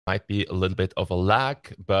might be a little bit of a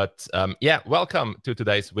lag, but yeah, welcome to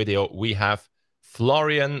today's video. We have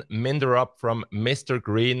Florian Minderop from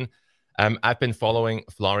MisterGreen. I've been following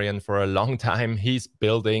Florian for a long time. He's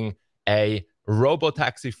building a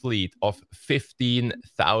robotaxi fleet of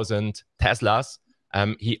 15,000 Teslas.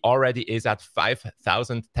 He already is at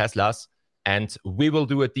 5,000 Teslas, and we will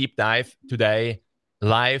do a deep dive today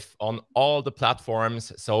live on all the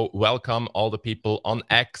platforms. So welcome all the people on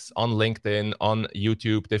X, on LinkedIn, on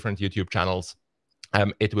YouTube, different YouTube channels.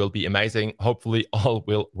 It will be amazing. Hopefully all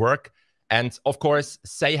will work. And of course,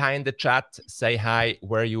 say hi in the chat, say hi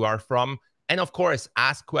where you are from. And of course,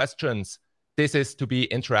 ask questions. This is to be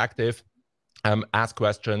interactive. Ask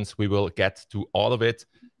questions. We will get to all of it.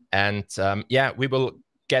 And yeah, we will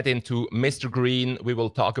get into MisterGreen. We will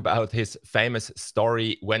talk about his famous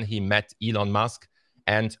story when he met Elon Musk.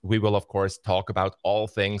 And we will, of course, talk about all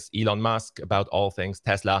things Elon Musk, about all things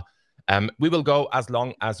Tesla. We will go as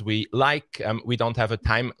long as we like. We don't have a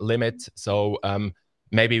time limit. So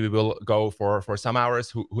maybe we will go for some hours,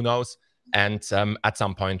 who knows? And at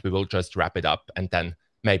some point, we will just wrap it up and then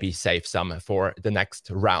maybe save some for the next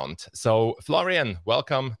round. So Florian,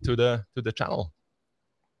 welcome to the channel.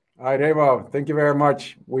 Hi, Remo. Thank you very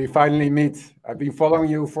much. We finally meet. I've been following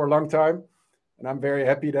you for a long time. And I'm very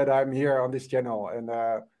happy that I'm here on this channel. And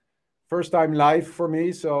first time live for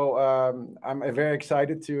me, so I'm very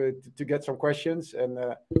excited to get some questions. And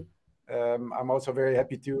I'm also very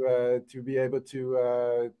happy to be able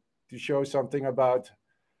to show something about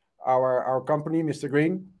our company,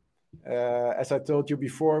 MisterGreen. As I told you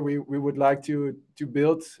before, we would like to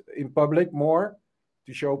build in public more,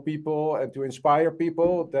 to show people and to inspire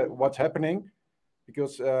people that what's happening,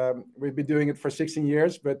 because we've been doing it for 16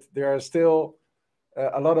 years, but there are still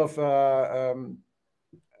a lot of,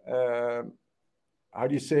 how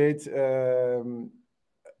do you say it,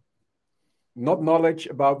 not knowledge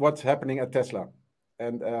about what's happening at Tesla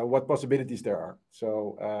and what possibilities there are.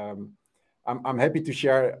 So I'm happy to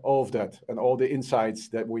share all of that and all the insights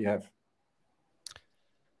that we have.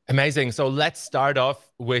 Amazing. So let's start off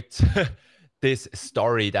with this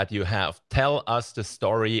story that you have. Tell us the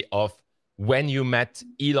story of when you met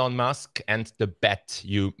Elon Musk and the bet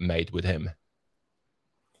you made with him.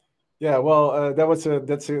 Yeah, well, that's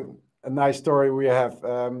a nice story we have.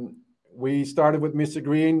 We started with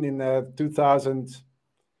MisterGreen in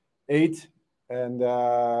 2008, and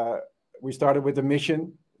we started with a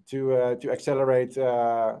mission to accelerate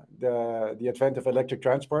the advent of electric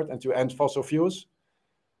transport and to end fossil fuels.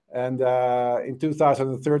 And in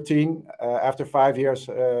 2013, after 5 years,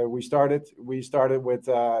 we started with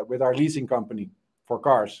our leasing company for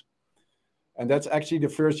cars. And that's actually the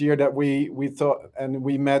first year that we thought, and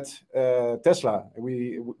we met Tesla.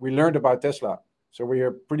 We learned about Tesla. So we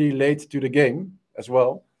are pretty late to the game as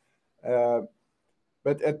well.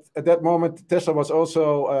 But at that moment, Tesla was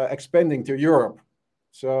also expanding to Europe.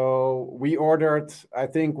 So we ordered, I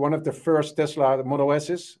think, one of the first Tesla Model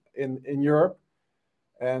S's in Europe.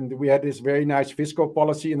 And we had this very nice fiscal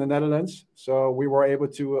policy in the Netherlands. So we were able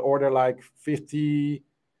to order like 50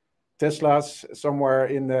 Teslas somewhere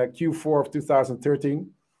in the Q4 of 2013.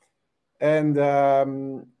 And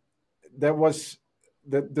that was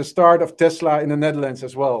the start of Tesla in the Netherlands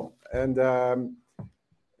as well. And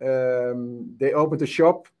they opened a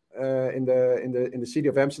shop in the city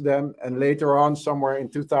of Amsterdam. And later on, somewhere in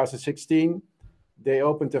 2016, they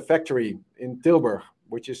opened a factory in Tilburg,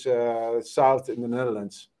 which is south in the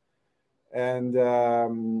Netherlands. And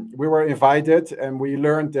we were invited, and we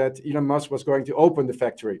learned that Elon Musk was going to open the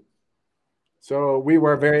factory. So we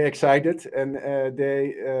were very excited, and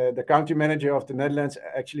the country manager of the Netherlands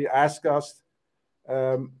actually asked us,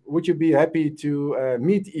 would you be happy to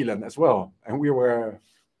meet Elon as well? And we were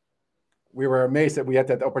amazed that we had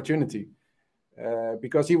that opportunity,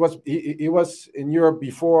 because he was in Europe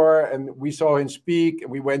before, and we saw him speak,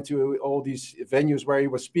 and we went to all these venues where he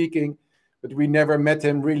was speaking, but we never met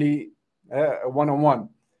him really one-on-one.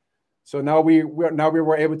 So now we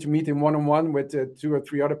were able to meet him one-on-one with 2 or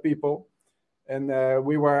 3 other people. And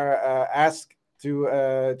we were asked to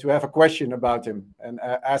have a question about him and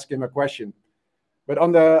ask him a question. But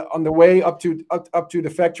on the way up to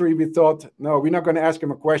the factory, we thought, no, we're not going to ask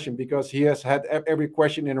him a question because he has had every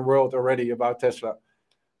question in the world already about Tesla.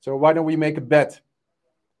 So why don't we make a bet?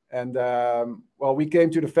 And well, we came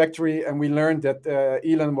to the factory and we learned that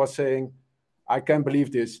Elon was saying, I can't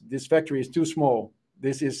believe this. This factory is too small.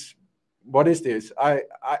 What is this? I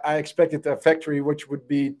expected a factory which would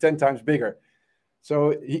be 10 times bigger.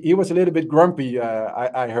 So he was a little bit grumpy,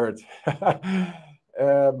 I heard.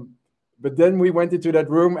 But then we went into that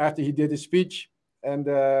room after he did his speech, and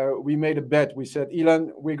we made a bet. We said,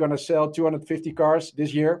 Elon, we're going to sell 250 cars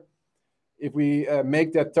this year. If we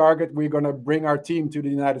make that target, we're going to bring our team to the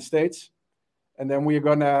United States. And then we're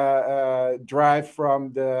going to drive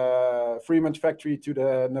from the Fremont factory to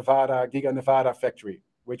the Giga Nevada factory,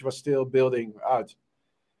 which was still building out.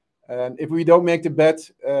 And if we don't make the bet,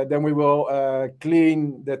 then we will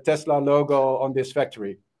clean the Tesla logo on this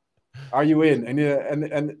factory. Are you in?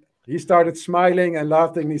 And he started smiling and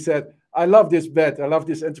laughing. He said, I love this bet. I love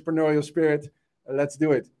this entrepreneurial spirit. Let's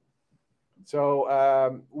do it.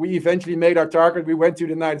 So we eventually made our target. We went to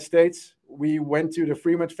the United States. We went to the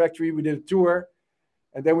Fremont factory. We did a tour.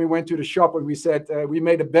 And then we went to the shop and we said, we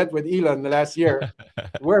made a bet with Elon last year.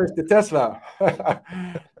 Where is the Tesla?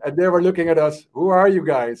 And they were looking at us. Who are you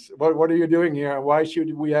guys? What are you doing here? And why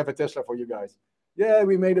should we have a Tesla for you guys? Yeah,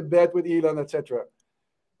 we made a bet with Elon, etc.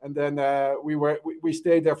 And then we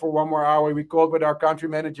stayed there for 1 more hour. We called with our country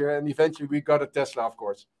manager, and eventually we got a Tesla, of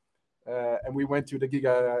course. And we went to the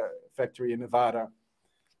Giga factory in Nevada.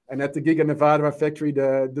 And at the Giga Nevada factory,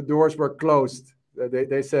 the doors were closed.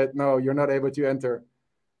 They said, no, you're not able to enter.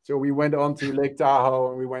 So we went on to Lake Tahoe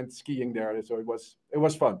and we went skiing there. So it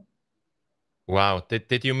was fun. Wow.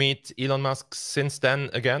 Did you meet Elon Musk since then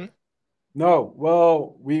again? No.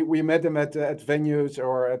 Well, we met him at venues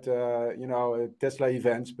or at Tesla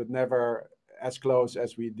events, but never as close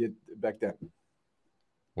as we did back then.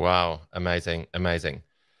 Wow. Amazing. Amazing.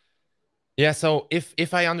 Yeah, so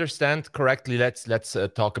if I understand correctly, let's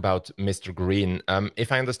talk about MisterGreen. If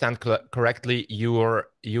I understand correctly, you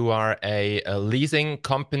are a leasing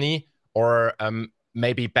company, or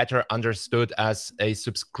maybe better understood as a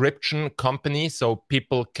subscription company, so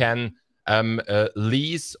people can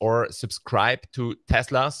lease or subscribe to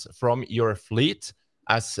Teslas from your fleet.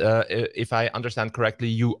 As if I understand correctly,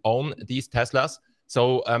 you own these Teslas.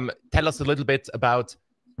 So tell us a little bit about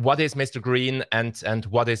what is MisterGreen and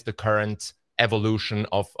what is the current evolution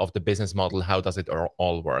of the business model? How does it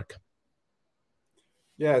all work?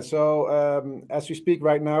 Yeah, so as we speak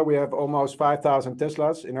right now, we have almost 5,000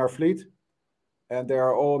 Teslas in our fleet, and they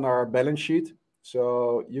are all on our balance sheet.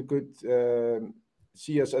 So you could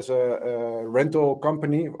see us as a rental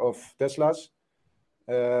company of Teslas.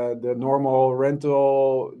 The normal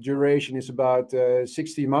rental duration is about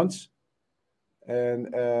 60 months.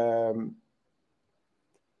 And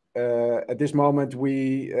at this moment,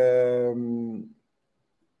 we are.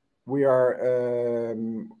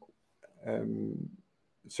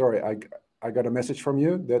 Sorry, I got a message from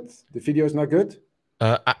you that the video is not good.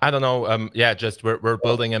 I don't know. Yeah, just we're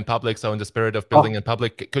building in public. So in the spirit of building in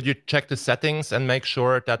public, could you check the settings and make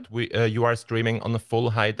sure that you are streaming on the full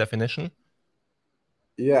high definition?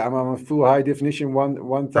 Yeah, I'm on a full high definition,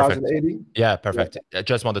 1080. Yeah, perfect. Yeah. I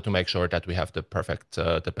just wanted to make sure that we have the perfect,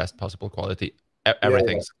 the best possible quality.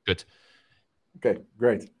 Everything's good. Okay,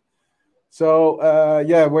 great. So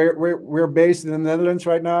yeah, we're based in the Netherlands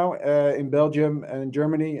right now, in Belgium and in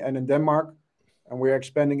Germany and in Denmark, and we're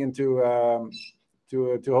expanding into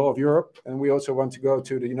to whole of Europe, and we also want to go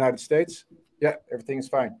to the United States. Yeah, everything is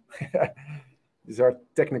fine. This is our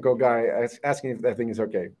technical guy asking if everything is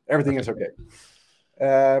okay. Everything is okay.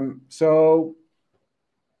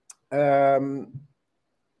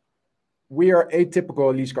 We are a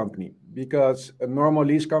typical lease company, because a normal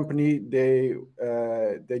lease company, they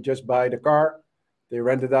just buy the car, they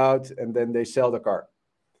rent it out, and then they sell the car.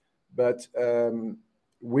 But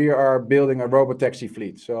we are building a Robotaxi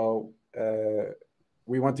fleet, so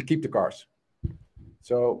we want to keep the cars.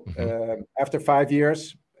 So after 5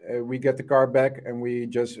 years, we get the car back and we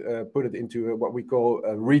just put it into what we call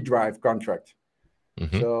a redrive contract.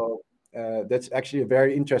 So that's actually a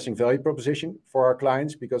very interesting value proposition for our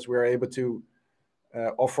clients, because we're able to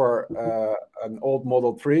offer an old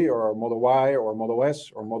Model 3 or Model Y or Model S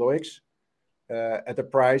or Model X at a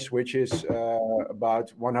price which is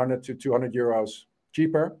about 100 to 200 euros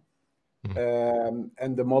cheaper.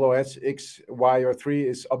 And the Model S, X, Y, or 3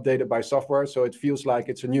 is updated by software, so it feels like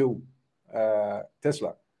it's a new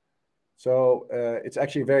Tesla. So it's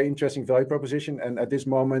actually a very interesting value proposition. And at this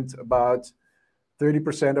moment, about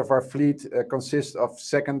 30% of our fleet consists of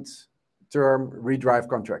second-term redrive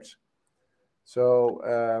contracts. So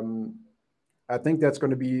I think that's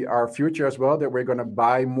going to be our future as well, that we're going to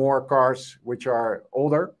buy more cars which are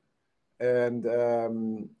older. And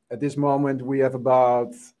at this moment, we have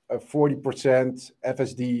about a 40%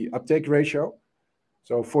 FSD uptake ratio.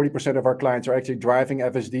 So 40% of our clients are actually driving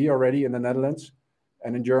FSD already in the Netherlands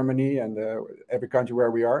and in Germany and every country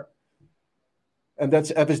where we are. And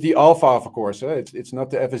that's FSD Alpha, of course. It's not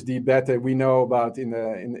the FSD Beta we know about in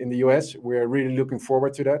the US. We're really looking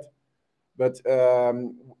forward to that. But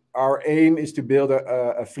our aim is to build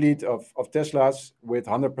a fleet of Teslas with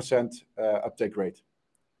 100% uptake rate.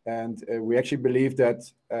 And we actually believe that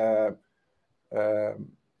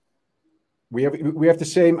we have the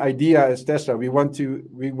same idea as Tesla. We want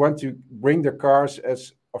to bring the cars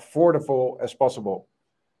as affordable as possible.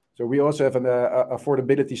 So we also have an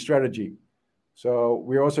affordability strategy. So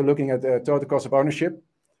we're also looking at the total cost of ownership.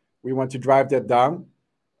 We want to drive that down.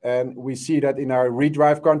 And we see that in our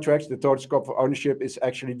redrive contracts, the total cost of ownership is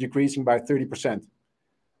actually decreasing by 30%.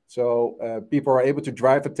 So people are able to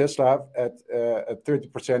drive a Tesla at a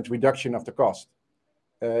 30% reduction of the cost,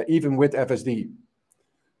 even with FSD.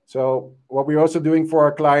 So what we're also doing for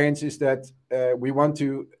our clients is that we want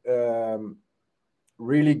to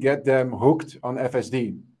really get them hooked on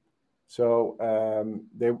FSD. So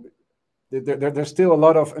there's still a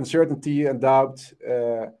lot of uncertainty and doubt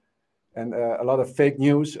and a lot of fake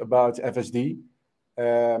news about FSD.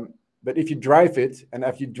 But if you drive it, and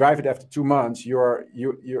if you drive it after 2 months,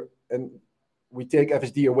 and we take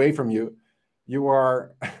FSD away from you,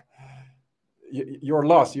 you're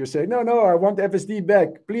lost. You say, no, I want FSD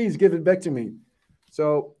back. Please give it back to me.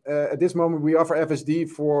 So at this moment, we offer FSD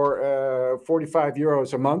for 45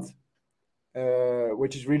 euros a month,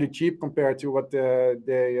 which is really cheap compared to what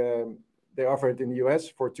they offer it in the US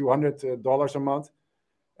for $200 a month.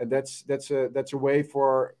 And that's a way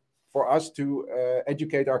for us to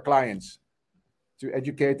educate our clients, to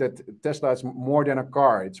educate that Tesla is more than a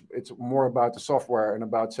car. It's more about the software and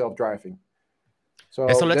about self-driving. So,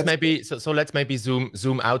 yeah, so let's maybe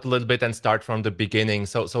zoom out a little bit and start from the beginning.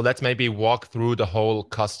 So let's maybe walk through the whole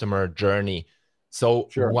customer journey. So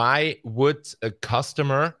sure. Why would a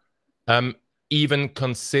customer even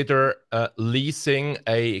consider leasing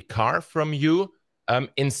a car from you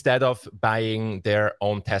instead of buying their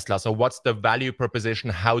own Tesla? So what's the value proposition?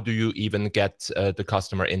 How do you even get the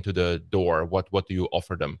customer into the door? What do you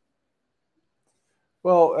offer them?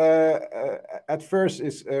 Well, at first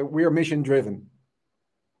we are mission driven.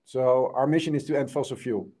 So our mission is to end fossil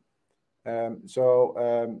fuel.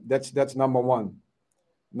 That's number one.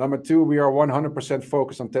 Number two, we are 100%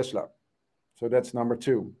 focused on Tesla. So that's number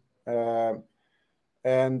two.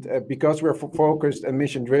 And because we're focused and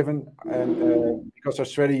mission driven, and because our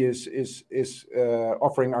strategy is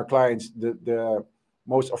offering our clients the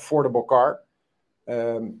most affordable car,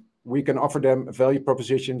 we can offer them value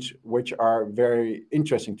propositions which are very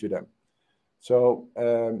interesting to them. So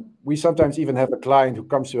we sometimes even have a client who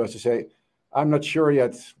comes to us to say, I'm not sure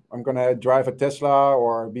yet, I'm going to drive a Tesla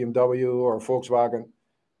or BMW or Volkswagen.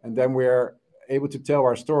 And then we're able to tell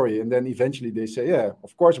our story. And then eventually they say, yeah,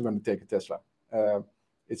 of course I'm going to take a Tesla.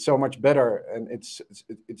 It's so much better, and it's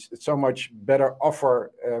so much better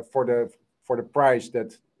offer for the price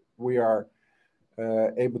that we are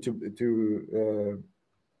able to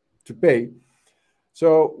pay.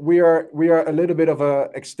 So we are a little bit of an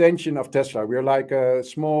extension of Tesla. We are like a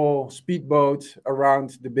small speedboat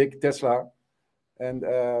around the big Tesla, and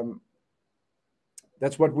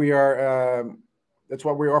that's what we are. That's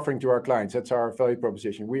what we're offering to our clients. That's our value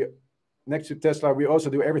proposition. Next to Tesla, we also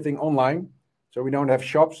do everything online. So we don't have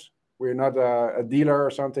shops. We're not a dealer or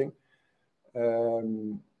something.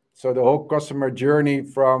 So the whole customer journey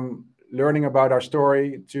from learning about our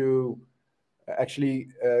story to actually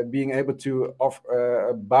being able to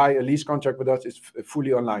buy a lease contract with us is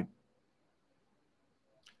fully online.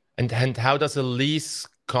 And how does a lease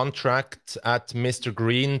contract at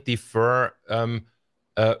MisterGreen differ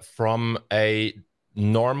from a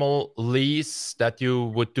normal lease that you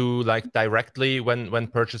would do like directly when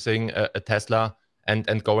purchasing a Tesla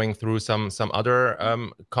and going through some other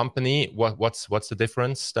company? What's the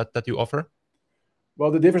difference that you offer? Well,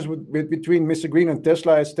 the difference between MisterGreen and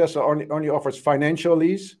Tesla is Tesla only offers financial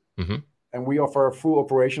lease, and we offer a full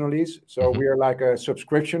operational lease. So we are like a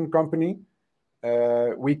subscription company.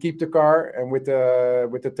 We keep the car, and with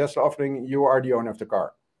the Tesla offering, you are the owner of the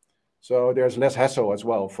car. So there's less hassle as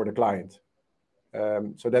well for the client.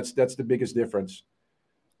 So that's the biggest difference.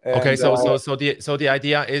 And, okay, so the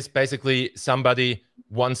idea is basically somebody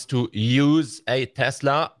wants to use a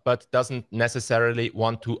Tesla but doesn't necessarily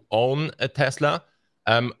want to own a Tesla.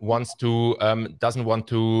 Doesn't want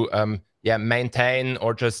to maintain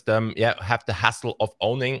or just have the hassle of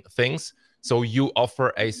owning things. So you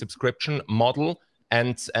offer a subscription model,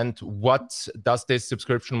 and what does this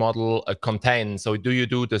subscription model contain? So do you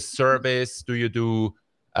do the service? Do you do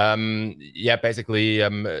basically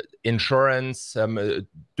insurance?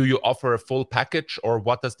 Do you offer a full package, or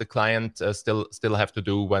what does the client still have to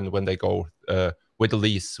do when they go with a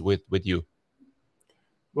lease with you?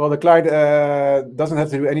 Well, the client doesn't have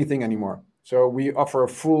to do anything anymore. So we offer a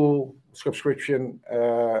full subscription,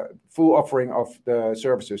 full offering of the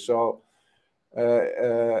services. So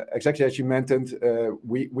exactly as you mentioned,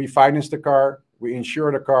 we finance the car, we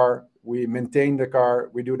insure the car, we maintain the car,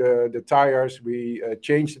 we do the tires, we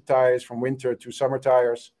change the tires from winter to summer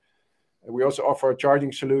tires. We also offer a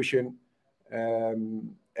charging solution,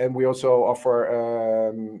 and we also offer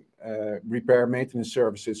repair maintenance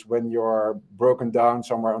services when you're broken down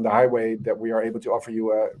somewhere on the highway, that we are able to offer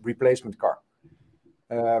you a replacement car.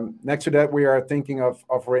 Next to that, we are thinking of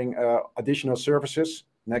offering additional services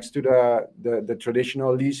next to the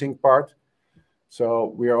traditional leasing part.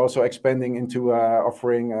 So we are also expanding into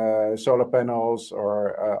offering solar panels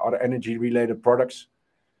or other energy-related products,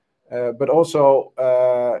 but also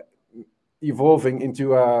evolving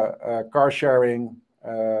into a car-sharing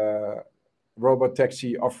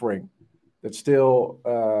Robotaxi offering. That's still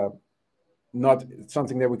not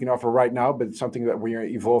something that we can offer right now, but it's something that we are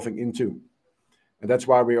evolving into. And that's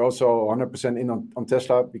why we're also 100% in on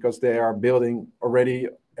Tesla, because they are building already,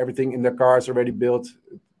 everything in the car is already built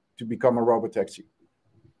to become a Robotaxi.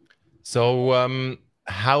 So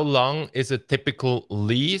how long is a typical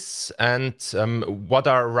lease, and what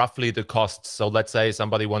are roughly the costs? So let's say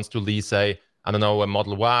somebody wants to lease I don't know, a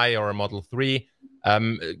Model Y or a Model 3.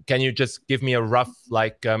 Can you just give me a rough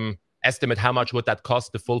estimate? How much would that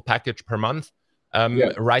cost, the full package per month?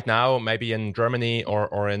 Right now, maybe in Germany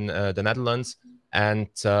or in the Netherlands. And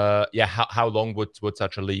how long would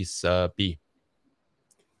such a lease be?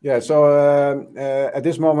 Yeah, so at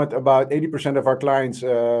this moment, about 80% of our clients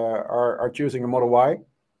are choosing a Model Y.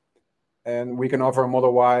 And we can offer a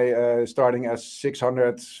Model Y starting at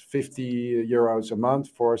 650 euros a month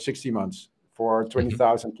for 60 months for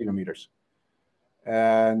 20,000 kilometers.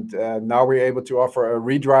 And now we're able to offer a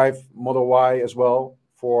redrive Model Y as well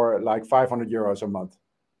for like 500 euros a month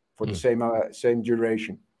for the same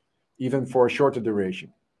duration, even for a shorter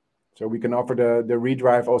duration. So we can offer the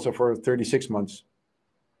redrive also for 36 months.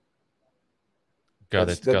 Got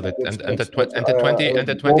it. And the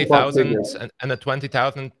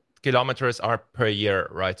 20,000 kilometers are per year,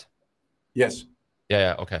 right? Yes.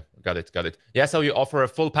 Yeah. Okay. Got it. Yeah. So you offer a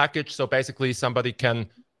full package. So basically, somebody can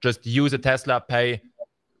just use a Tesla, pay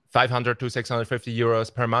 500 to 650 euros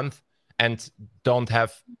per month, and don't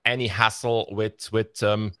have any hassle with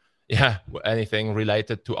anything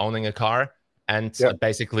related to owning a car, and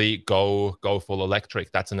basically go full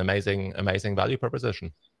electric. That's an amazing value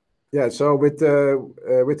proposition. Yeah. So with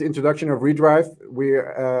the introduction of redrive,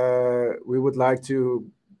 we would like to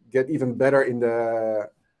get even better in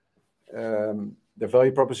the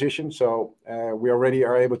value proposition. So we already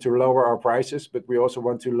are able to lower our prices, but we also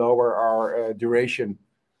want to lower our duration.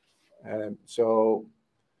 So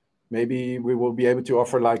maybe we will be able to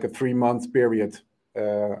offer like a 3-month period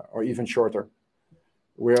or even shorter.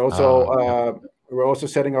 We're also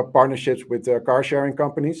setting up partnerships with car sharing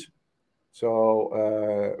companies.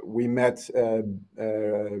 So we met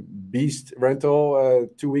Beast Rental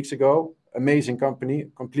 2 weeks ago. Amazing company,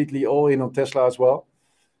 completely all in on Tesla as well.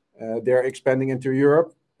 They're expanding into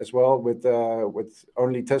Europe as well with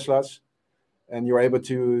only Teslas, and you're able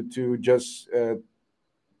to just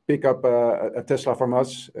pick up a Tesla from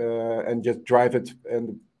us and just drive it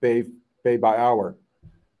and pay by hour.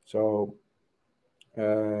 So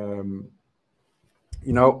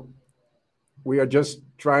we are just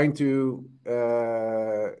trying to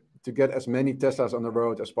get as many Teslas on the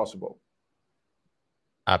road as possible.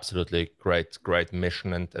 Absolutely great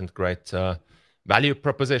mission and great value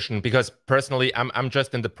proposition. Because personally, I'm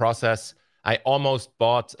just in the process. I almost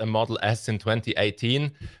bought a Model S in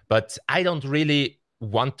 2018, but I don't really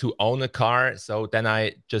want to own a car. So then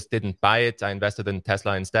I just didn't buy it. I invested in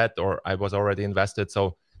Tesla instead, or I was already invested.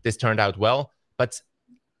 So this turned out well. But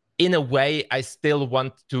in a way, I still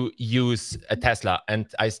want to use a Tesla, and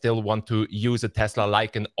I still want to use a Tesla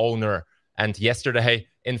like an owner. And yesterday,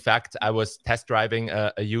 in fact, I was test driving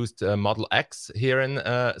a used Model X here in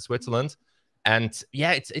Switzerland. And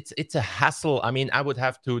yeah, it's a hassle. I mean, I would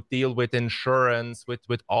have to deal with insurance,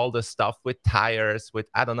 with all the stuff, with tires, with,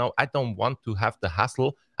 I don't know. I don't want to have the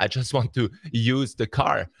hassle. I just want to use the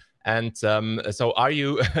car. And so are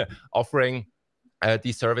you offering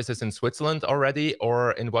these services in Switzerland already,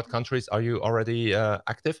 or in what countries are you already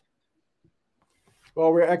active?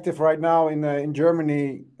 Well, we're active right now in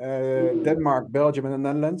Germany, Denmark, Belgium, and the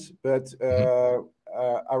Netherlands. But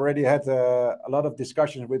I already had a lot of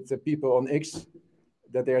discussions with the people on X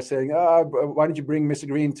that they're saying, why don't you bring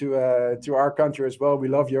MisterGreen to our country as well? We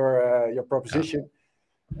love your proposition.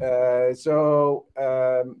 So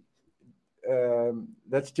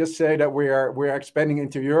let's just say that we're expanding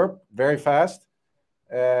into Europe very fast,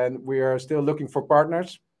 and we are still looking for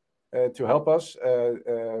partners. to help us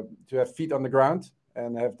to have feet on the ground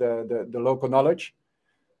and have the local knowledge.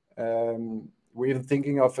 We're even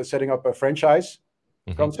thinking of setting up a franchise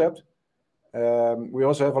concept. We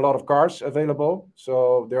also have a lot of cars available,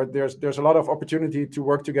 so there's a lot of opportunity to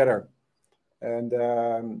work together. And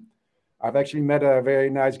I've actually met a very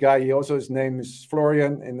nice guy. His name is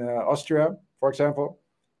Florian in Austria, for example.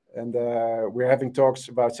 And we're having talks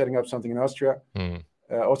about setting up something in Austria.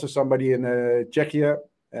 Also somebody in Czechia.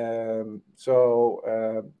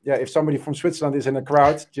 If somebody from Switzerland is in the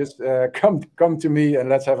crowd, just come to me and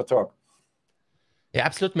let's have a talk. Yeah,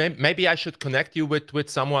 absolutely. Maybe I should connect you with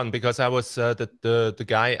someone, because I was the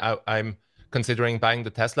guy I'm considering buying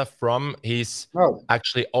the Tesla from. He's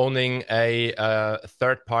actually owning a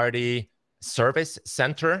third-party service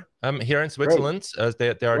center here in Switzerland.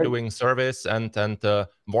 They are doing service and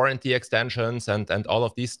warranty extensions and all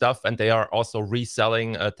of these stuff, and they are also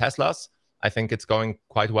reselling Teslas. I think it's going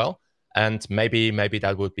quite well, and maybe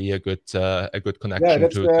that would be a good connection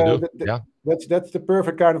to do. That's the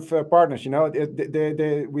perfect kind of partners. You know,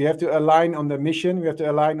 we have to align on the mission. We have to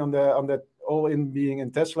align on the all in being in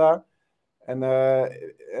Tesla. And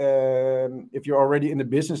if you're already in the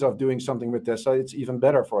business of doing something with Tesla, it's even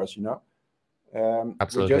better for us. You know.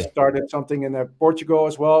 Absolutely. We just started something in Portugal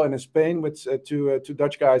as well, and in Spain with two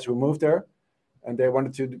Dutch guys who moved there, and they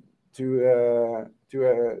wanted to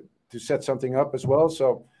set something up as well.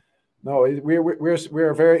 So, no,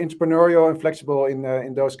 we're very entrepreneurial and flexible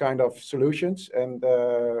in those kind of solutions, and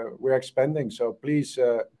we're expanding. So please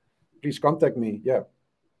contact me. Yeah.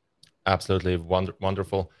 Absolutely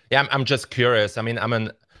wonderful. Yeah, I'm just curious. I mean,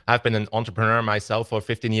 I've been an entrepreneur myself for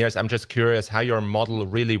 15 years. I'm just curious how your model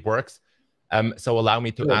really works. So allow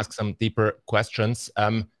me to ask some deeper questions.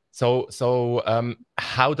 So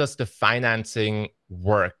how does the financing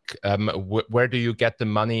work? Where do you get the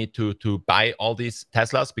money to buy all these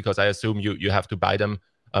Teslas? Because I assume you have to buy them,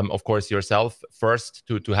 of course, yourself first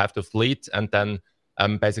to have the fleet, and then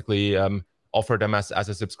basically offer them as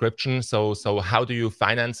a subscription. So how do you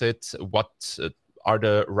finance it? What are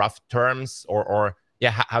the rough terms? Or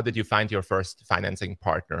how did you find your first financing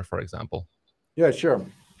partner, for example? Yeah, sure.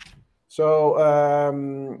 So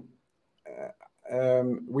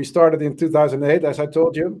we started in 2008, as I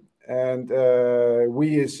told you, and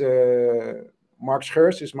Mark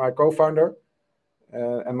Scheurs is my co-founder,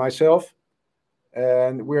 and myself,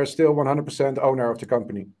 and we are still 100% owner of the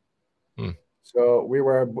company. So we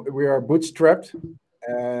are bootstrapped,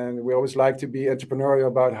 and we always like to be entrepreneurial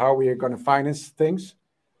about how we are going to finance things.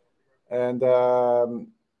 And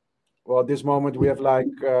at this moment we have like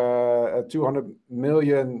a 200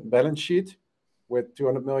 million balance sheet with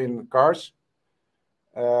 200 million cars,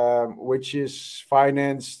 which is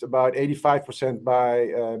financed about 85%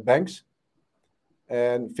 by banks,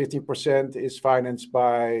 and 15% is financed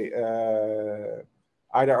by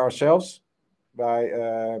either ourselves, by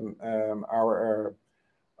our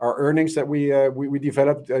earnings that we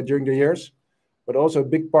developed during the years, but also a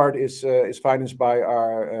big part is financed by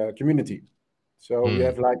our community. So we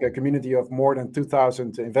have like a community of more than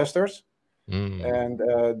 2,000 investors, and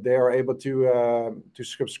they are able to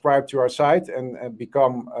subscribe to our site and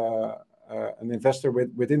become an investor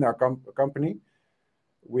within our company.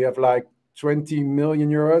 We have like 20 million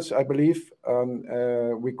euros, I believe,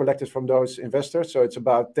 we collected from those investors. So it's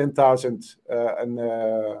about 10,000 an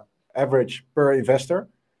average per investor.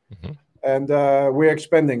 And we're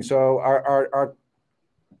expanding. So our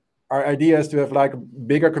idea is to have like a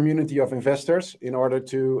bigger community of investors in order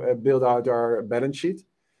to build out our balance sheet.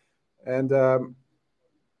 And at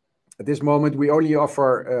this moment, we only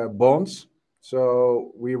offer bonds.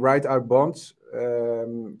 So we write out bonds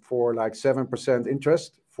for like 7%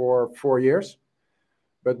 interest for 4 years.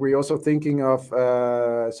 But we're also thinking of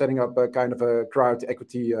setting up a kind of a crowd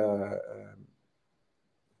equity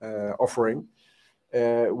offering,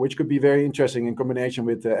 which could be very interesting in combination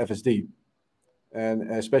with FSD, and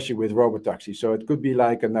especially with Robotaxi. So it could be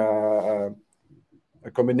like a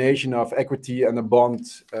combination of equity and a bond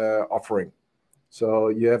offering. So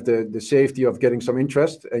you have the safety of getting some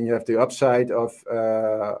interest, and you have the upside of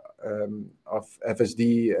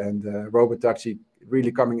FSD and Robotaxi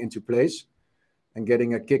really coming into place and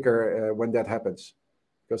getting a kicker when that happens.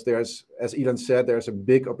 Because there's, as Elon said, there's a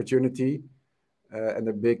big opportunity and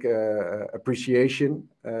a big appreciation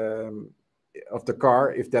of the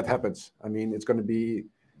car if that happens. I mean, it's going to be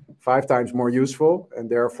 5 times more useful and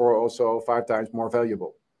therefore also 5 times more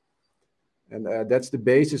valuable. And that's the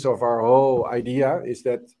basis of our whole idea, is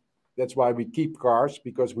that's why we keep cars,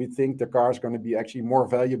 because we think the car is going to be actually more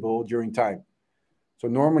valuable during time. So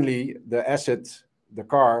normally the asset, the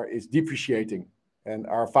car, is depreciating. And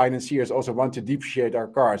our financiers also want to depreciate our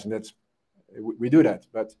cars, and we do that.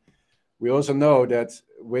 But we also know that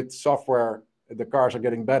with software, the cars are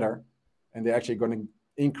getting better, and they're actually going to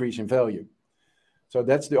increase in value. So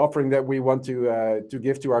that's the offering that we want to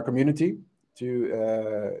give to our community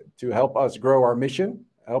to help us grow our mission,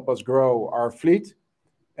 help us grow our fleet,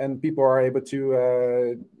 and people are able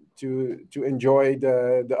to enjoy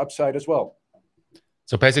the upside as well.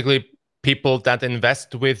 So basically, people that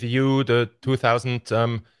invest with you, the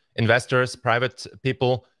 2,000 investors, private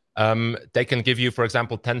people, they can give you, for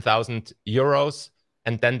example, 10,000 euros,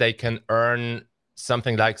 and then they can earn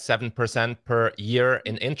something like 7% per year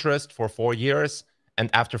in interest for 4 years. And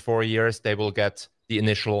after 4 years, they will get the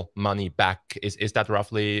initial money back. Is that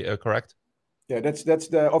roughly correct? Yeah, that's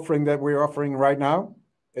the offering that we're offering right now.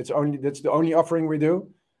 That's the only offering we do,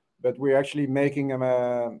 but we're actually making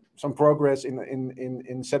some progress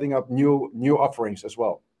in setting up new offerings as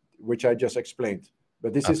well, which I just explained.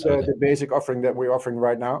 But this Absolutely. is the basic offering that we're offering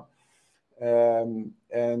right now,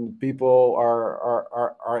 and people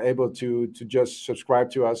are able to just subscribe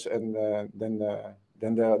to us, and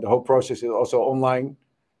then the whole process is also online,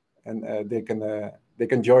 and they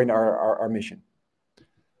can join our mission.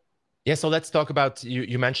 Yeah, so let's talk about,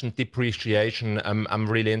 you mentioned depreciation. I'm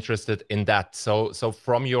really interested in that. So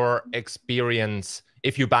from your experience,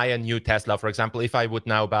 if you buy a new Tesla, for example, if I would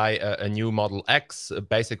now buy a new Model X, a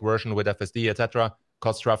basic version with FSD, etc.,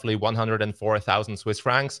 costs roughly 104,000 Swiss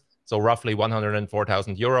francs, so roughly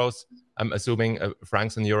 104,000 euros. I'm assuming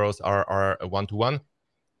francs and euros are a one-to-one.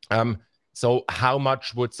 So how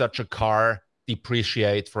much would such a car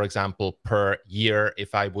depreciate, for example, per year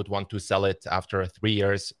if I would want to sell it after 3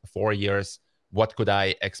 years, 4 years? What could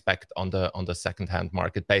I expect on the second-hand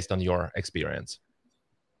market based on your experience?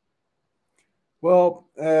 Well,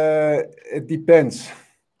 it depends.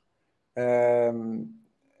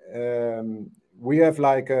 We have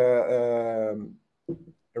like a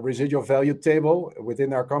residual value table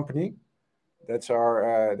within our company. That's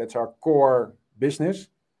our core business.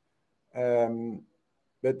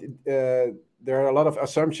 But there are a lot of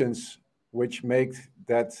assumptions which make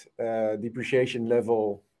that depreciation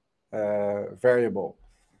level variable.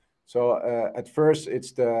 So at first,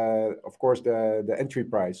 it's of course the entry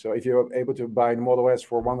price. So if you're able to buy a Model S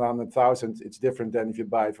for 100,000, it's different than if you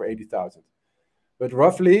buy it for 80,000. But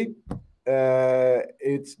roughly, the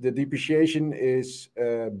depreciation is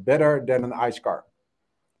better than an ICE car.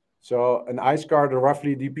 So an ICE car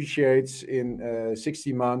roughly depreciates in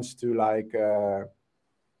 60 months to like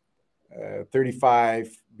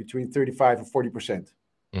 35, between 35 and 40%.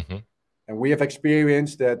 Mm-hmm. And we have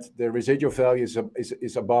experienced that the residual value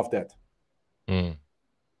is above that. Mm.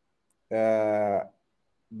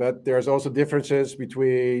 But there's also differences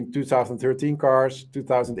between 2013 cars,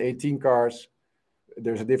 2018 cars.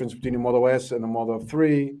 There's a difference between a Model S and a Model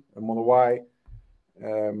 3, a Model Y.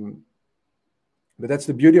 But that's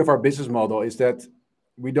the beauty of our business model, is that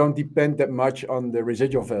we don't depend that much on the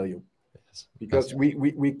residual value, because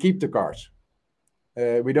we keep the cars.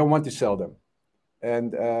 We don't want to sell them.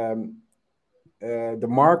 And the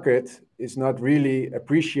market is not really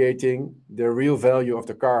appreciating the real value of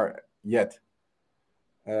the car yet.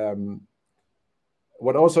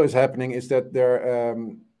 What also is happening is that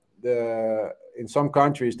in some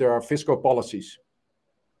countries there are fiscal policies.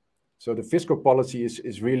 So the fiscal policy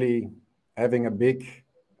is really having a big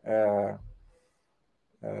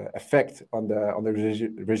effect on the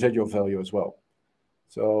residual value as well.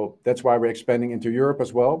 So that's why we're expanding into Europe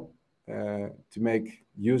as well, to make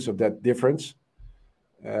use of that difference.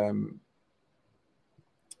 So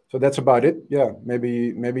that's about it. Yeah,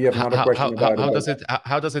 maybe you have another question about it.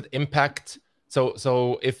 How does it impact?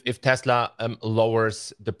 So if Tesla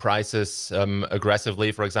lowers the prices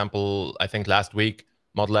aggressively, for example, I think last week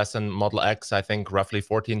Model S and Model X, I think roughly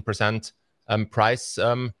 14% price,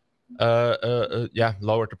 lowered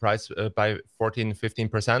the price by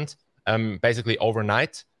 14-15%, basically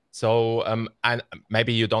overnight. So and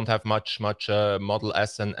maybe you don't have much Model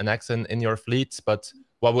S and X in your fleets, but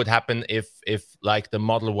what would happen if like the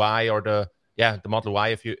Model Y or the Model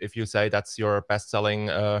Y, if you say that's your best selling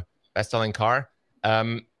car,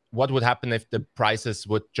 what would happen if the prices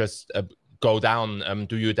would just go down?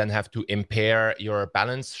 Do you then have to impair your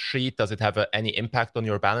balance sheet? Does it have any impact on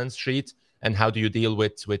your balance sheet? And how do you deal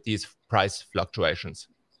with these price fluctuations?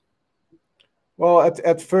 Well,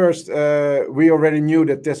 at first, we already knew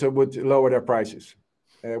that Tesla would lower their prices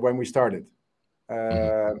when we started.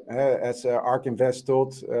 As ARK Invest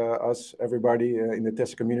told us, everybody in the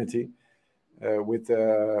Tesla community, with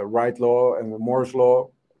Wright law and Moore's law,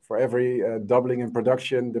 for every doubling in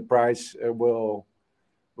production, the price will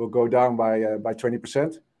go down by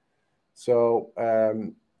 20%. So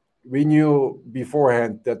we knew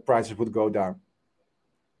beforehand that prices would go down.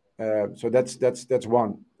 So that's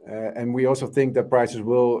one. And we also think that prices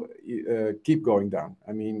will keep going down.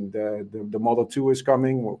 I mean, the Model 2 is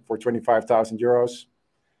coming for 25,000 euros.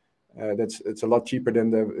 It's a lot cheaper than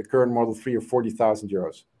the current Model 3 of 40,000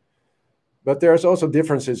 euros. But there's also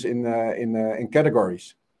differences in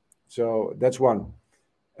categories. So that's one.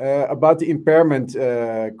 About the impairment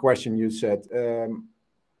question you said,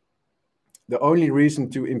 the only reason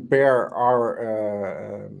to impair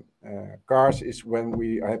our cars is when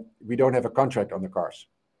we don't have a contract on the cars.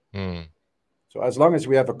 So as long as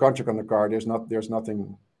we have a contract on the car, there's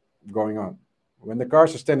nothing going on. When the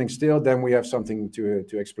cars are standing still, then we have something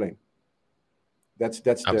to explain. That's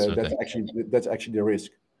actually the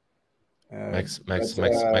risk. Makes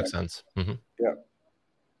sense. Mm-hmm. Yeah.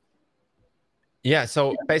 Yeah.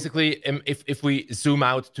 So basically, if we zoom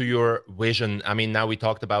out to your vision, I mean, now we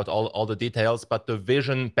talked about all the details, but the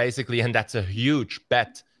vision basically, and that's a huge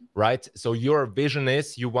bet, right? So your vision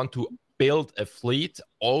is you want to build a fleet,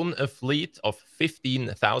 own a fleet of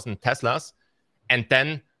 15,000 Teslas, and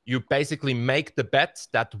then you basically make the bet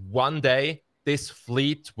that one day this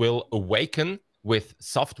fleet will awaken with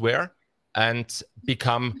software and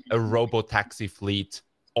become a robotaxi fleet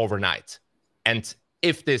overnight. And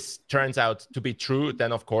if this turns out to be true,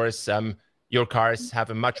 then of course your cars have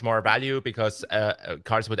a much more value because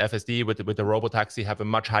cars with FSD, with the robotaxi, have a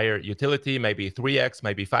much higher utility, maybe 3x,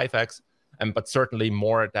 maybe 5x, but certainly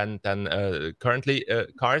more than currently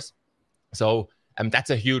cars. So that's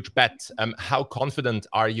a huge bet. How confident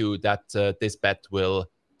are you that this bet will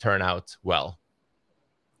turn out well?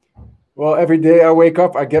 Well, every day I wake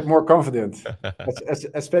up, I get more confident,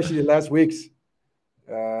 especially the last weeks.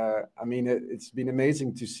 I mean, it's been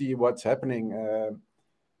amazing to see what's happening.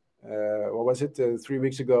 What was it, 3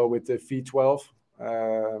 weeks ago with the V12,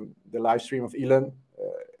 the live stream of Elon?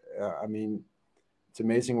 I mean, it's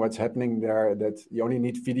amazing what's happening there, that you only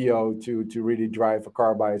need video to really drive a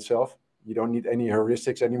car by itself. You don't need any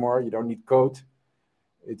heuristics anymore. You don't need code.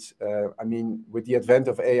 It's, I mean, with the advent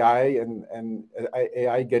of AI and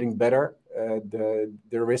AI getting better, the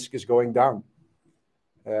risk is going down.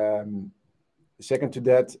 Second to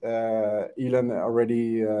that, Elon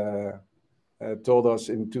already told us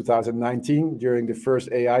in 2019 during the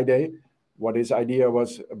first AI day what his idea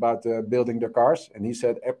was about building the cars. And he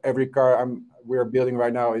said, every car we're building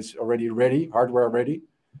right now is already ready, hardware ready.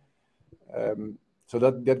 So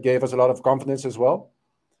that gave us a lot of confidence as well.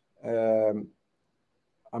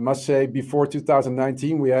 I must say, before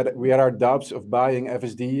 2019, we had our doubts of buying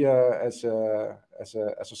FSD as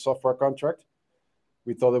a software contract.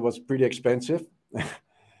 We thought it was pretty expensive.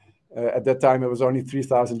 At that time, it was only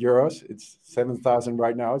 3,000 euros. It's 7,000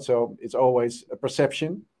 right now. So it's always a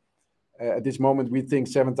perception. At this moment, we think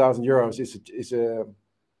 7,000 euros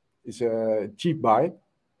is a cheap buy,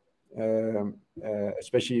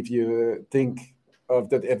 especially if you think of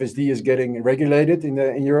that FSD is getting regulated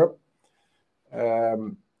in Europe.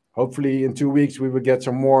 Hopefully, in 2 weeks, we will get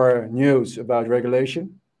some more news about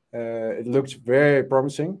regulation. It looks very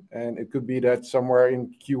promising, and it could be that somewhere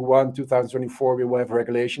in Q1 2024 we will have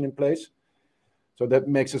regulation in place. So that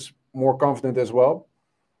makes us more confident as well.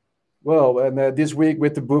 Well, and this week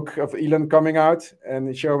with the book of Elon coming out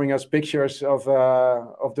and showing us pictures of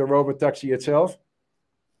the Robotaxi itself,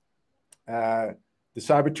 the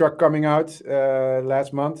Cybertruck coming out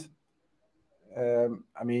last month.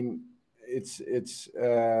 I mean, it's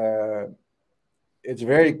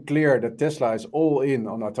very clear that Tesla is all in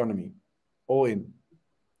on autonomy, all in.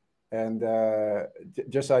 And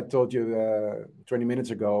just I told you 20 minutes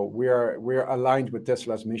ago, we're aligned with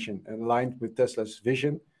Tesla's mission, and aligned with Tesla's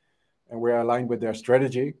vision, and we're aligned with their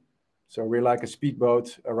strategy. So we're like a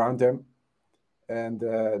speedboat around them, and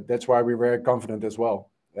that's why we're very confident as well.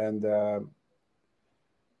 And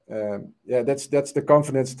yeah, that's the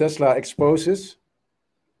confidence Tesla exposes,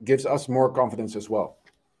 gives us more confidence as well.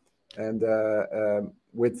 And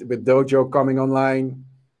with Dojo coming online,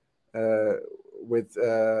 well,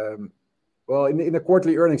 in the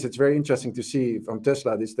quarterly earnings, it's very interesting to see from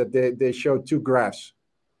Tesla is that they show two graphs.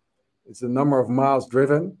 It's the number of miles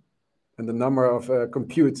driven and the number of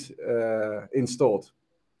compute installed.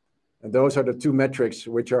 And those are the two metrics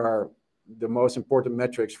which are the most important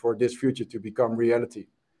metrics for this future to become reality.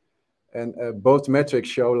 And both metrics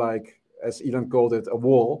show, like, as Elon called it, a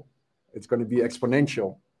wall. It's going to be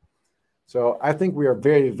exponential. So I think we are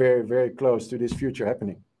very, very, very close to this future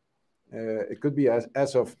happening. It could be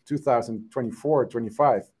as of 2024,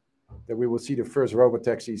 25, that we will see the first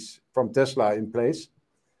robotaxis from Tesla in place.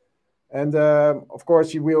 And of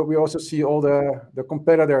course, we also see all the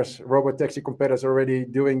competitors, robotaxi competitors, already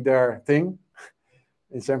doing their thing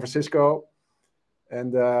in San Francisco.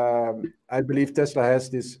 And I believe Tesla has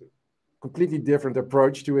this completely different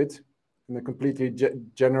approach to it, and a completely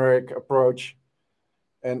generic approach.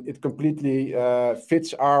 And it completely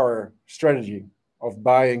fits our strategy of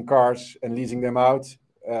buying cars and leasing them out,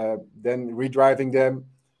 then redriving them.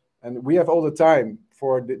 And we have all the time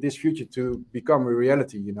for this future to become a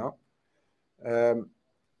reality, you know.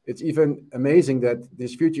 It's even amazing that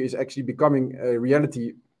this future is actually becoming a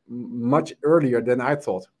reality much earlier than I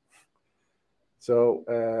thought. So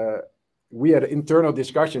we had internal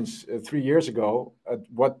discussions 3 years ago at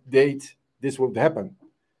what date this would happen.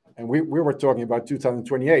 And we were talking about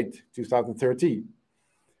 2028, 2030.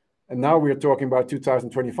 And now we're talking about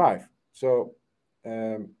 2025. So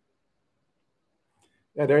yeah,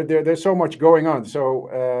 there's so much going on. So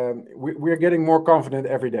we're getting more confident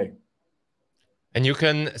every day. And you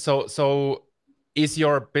can, so is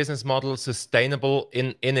your business model sustainable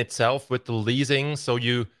in itself with the leasing? So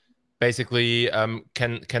you basically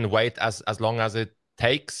can wait as long as it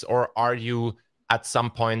takes, or are you at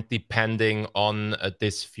some point depending on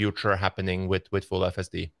this future happening with full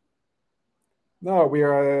FSD? No, we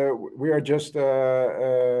are just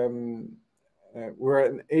we're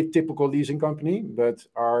an atypical leasing company, but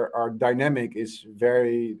our dynamic is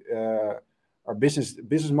very our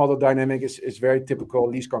business model dynamic is very typical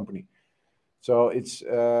lease company. So it's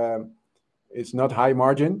not high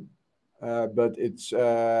margin, but it's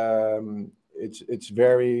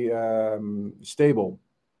very stable.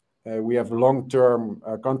 We have long-term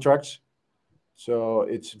contracts, so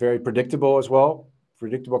it's very predictable as well.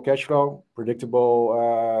 Predictable cash flow, predictable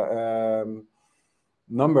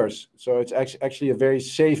numbers. So it's actually a very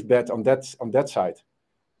safe bet on that side.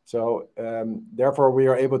 So therefore, we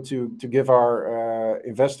are able to give our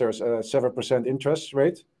investors a 7% interest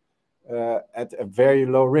rate at a very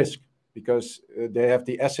low risk, because they have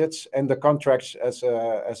the assets and the contracts as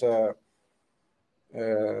a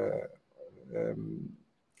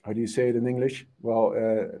how do you say it in English? Well,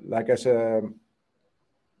 like as a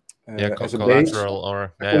base,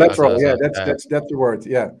 or collateral. Yeah, that's the word.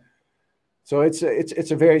 Yeah. So it's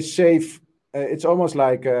a very safe. It's almost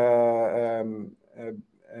like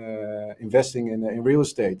investing in real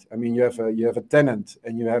estate. I mean, you have a tenant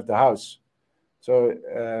and you have the house. So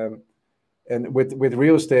and with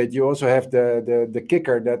real estate, you also have the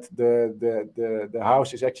kicker that the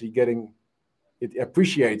house is actually it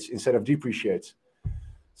appreciates instead of depreciates.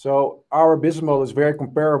 So our business model is very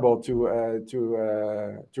comparable to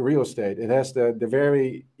real estate. It has the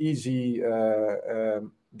very easy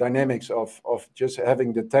dynamics of just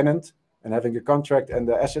having the tenant and having a contract and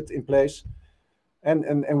the asset in place,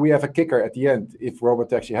 and we have a kicker at the end if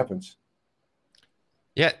Robotaxi happens.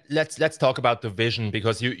 Yeah, let's talk about the vision,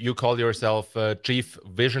 because you call yourself chief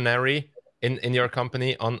visionary in your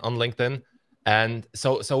company on LinkedIn. And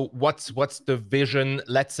so what's the vision?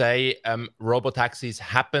 Let's say robotaxis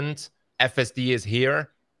happened, FSD is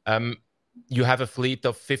here. You have a fleet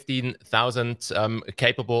of 15,000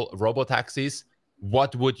 capable robotaxis.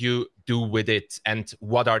 What would you do with it, and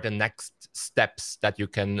what are the next steps that you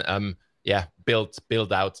can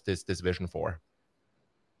build out this vision for?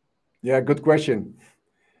 Yeah, good question.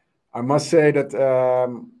 I must say that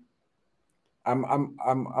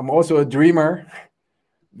I'm also a dreamer.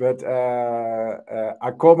 But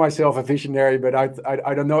I call myself a visionary, but I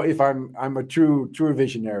don't know if I'm a true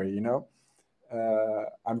visionary. You know,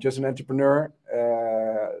 I'm just an entrepreneur,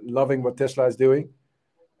 loving what Tesla is doing,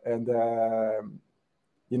 and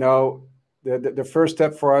you know, the first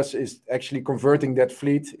step for us is actually converting that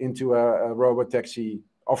fleet into a robotaxi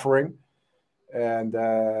offering, and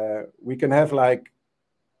we can have like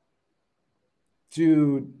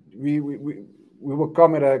we will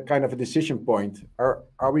come at a kind of a decision point.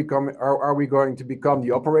 Are we going to become the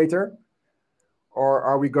operator, or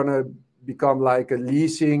are we going to become like a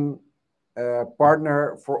leasing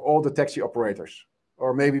partner for all the taxi operators?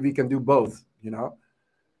 Or maybe we can do both, you know.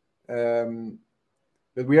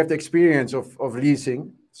 But we have the experience of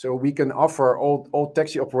leasing, so we can offer all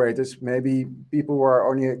taxi operators, maybe people who are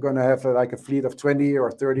only going to have like a fleet of 20 or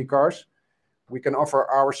 30 cars. We can offer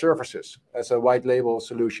our services as a white label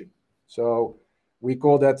solution. So we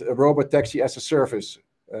call that a Robotaxi as a service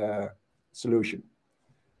solution.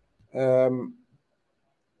 But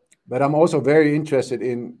I'm also very interested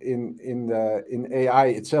in AI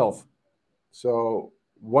itself. So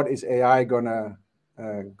what is AI gonna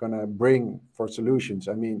bring for solutions?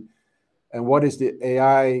 I mean, and what is the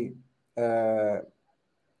AI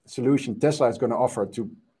solution Tesla is going to offer to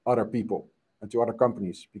other people and to other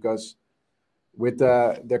companies? Because with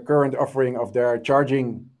the current offering of their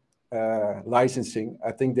charging licensing,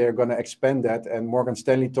 I think they're going to expand that. And Morgan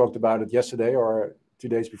Stanley talked about it yesterday or 2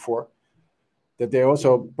 days before, that they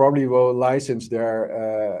also probably will license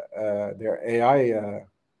their AI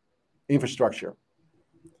infrastructure.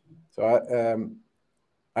 So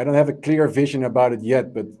I don't have a clear vision about it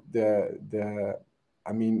yet, but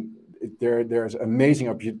I mean, there's amazing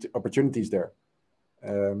opportunities there.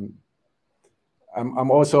 I'm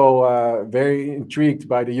also very intrigued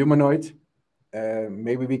by the humanoid.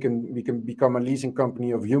 Maybe we can become a leasing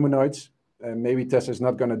company of humanoids. Maybe Tesla's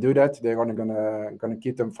not going to do that. They're going to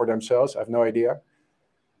keep them for themselves. I have no idea.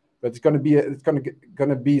 But it's going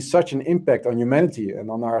to be such an impact on humanity and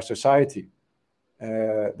on our society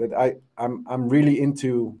that I'm really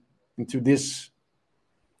into this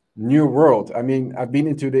new world. I mean, I've been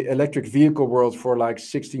into the electric vehicle world for like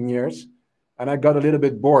 16 years, and I got a little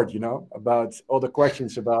bit bored, about all the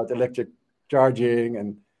questions about electric charging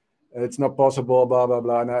and it's not possible, blah blah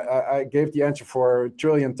blah. And I gave the answer for 1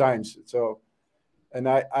 trillion times. So, and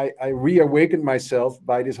I reawakened myself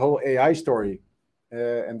by this whole AI story,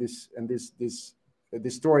 and this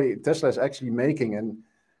story Tesla is actually making, and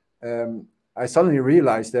I suddenly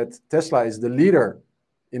realized that Tesla is the leader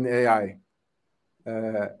in AI,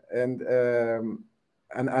 and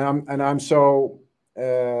I'm so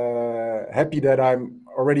happy that I'm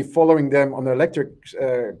already following them on the electric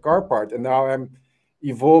car part, and now I'm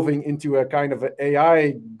evolving into a kind of an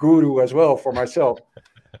AI guru as well for myself.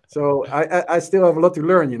 So I still have a lot to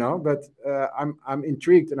learn, but I'm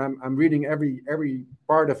intrigued, and I'm reading every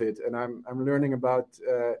part of it, and I'm learning about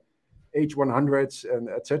H100s and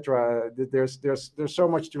etc. There's so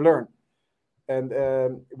much to learn, and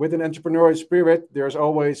with an entrepreneurial spirit, there's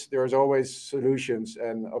always solutions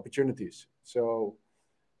and opportunities. So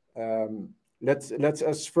let's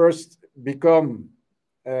us first become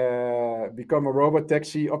a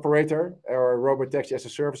Robotaxi operator or a Robotaxi as a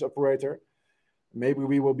service operator. Maybe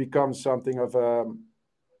we will become something of a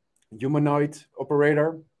humanoid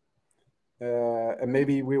operator, and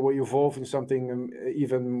maybe we will evolve in something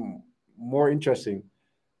even more interesting.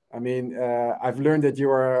 I mean, I've learned that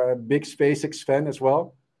you are a big SpaceX fan as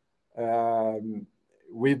well.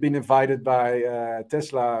 We've been invited by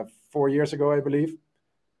Tesla 4 years ago, I believe,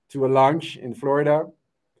 to a launch in Florida.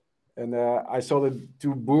 And I saw the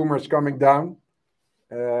two boomers coming down,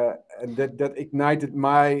 and that ignited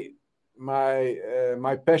my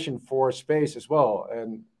passion for space as well,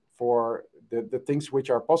 and for the things which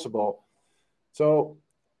are possible. So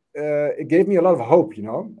it gave me a lot of hope,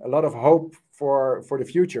 a lot of hope for the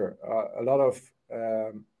future. A lot of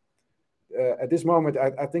at this moment,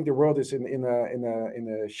 I think the world is in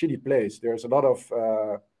a shitty place. There's a lot of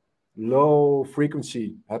low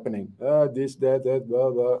frequency happening. This, that,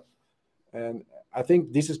 blah, blah. And I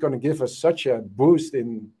think this is going to give us such a boost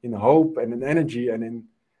in hope and in energy and in,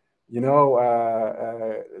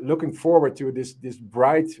 looking forward to this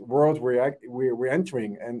bright world we're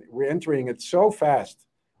entering, and we're entering it so fast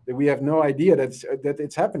that we have no idea that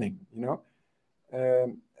it's happening.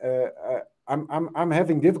 I'm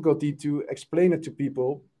having difficulty to explain it to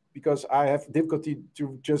people because I have difficulty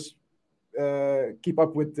to just keep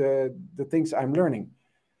up with the things I'm learning.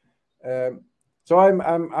 So I'm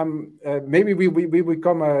maybe we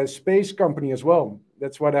become a space company as well.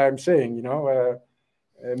 That's what I'm saying.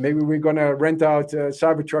 Maybe we're gonna rent out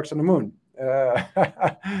Cybertrucks on the moon.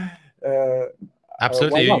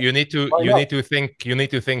 Absolutely, you need to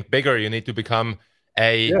think bigger. You need to become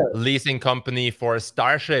a leasing company for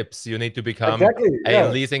starships. You need to become a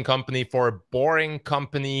leasing company for boring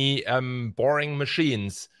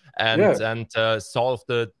machines. And solve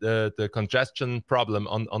the congestion problem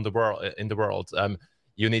in the world.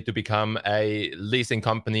 You need to become a leasing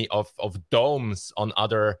company of domes on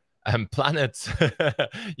other planets.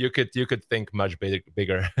 you could think much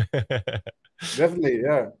bigger. Definitely,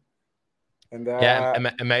 yeah. And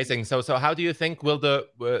amazing. So how do you think will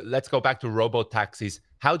let's go back to robotaxis.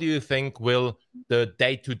 How do you think will the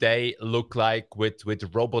day-to-day look like with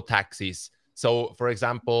robotaxis? So, for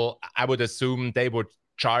example, I would assume they would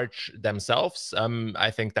charge themselves.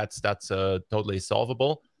 I think that's totally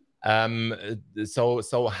solvable. So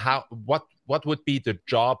what would be the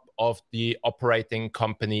job of the operating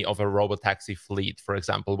company of a robotaxi fleet, for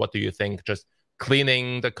example? What do you think? Just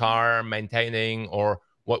cleaning the car, maintaining, or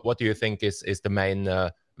what do you think is the main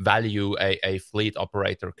value a fleet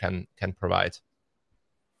operator can provide?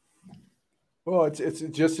 Well, it's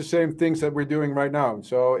just the same things that we're doing right now.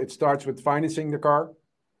 So it starts with financing the car.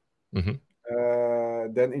 Mm-hmm.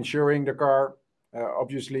 Then insuring the car.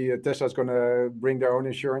 Obviously, Tesla's going to bring their own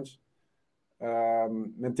insurance.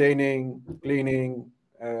 Maintaining, cleaning,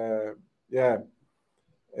 yeah,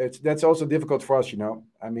 that's also difficult for us,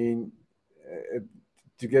 I mean,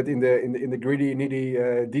 to get in the greedy,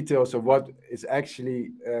 nitty details of what is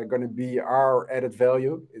actually going to be our added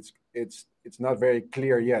value. It's not very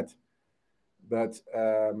clear yet, but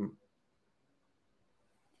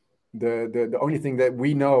the only thing that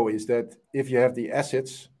we know is that if you have the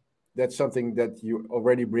assets, that's something that you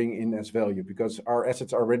already bring in as value, because our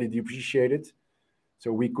assets are already depreciated.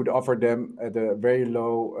 So we could offer them at a very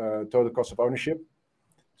low total cost of ownership.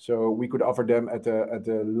 So we could offer them at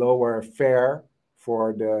a lower fare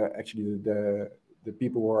for the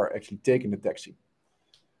people who are actually taking the taxi.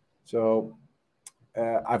 So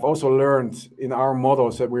I've also learned in our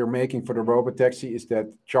models that we're making for the Robotaxi is that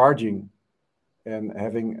charging and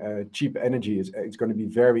having cheap energy is going to be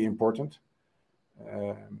very important.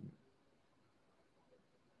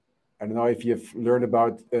 I don't know if you've learned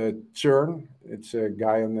about CERN. It's a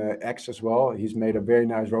guy on X as well. He's made a very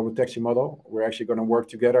nice Robotaxi model. We're actually going to work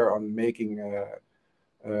together on making a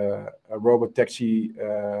Robotaxi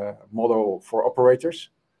model for operators.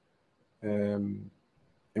 And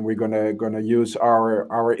we're gonna use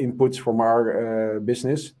our inputs from our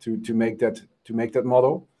business to make that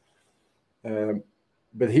model.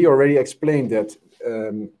 But he already explained that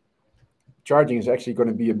charging is actually going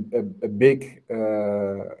to be a big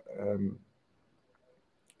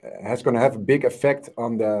has going to have a big effect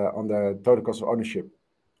on the total cost of ownership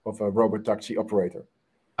of a Robotaxi operator.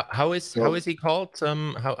 How is he called?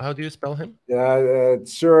 How do you spell him?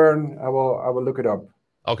 CERN. I will look it up.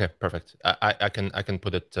 Okay, perfect. I can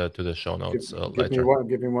put it to the show notes later.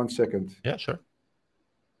 Give me 1 second. Yeah, sure.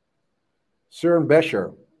 CERN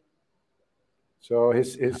Basher. So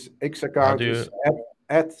his X account is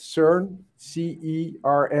at CERN,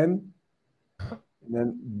 CERN, and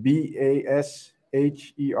then BASHER.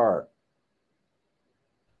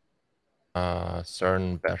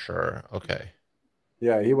 CERN Basher. Okay.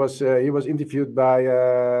 Yeah, he was interviewed by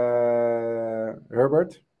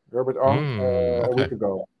Herbert on a week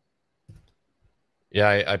ago.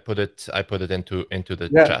 Yeah, I put it into the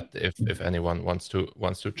chat if anyone wants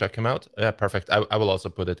to check him out. Yeah, perfect. I will also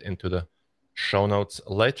put it into the show notes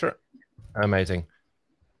later. Amazing.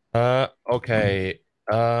 Okay.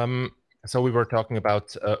 So we were talking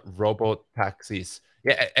about robo-taxis.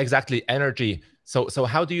 Yeah, exactly. Energy. So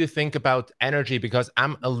how do you think about energy? Because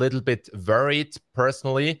I'm a little bit worried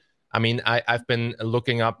personally. I mean, I've been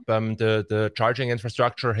looking up the charging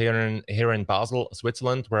infrastructure here in Basel,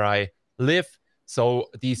 Switzerland, where I live. So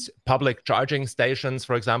these public charging stations,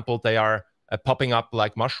 for example, they are popping up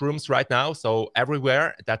like mushrooms right now. So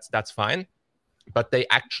everywhere, that's fine, but they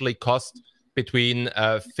actually cost between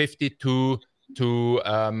 52 to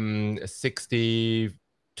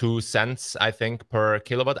 62 cents, I think, per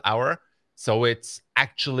kilowatt hour. So it's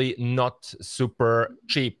actually not super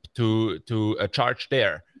cheap to charge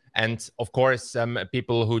there. And of course,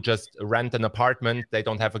 people who just rent an apartment, they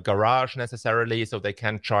don't have a garage necessarily, so they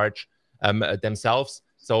can't charge themselves.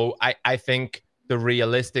 So I think the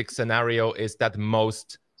realistic scenario is that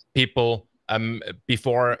most people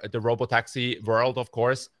before the Robotaxi world, of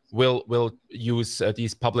course, will use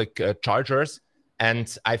these public chargers.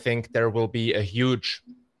 And I think there will be a huge,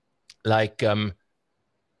 like,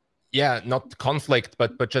 not conflict,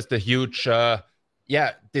 but just a huge,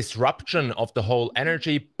 disruption of the whole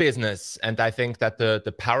energy business. And I think that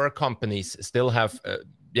the power companies still have,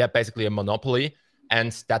 basically a monopoly,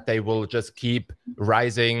 and that they will just keep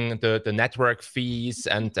rising the network fees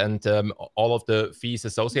and all of the fees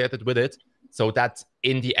associated with it, so that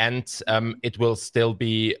in the end, it will still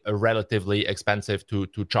be relatively expensive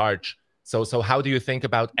to charge. So how do you think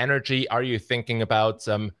about energy? Are you thinking about,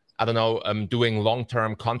 I don't know, doing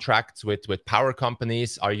long-term contracts with power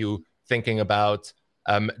companies? Are you thinking about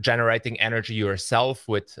generating energy yourself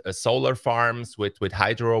with solar farms, with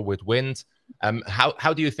hydro, with wind?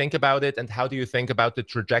 How do you think about it, and how do you think about the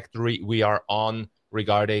trajectory we are on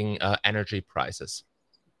regarding energy prices?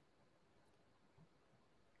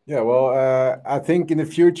 Yeah, well, I think in the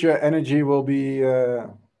future energy will be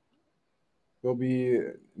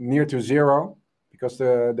near to zero, because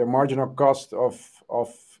the marginal cost of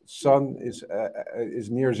sun is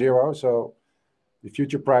near zero. So the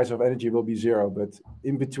future price of energy will be zero, but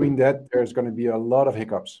in between that, there's going to be a lot of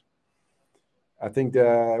hiccups. I think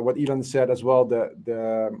what Elon said as well,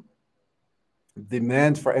 the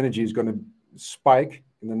demand for energy is going to spike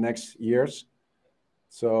in the next years.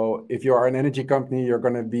 So if you are an energy company, you're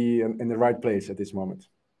going to be in the right place at this moment.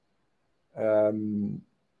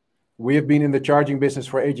 We have been in the charging business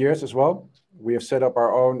for 8 years as well. We have set up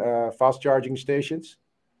our own fast charging stations.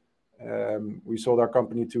 We sold our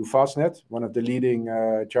company to Fastnet, one of the leading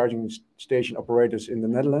charging station operators in the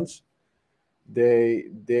Netherlands.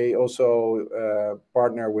 They also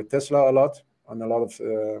partner with Tesla a lot on a lot of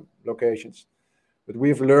locations. But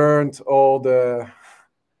we've learned all the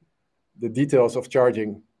details of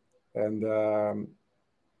charging, and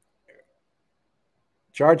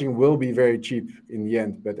charging will be very cheap in the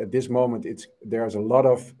end. But at this moment, there's a lot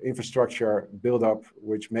of infrastructure build up,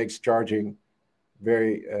 which makes charging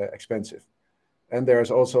very expensive. And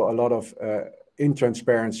there's also a lot of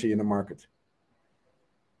intransparency in the market.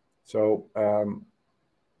 So, and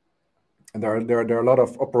there are a lot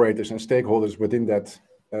of operators and stakeholders within that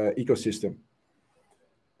ecosystem.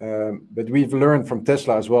 But we've learned from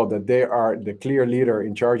Tesla as well that they are the clear leader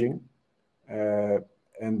in charging.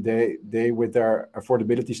 And they, with their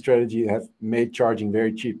affordability strategy, have made charging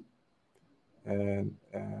very cheap. And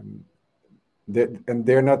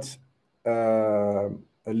they're not a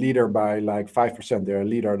leader by like 5%. They're a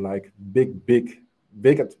leader like big.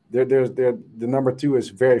 The number 2 is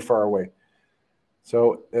very far away.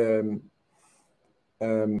 So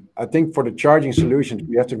I think for the charging solutions,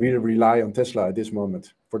 we have to really rely on Tesla at this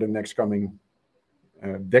moment for the next coming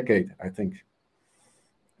decade, I think.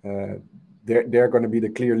 They're going to be the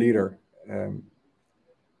clear leader. And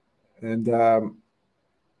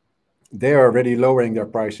they are already lowering their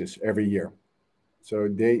prices every year. So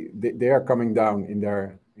they are coming down in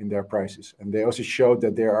their prices. And they also showed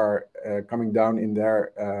that they are coming down in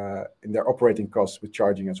their operating costs with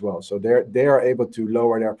charging as well. So they are able to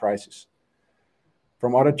lower their prices.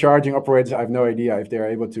 From other charging operators, I have no idea if they are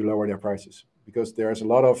able to lower their prices, because there's a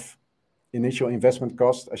lot of initial investment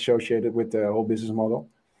costs associated with the whole business model.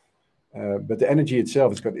 But the energy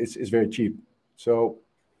itself is very cheap. So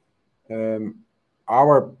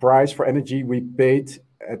our price for energy we paid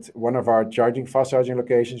at one of our fast charging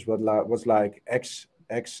locations was like X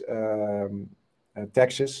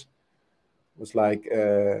taxes, was like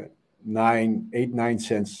 9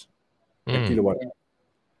 cents per kilowatt.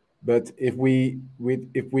 But if we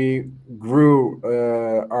grew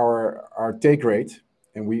our take rate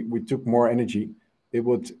and we took more energy, it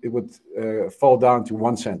would fall down to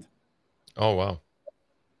 1 cent. Oh wow!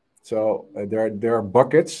 So there are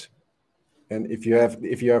buckets, and if you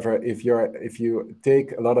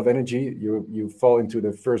take a lot of energy, you fall into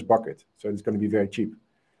the first bucket. So it's going to be very cheap.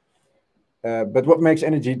 But what makes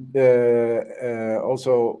energy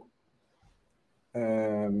also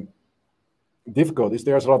difficult is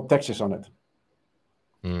there's a lot of taxes on it.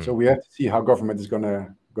 So we have to see how government is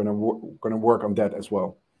gonna work on that as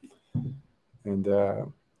well. And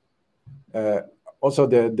also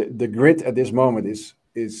the grid at this moment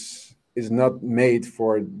is not made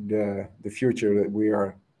for the future that we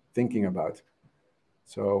are thinking about.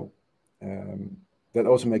 So that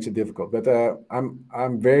also makes it difficult. But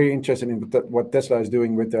I'm very interested in what Tesla is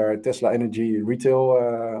doing with their Tesla Energy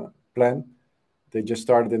retail plan. They just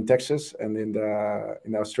started in Texas, and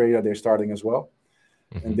in Australia they're starting as well.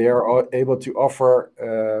 Mm-hmm. And they are able to offer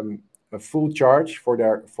a full charge for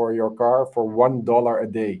your car for $1 a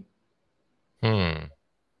day. $1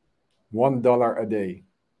 a day.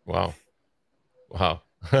 Wow,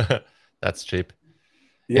 that's cheap.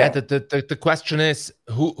 Yeah. The question is,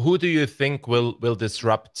 who do you think will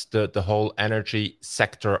disrupt the whole energy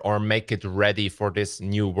sector or make it ready for this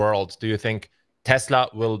new world? Do you think Tesla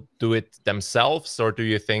will do it themselves, or do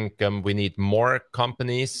you think we need more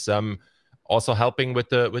companies also helping with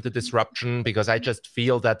the disruption? Because I just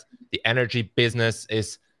feel that the energy business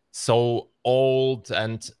is so old,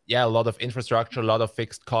 and a lot of infrastructure, a lot of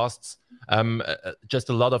fixed costs, just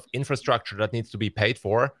a lot of infrastructure that needs to be paid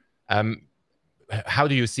for. How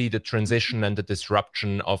do you see the transition and the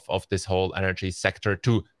disruption of this whole energy sector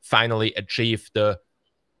to finally achieve the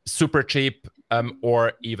super cheap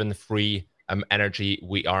or even free energy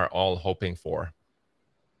we are all hoping for?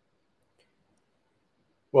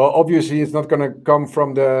 Well, obviously, it's not going to come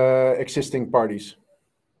from the existing parties,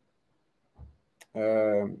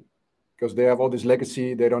 because they have all this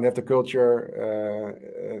legacy. They don't have the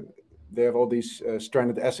culture. They have all these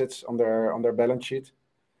stranded assets on their balance sheet.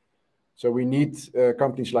 So we need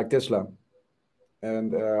companies like Tesla,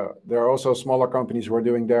 and there are also smaller companies who are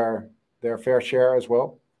doing their fair share as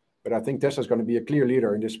well. But I think Tesla is going to be a clear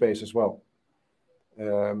leader in this space as well.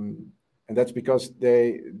 And that's because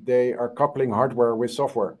they are coupling hardware with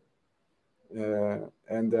software,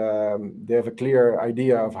 and they have a clear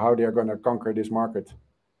idea of how they are going to conquer this market.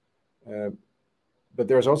 But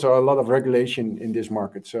there's also a lot of regulation in this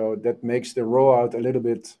market, so that makes the rollout a little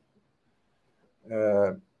bit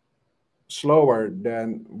slower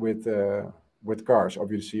than with cars,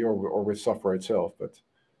 obviously, or with software itself. But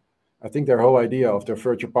I think their whole idea of their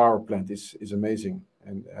virtual power plant is amazing.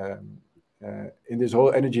 And in this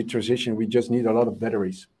whole energy transition, we just need a lot of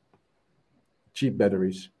batteries. cheap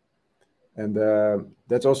batteries. And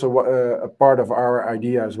that's also a part of our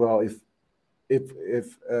idea as well.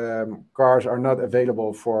 If cars are not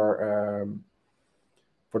available for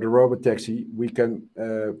the Robotaxi, we can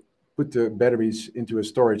put the batteries into a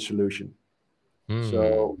storage solution.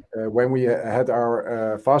 So when we had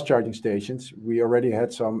our fast charging stations, we already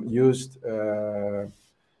had some used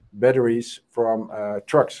batteries from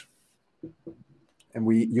trucks, and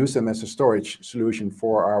we use them as a storage solution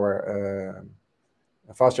for our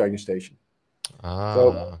fast charging station.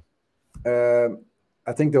 So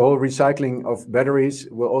I think the whole recycling of batteries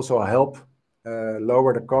will also help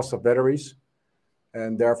lower the cost of batteries,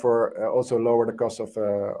 and therefore also lower the cost of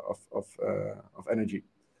energy.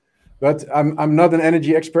 But I'm not an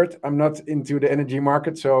energy expert. I'm not into the energy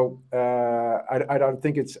market, so I don't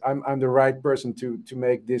think I'm the right person to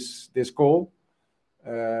make this call.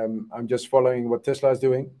 I'm just following what Tesla is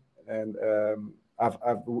doing, and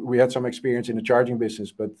we had some experience in the charging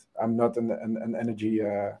business, but I'm not an energy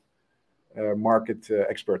market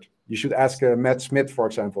expert. You should ask Matt Smith, for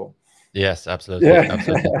example. Yes, absolutely. Yeah.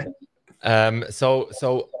 Absolutely.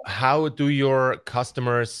 So how do your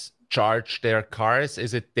customers charge their cars?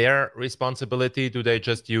 Is it their responsibility? Do they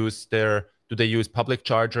just use public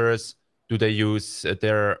chargers? Do they use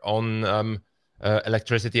their own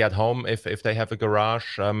electricity at home if they have a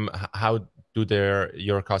garage? How do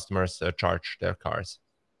your customers charge their cars?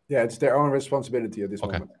 Yeah, it's their own responsibility at this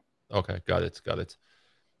moment. Okay, got it.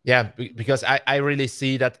 Yeah, because I really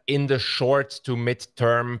see that in the short to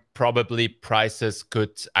mid-term, probably prices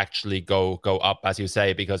could actually go up, as you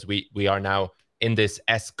say, because we are now in this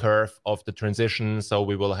S-curve of the transition. So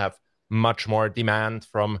we will have much more demand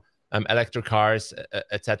from electric cars,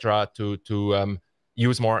 etc., to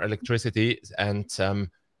use more electricity. And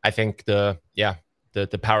I think the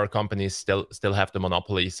power companies still have the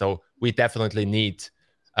monopoly. So we definitely need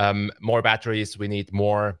more batteries. We need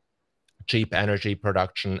more cheap energy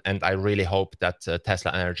production, and I really hope that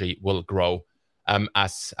Tesla Energy will grow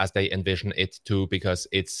as they envision it to, because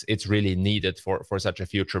it's really needed for such a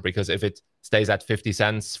future. Because if it stays at 50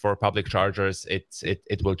 cents for public chargers,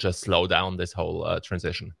 it will just slow down this whole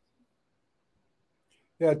transition.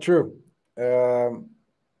 Yeah, true.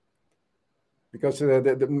 Because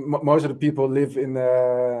most of the people live in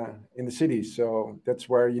the cities, so that's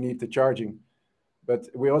where you need the charging. But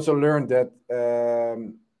we also learned that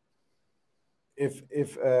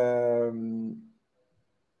if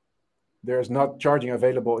there's not charging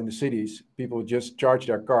available in the cities, people just charge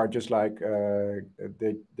their car just like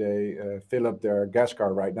they fill up their gas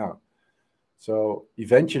car right now. So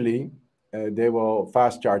eventually they will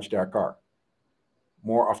fast charge their car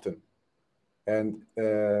more often. And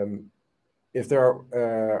if there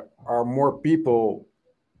are more people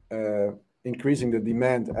increasing the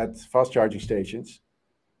demand at fast charging stations,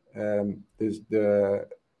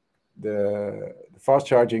 the fast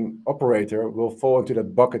charging operator will fall into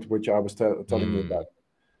that bucket which I was telling you about.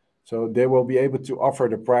 So they will be able to offer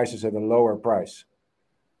the prices at a lower price.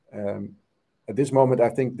 At this moment, I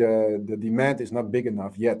think the demand is not big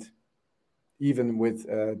enough yet. Even with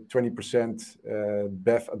 20%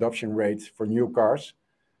 BEV adoption rate for new cars,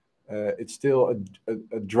 it's still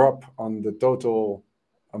a drop on the total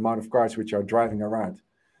amount of cars which are driving around.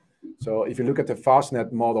 So if you look at the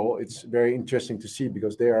Fastnet model, it's very interesting to see,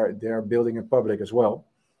 because they are building a public as well,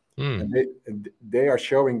 and they are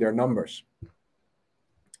showing their numbers,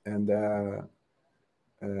 and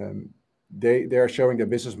they are showing their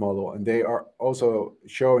business model, and they are also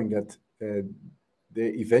showing that they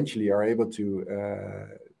eventually are able to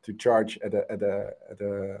charge at a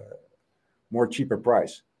more cheaper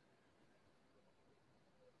price.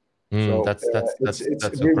 So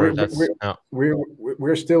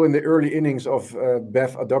we're still in the early innings of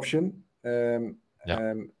BEV adoption.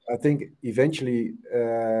 I think eventually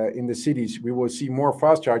in the cities we will see more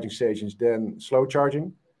fast charging stations than slow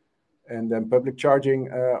charging, and then public charging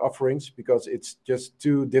offerings, because it's just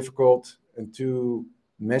too difficult and too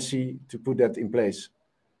messy to put that in place.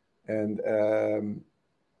 And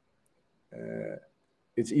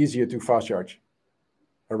it's easier to fast charge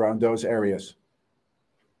around those areas.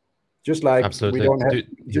 Just like we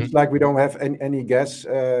don't have any gas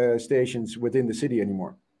stations within the city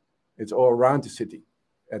anymore. It's all around the city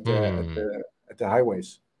at the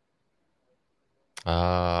highways.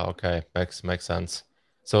 Okay, makes sense.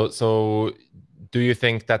 So do you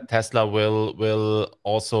think that Tesla will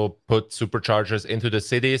also put superchargers into the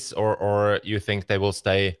cities, or you think they will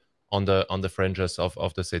stay on the fringes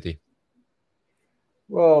of the city?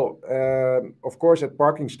 Well, of course, at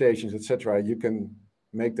parking stations, etc., you can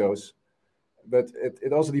make those, but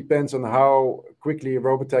it also depends on how quickly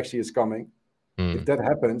Robotaxi is coming. If that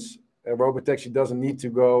happens, a Robotaxi doesn't need to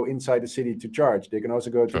go inside the city to charge. They can also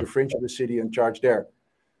go to Sure. the fringe of the city and charge there.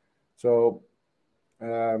 So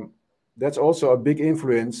that's also a big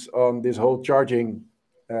influence on this whole charging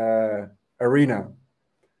arena.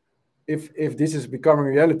 If this is becoming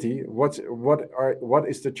reality, what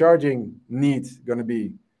is the charging need going to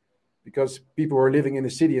be? Because people are living in the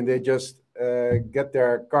city and they just get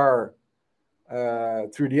their car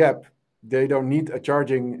through the app. They don't need a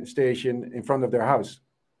charging station in front of their house.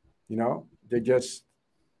 You know, they just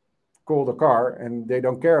call the car and they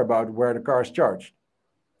don't care about where the car is charged.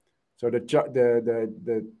 So the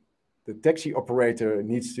taxi operator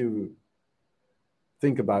needs to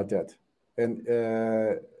think about that. And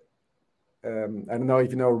I don't know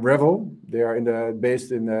if you know Revel. They are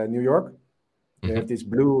based in New York. They have these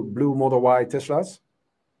blue Model Y Teslas.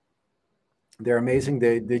 They're amazing.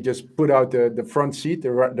 They just put out the front seat,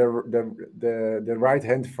 the right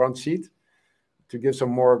hand front seat, to give some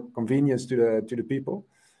more convenience to the people.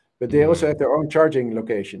 But they also have their own charging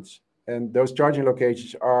locations, and those charging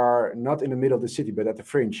locations are not in the middle of the city, but at the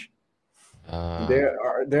fringe.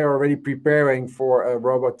 They're already preparing for a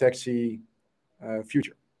Robotaxi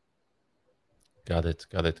future. Got it.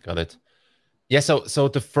 Yeah, so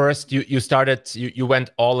the first you went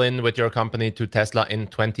all in with your company to Tesla in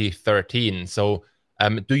 2013. So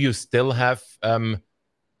do you still have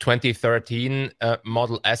 2013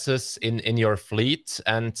 Model S's in your fleet?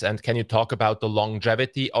 And can you talk about the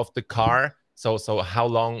longevity of the car? So how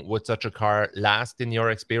long would such a car last in your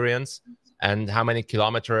experience? And how many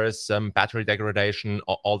kilometers, battery degradation,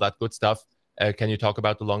 all that good stuff? Can you talk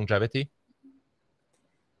about the longevity?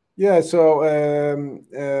 Yeah, so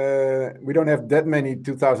we don't have that many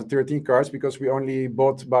 2013 cars because we only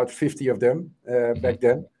bought about 50 of them back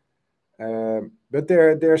then. But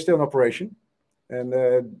they're still in operation, and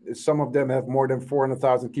some of them have more than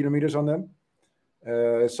 400,000 kilometers on them.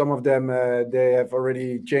 Some of them they have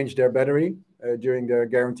already changed their battery during their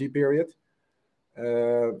guarantee period.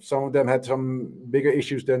 Some of them had some bigger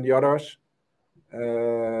issues than the others,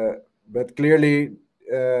 but clearly.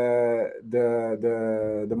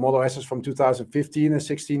 The Model S's from 2015 and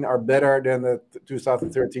 16 are better than the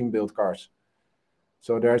 2013 built cars.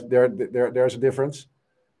 So there's a difference.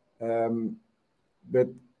 But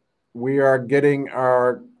we are getting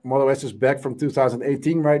our Model S's back from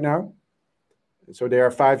 2018 right now. So they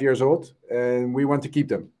are 5 years old, and we want to keep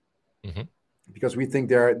them because we think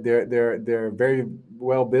they're very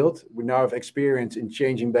well built. We now have experience in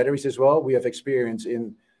changing batteries as well. We have experience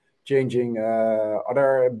in changing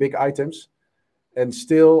other big items, and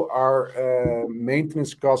still our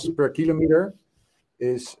maintenance cost per kilometer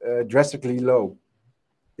is drastically low.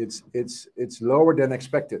 It's lower than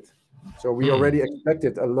expected. So we already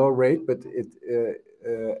expected a low rate, but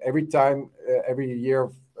every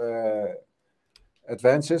year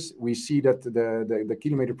advances, we see that the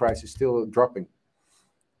kilometer price is still dropping.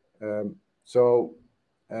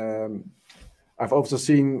 I've also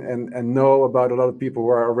seen and know about a lot of people who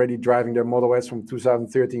are already driving their Model S from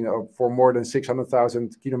 2013 for more than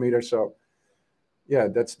 600,000 kilometers. So, yeah,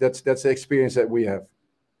 that's the experience that we have.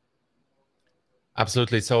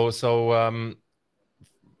 Absolutely. So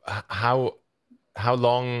how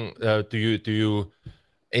long do you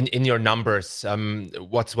in your numbers?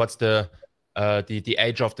 What's the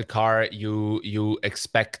age of the car you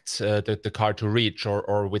expect the car to reach,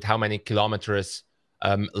 or with how many kilometers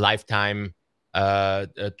lifetime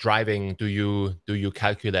driving do you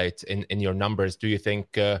calculate in your numbers? Do you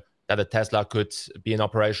think that a Tesla could be in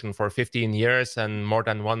operation for 15 years and more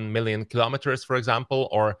than 1 million kilometers, for example?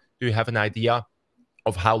 Or do you have an idea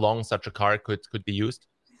of how long such a car could be used?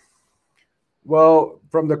 Well,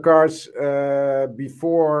 from the cars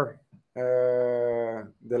before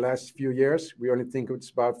the last few years, we only think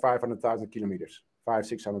it's about 500,000 kilometers,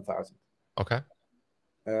 600,000. Okay.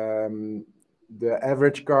 The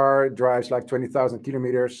average car drives like 20,000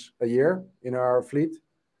 kilometers a year in our fleet.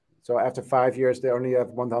 So after 5 years, they only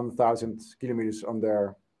have 100,000 kilometers on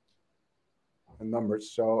their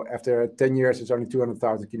numbers. So after 10 years, it's only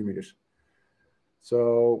 200,000 kilometers.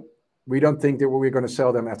 So we don't think that we're going to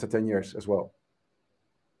sell them after 10 years as well.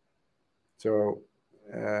 So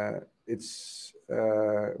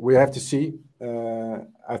we have to see.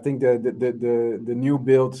 I think the new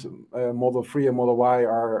build Model 3 and Model Y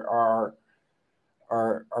are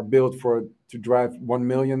built to drive 1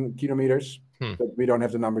 million kilometers, but we don't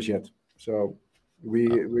have the numbers yet. So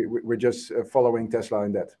we're just following Tesla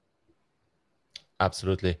in that.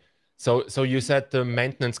 Absolutely. So you said the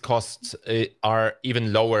maintenance costs are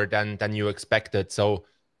even lower than you expected. So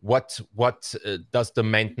what does the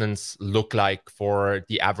maintenance look like for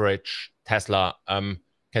the average Tesla?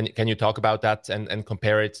 Can you talk about that and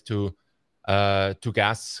compare it to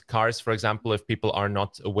gas cars, for example, if people are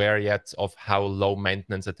not aware yet of how low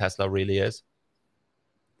maintenance a Tesla really is?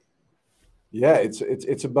 Yeah,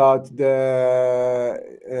 it's about the.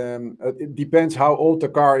 It depends how old the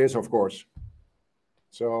car is, of course.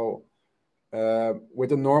 So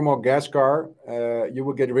with a normal gas car, you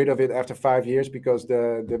will get rid of it after 5 years because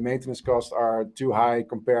the maintenance costs are too high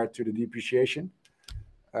compared to the depreciation.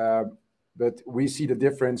 But we see the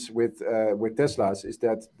difference with Teslas is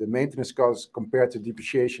that the maintenance costs compared to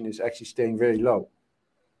depreciation is actually staying very low.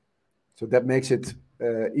 So that makes it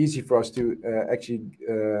easy for us to actually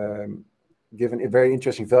give a very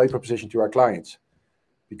interesting value proposition to our clients,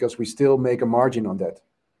 because we still make a margin on that.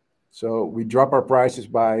 So we drop our prices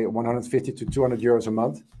by 150 to 200 euros a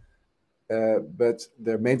month, but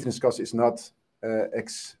the maintenance cost is not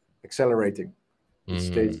accelerating. It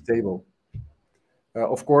stays stable.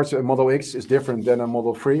 Of course, a Model X is different than a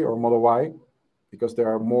Model 3 or Model Y because there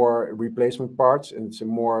are more replacement parts and it's a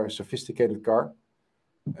more sophisticated car.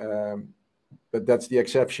 But that's the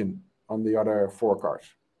exception on the other 4 cars.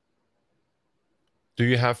 Do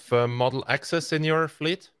you have Model X's in your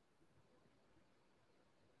fleet?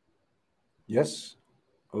 Yes,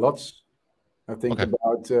 lots. I think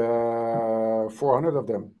about 400 of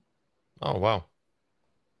them. Oh, wow.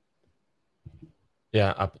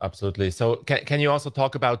 Yeah, absolutely. So can you also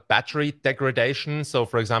talk about battery degradation? So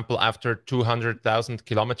for example, after 200,000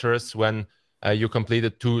 kilometers, when you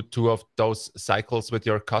completed two of those cycles with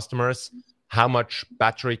your customers, how much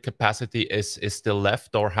battery capacity is still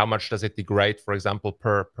left, or how much does it degrade, for example,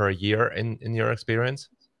 per year in your experience?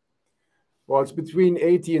 Well, it's between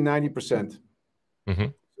 80 and 90%.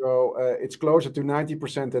 So it's closer to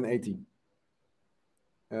 90% than 80.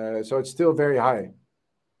 So it's still very high.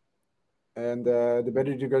 And the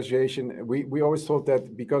battery degradation, we always thought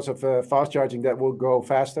that because of fast charging that will go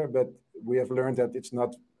faster, but we have learned that it's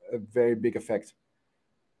not a very big effect.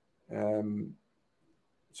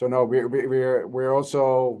 So no, we're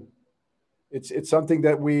also, it's something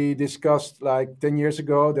that we discussed like 10 years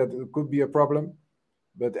ago that it could be a problem,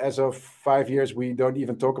 but as of 5 years we don't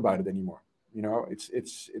even talk about it anymore. You know,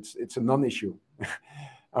 it's a non-issue.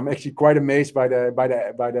 I'm actually quite amazed by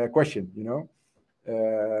the question. You know,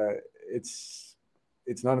 it's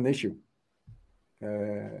not an issue.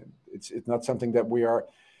 It's not something that we are.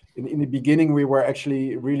 In the beginning, we were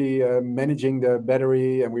actually really managing the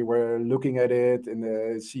battery, and we were looking at it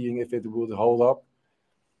and seeing if it would hold up.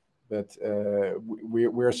 But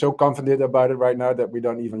we're so confident about it right now that we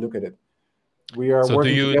don't even look at it. We are so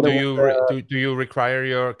working do you require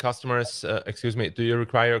your customers? Excuse me. Do you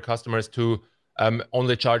require your customers to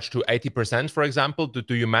only charge to 80%, for example?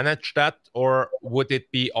 Do you manage that, or would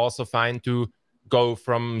it be also fine to go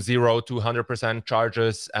from 0 to 100%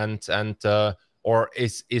 charges or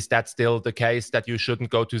is that still the case that you shouldn't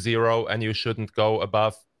go to 0 and you shouldn't go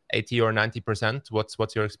above 80 or 90%?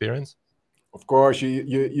 What's your experience? Of course,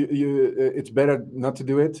 it's better not to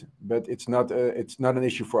do it, but it's not an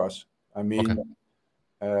issue for us. I mean,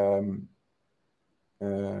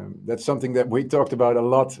 that's something that we talked about a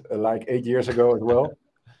lot, like 8 years ago as well,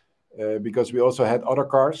 because we also had other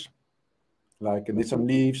cars, like Nissan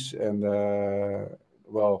Leafs and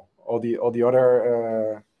well, all the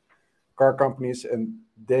other car companies, and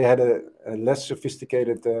they had a less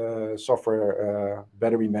sophisticated software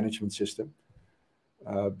battery management system.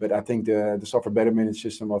 But I think the software battery management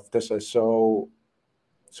system of Tesla is so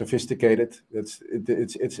sophisticated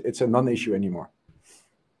it's a non-issue anymore.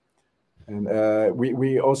 And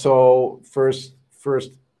we also first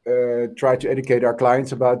try to educate our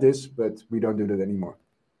clients about this, but we don't do that anymore.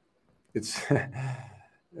 It's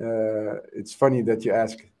it's funny that you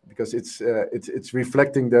ask, because it's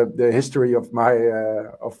reflecting the history of my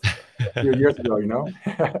of a few years ago, you know.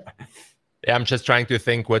 Yeah, I'm just trying to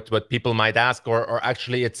think what people might ask, or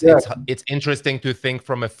actually it's interesting to think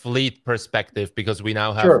from a fleet perspective, because we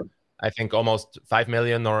now have I think almost 5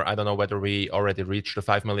 million, or I don't know whether we already reached the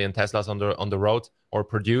 5 million Teslas on the road, or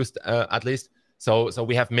produced at least. So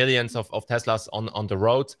we have millions of Teslas on the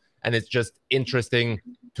road, and it's just interesting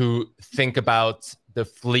to think about the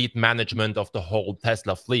fleet management of the whole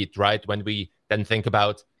Tesla fleet, right? When we then think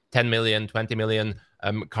about 10 million, 20 million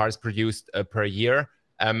cars produced per year.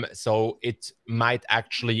 So it might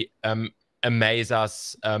actually amaze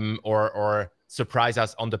us or surprise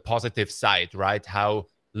us on the positive side, right? How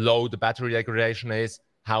low the battery degradation is,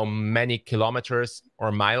 how many kilometers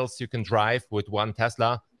or miles you can drive with one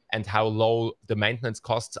Tesla, and how low the maintenance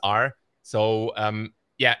costs are. So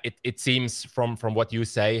yeah, it seems from what you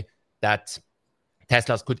say that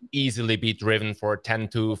Teslas could easily be driven for 10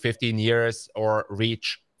 to 15 years or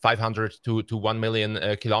reach 500 to 1 million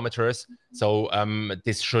kilometers. So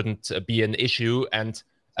this shouldn't be an issue. And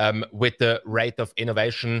with the rate of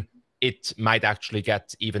innovation, it might actually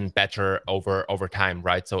get even better over time,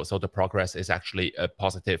 right? So the progress is actually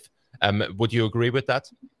positive. Would you agree with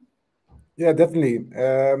that? Yeah, definitely.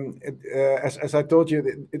 As I told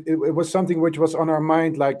you, it was something which was on our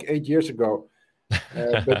mind like 8 years ago.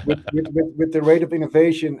 But with the rate of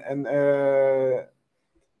innovation and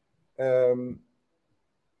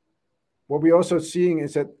what we're also seeing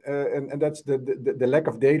is that, and that's the lack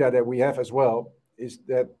of data that we have as well, is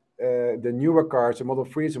that the newer cars, the Model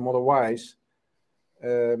 3s and Model Ys,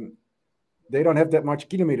 they don't have that much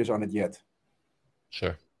kilometers on it yet.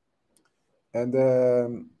 Sure. And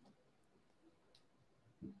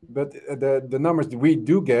but the numbers that we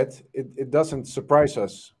do get, it doesn't surprise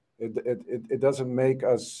us. It doesn't make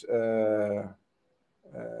us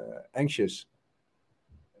anxious.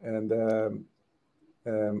 And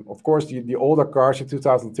of course, the older cars, the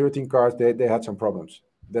 2013 cars, they had some problems,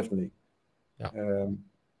 definitely. Yeah.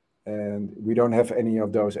 And we don't have any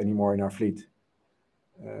of those anymore in our fleet.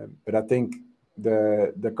 But I think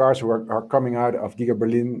the cars who are coming out of Giga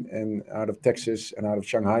Berlin and out of Texas and out of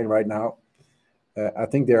Shanghai right now, I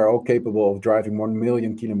think they are all capable of driving 1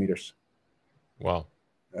 million kilometers. Wow.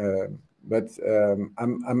 But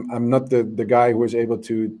I'm not the guy who is able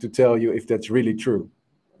to tell you if that's really true.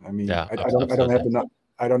 I mean, Yeah,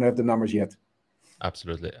 I don't have the numbers yet.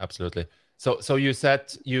 Absolutely, absolutely. So you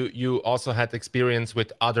said you also had experience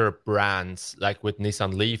with other brands, like with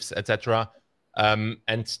Nissan Leafs, etc.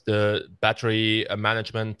 And the battery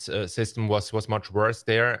management system was much worse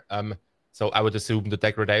there. So I would assume the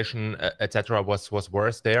degradation, etc., was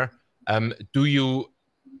worse there. Do you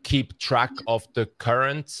keep track of the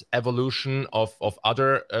current evolution of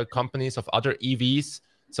other companies, of other EVs?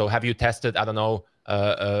 So have you tested, I don't know,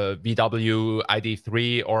 VW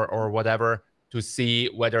ID3 or whatever, to see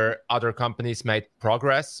whether other companies made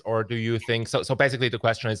progress? Or do you think so basically the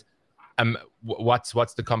question is,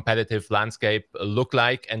 what's the competitive landscape look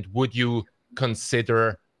like, and would you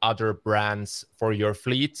consider other brands for your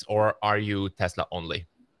fleet, or are you Tesla only?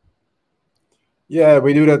 Yeah,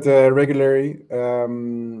 we do that regularly.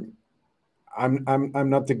 I'm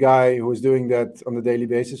not the guy who is doing that on a daily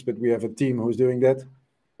basis, but we have a team who's doing that.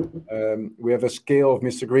 We have a scale of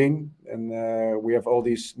MisterGreen, and we have all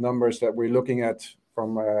these numbers that we're looking at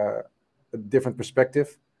from a different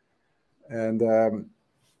perspective. And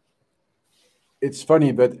it's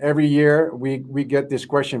funny, but every year we get this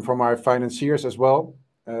question from our financiers as well.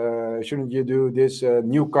 Shouldn't you do this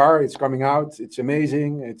new car? It's coming out. It's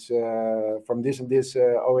amazing. It's from this and this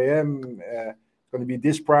OEM. It's going to be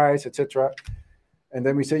this price, etc. And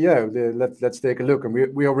then we say, yeah, let's take a look. And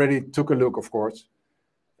we already took a look, of course.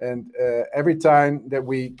 And every time that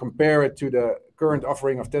we compare it to the current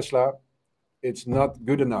offering of Tesla, it's not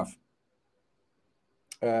good enough,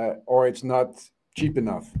 or it's not cheap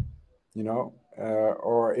enough,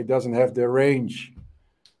 or it doesn't have the range,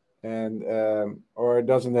 and or it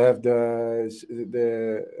doesn't have the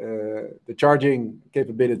charging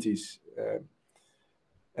capabilities.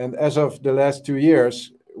 And as of the last 2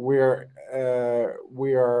 years, we are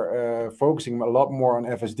focusing a lot more on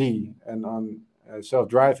FSD and on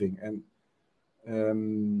self-driving, and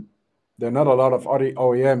there are not a lot of other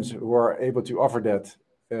OEMs who are able to offer that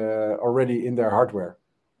already in their hardware.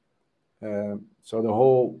 So the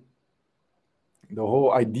whole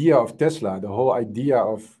idea of Tesla, the whole idea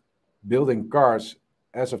of building cars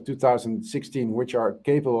as of 2016, which are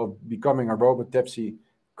capable of becoming a robotaxi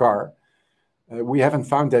car, we haven't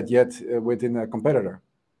found that yet within a competitor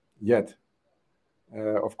yet.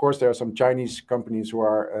 Of course, there are some Chinese companies who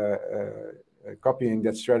are copying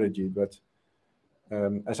that strategy, but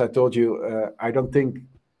as I told you, I don't think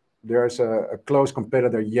there's a close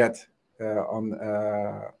competitor yet on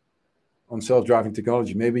self-driving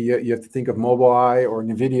technology. Maybe you have to think of Mobileye or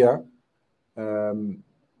NVIDIA,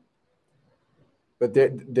 but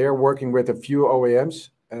they're working with a few OEMs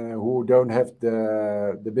who don't have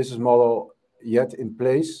the business model yet in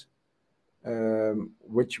place,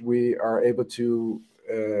 which we are able to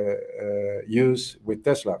use with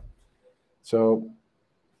Tesla. So,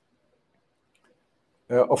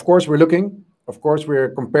 of course, we're looking. Of course, we're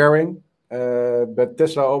comparing. But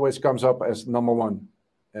Tesla always comes up as number one.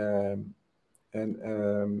 And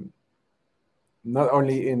not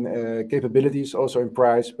only in capabilities, also in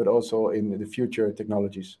price, but also in the future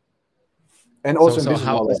technologies. And also in business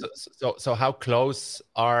model. So how close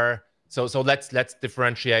are... So let's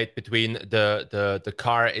differentiate between the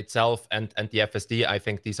car itself and the FSD. I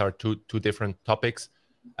think these are two different topics.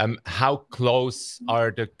 How close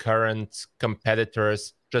are the current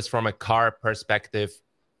competitors, just from a car perspective,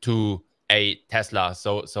 to a Tesla.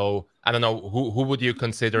 So I don't know, who would you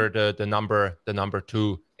consider the number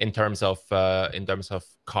two in terms of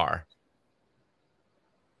car?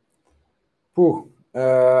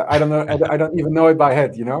 I don't know. I don't even know it by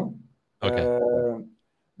head, you know. Okay.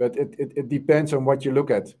 But it depends on what you look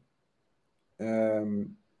at.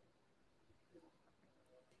 I'm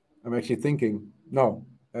actually thinking. No.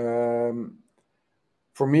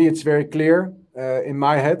 For me, it's very clear. In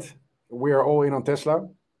my head, we are all in on Tesla.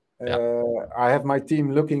 Yeah. I have my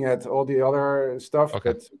team looking at all the other stuff,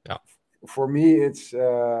 Okay. but Yeah. for me, it's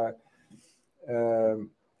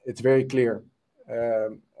very clear,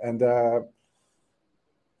 and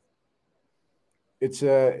it's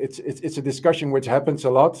a discussion which happens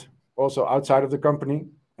a lot, also outside of the company,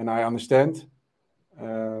 and I understand.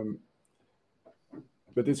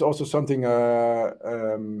 But it's also something.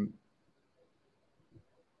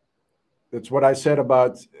 That's what I said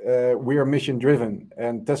about we are mission driven,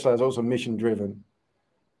 and Tesla is also mission driven,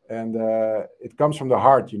 and it comes from the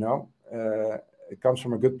heart, you know. It comes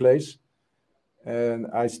from a good place, and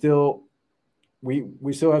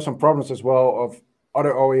we still have some problems as well of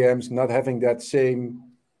other OEMs not having that same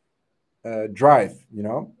drive, you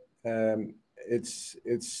know. It's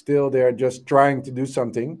still they're just trying to do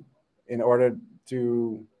something in order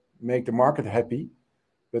to make the market happy,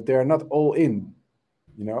 but they're not all in,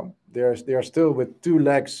 you know. They're still with two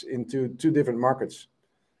legs into two different markets,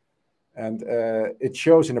 and it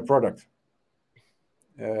shows in the product.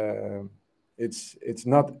 It's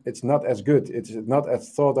not as good. It's not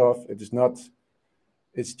as thought of. It is not.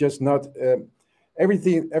 It's just not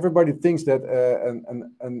everything. Everybody thinks that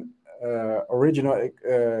an original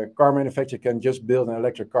car manufacturer can just build an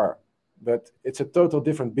electric car, but it's a total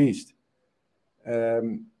different beast.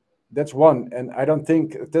 That's one, and I don't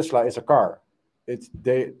think Tesla is a car.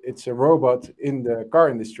 It's a robot in the car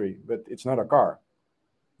industry, but it's not a car.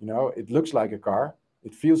 You know, it looks like a car,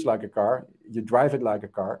 it feels like a car, you drive it like a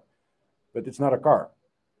car, but it's not a car.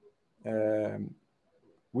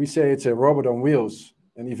 We say it's a robot on wheels,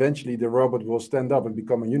 and eventually the robot will stand up and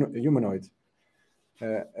become a humanoid.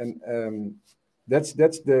 That's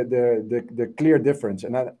the clear difference.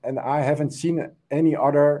 And I haven't seen any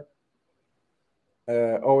other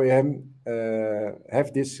OEM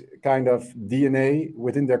have this kind of DNA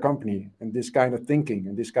within their company, and this kind of thinking,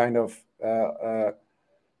 and this kind of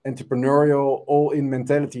entrepreneurial all-in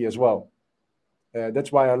mentality as well.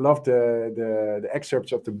 That's why I love the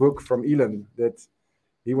excerpts of the book from Elon, that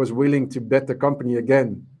he was willing to bet the company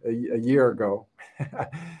again a year ago,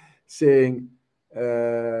 saying,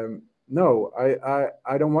 no,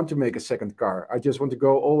 I don't want to make a second car. I just want to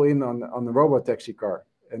go all in on the Robotaxi car.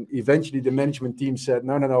 And eventually the management team said,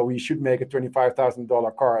 no, we should make a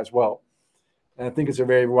 $25,000 car as well. And I think it's a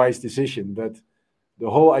very wise decision. But the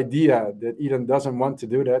whole idea that Elon doesn't want to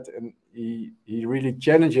do that, and he really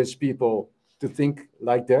challenges people to think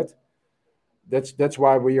like that, that's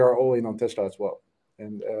why we are all in on Tesla as well.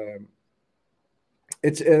 And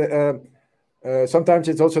it's sometimes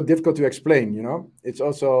it's also difficult to explain, you know. It's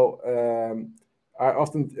also I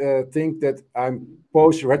often think that I'm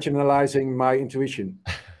post-rationalizing my intuition.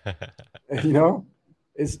 You know,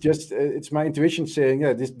 it's just it's my intuition saying,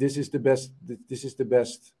 yeah, this is the best. This is the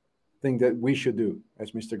best thing that we should do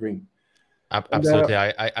as MisterGreen. Absolutely,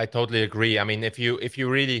 I totally agree. I mean, if you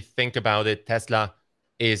really think about it, Tesla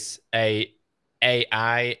is a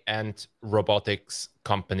AI and robotics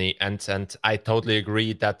company, and I totally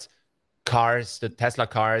agree that the Tesla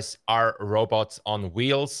cars are robots on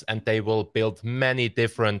wheels, and they will build many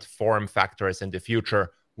different form factors in the future.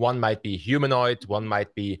 One might be humanoid, one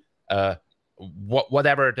might be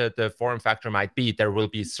whatever the form factor might be. There will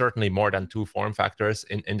be certainly more than two form factors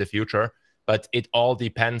in the future, but it all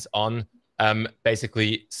depends on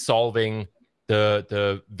basically solving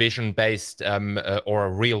the vision-based or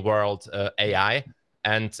real-world AI.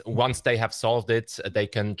 And once they have solved it, they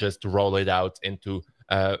can just roll it out into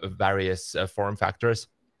various form factors.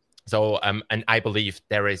 So, and I believe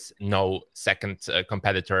there is no second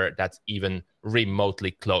competitor that's even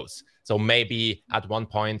remotely close. So maybe at one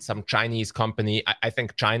point, some Chinese company, I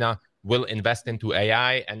think China will invest into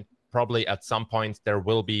AI, and probably at some point there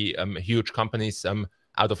will be huge companies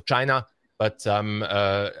out of China. But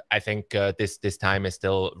I think this time is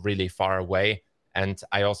still really far away. And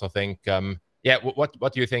I also think, yeah,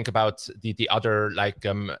 what do you think about the other like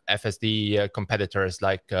FSD competitors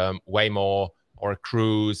like Waymo or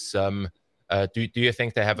Cruise? Do you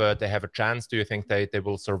think they have a chance? Do you think they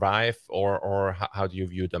will survive, or how do you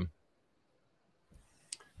view them?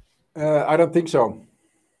 I don't think so.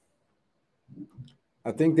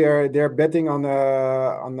 I think they're betting on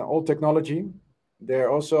the old technology. They're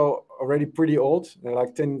also already pretty old. They're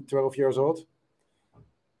like 10, 12 years old.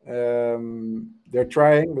 They're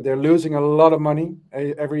trying, but they're losing a lot of money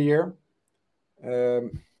every year.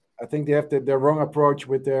 I think they have the wrong approach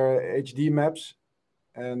with their HD maps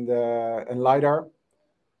and LiDAR.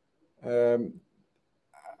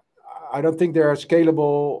 I don't think they're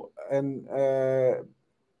scalable, and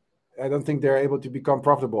I don't think they're able to become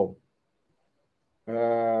profitable.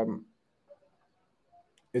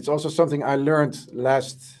 It's also something I learned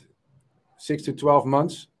last 6 to 12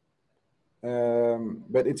 months,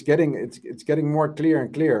 but it's getting more clear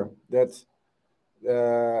and clear that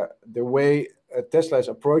the way Tesla is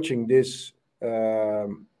approaching this, the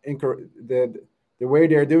way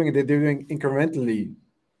they're doing it incrementally,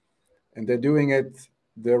 and they're doing it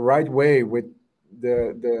the right way with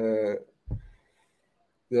the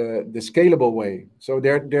scalable way. So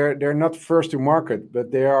they're not first to market,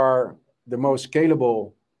 but they are the most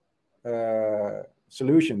scalable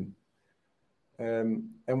solution.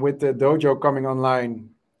 And with the dojo coming online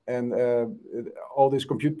and all this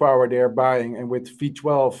compute power they're buying, and with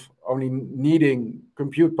V12 only needing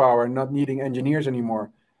compute power, not needing engineers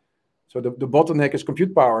anymore. So the bottleneck is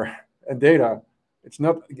compute power and data. It's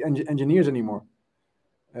not engineers anymore.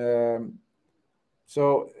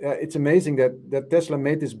 So it's amazing that Tesla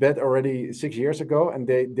made this bet already 6 years ago, and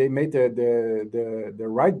they made the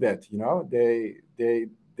right bet. You know, they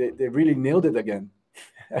really nailed it again.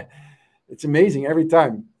 It's amazing every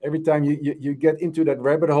time. Every time you get into that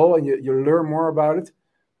rabbit hole and you learn more about it,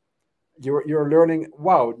 you're learning.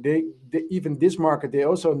 Wow, they even this market they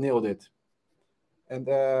also nailed it. And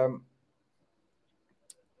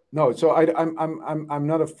no, so I'm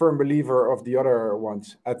not a firm believer of the other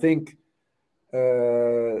ones. I think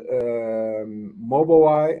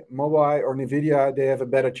Mobileye or Nvidia, they have a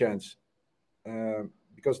better chance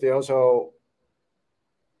because they also.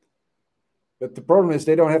 But the problem is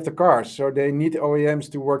they don't have the cars, so they need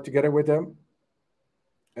OEMs to work together with them.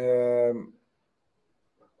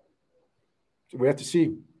 So we have to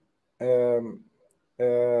see. I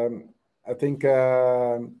think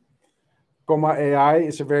Comma AI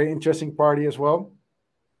is a very interesting party as well.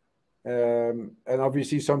 And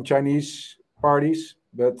obviously some Chinese parties,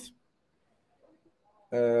 but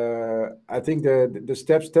I think the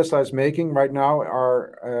steps Tesla is making right now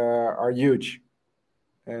are huge.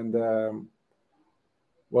 And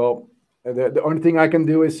well, the only thing I can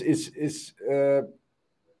do is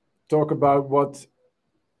talk about what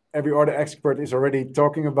every other expert is already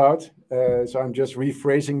talking about. So I'm just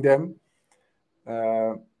rephrasing them.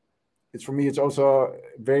 It's for me, it's also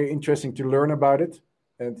very interesting to learn about it,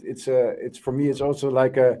 and it's for me, it's also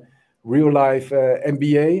like a real life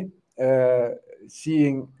MBA,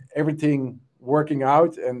 seeing everything working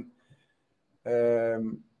out and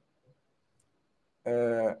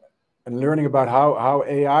learning about how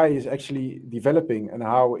AI is actually developing and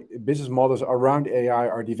how business models around AI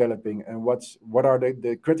are developing, and what are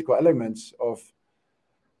the critical elements of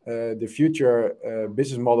the future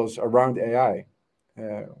business models around AI.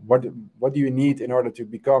 What do you need in order to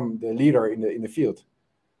become the leader in the field?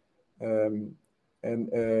 And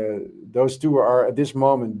those two are at this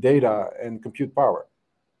moment data and compute power.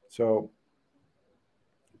 So,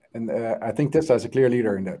 and I think Tesla is a clear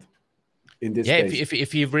leader in that. In this case.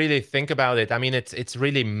 If you really think about it, I mean, it's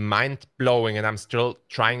really mind blowing, and I'm still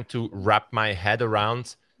trying to wrap my head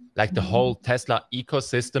around like the whole Tesla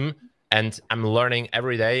ecosystem. And I'm learning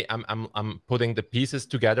every day. I'm putting the pieces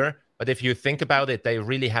together. But if you think about it, they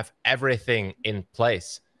really have everything in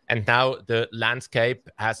place. And now the landscape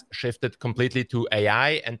has shifted completely to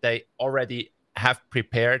AI, and they already have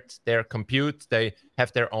prepared their compute. They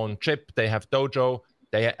have their own chip. They have Dojo.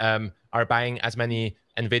 They are buying as many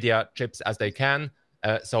NVIDIA chips as they can.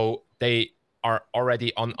 So they are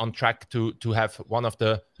already on track to have one of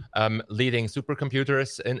the leading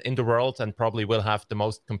supercomputers in the world, and probably will have the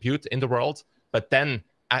most compute in the world. But then,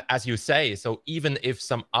 as you say, so even if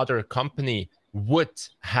some other company would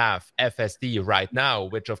have FSD right now,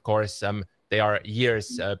 which of course they are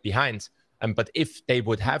years behind, but if they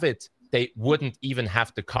would have it, they wouldn't even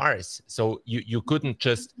have the cars. So you couldn't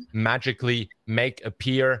just magically make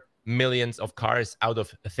appear millions of cars out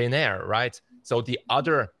of thin air, right? So the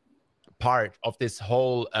other part of this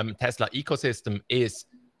whole Tesla ecosystem is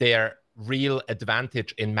their real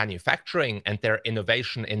advantage in manufacturing and their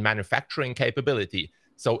innovation in manufacturing capability.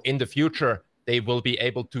 So in the future, they will be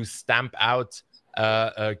able to stamp out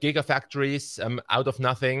gigafactories out of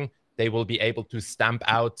nothing. They will be able to stamp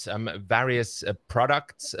out various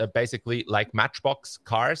products, basically like Matchbox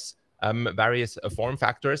cars, various form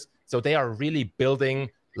factors. So they are really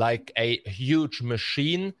building like a huge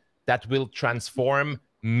machine that will transform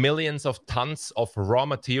millions of tons of raw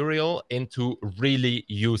material into really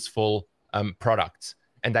useful products.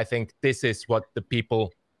 And I think this is what the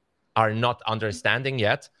people are not understanding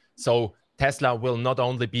yet. So Tesla will not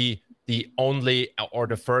only be the only or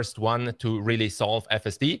the first one to really solve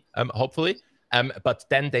FSD, hopefully, but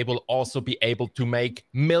then they will also be able to make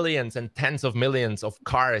millions and tens of millions of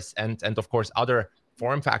cars and of course other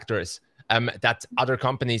form factors that other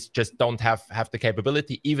companies just don't have the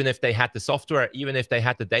capability. Even if they had the software, even if they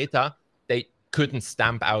had the data, they couldn't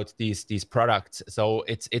stamp out these products. So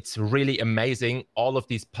it's really amazing. All of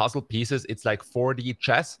these puzzle pieces, it's like 4D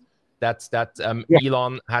chess that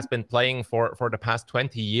Elon has been playing for the past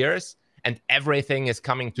 20 years, and everything is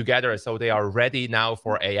coming together. So they are ready now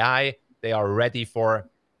for AI. They are ready for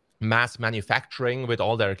mass manufacturing with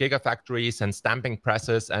all their gigafactories and stamping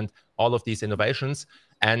presses and all of these innovations.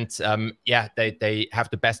 And yeah, they have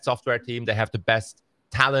the best software team. They have the best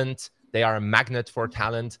talent. They are a magnet for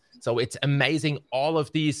talent. So it's amazing. All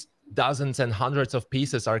of these dozens and hundreds of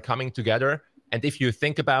pieces are coming together. And if you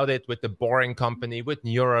think about it, with the Boring Company, with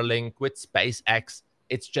Neuralink, with SpaceX,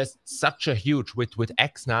 it's just such a huge, with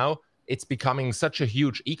X now, it's becoming such a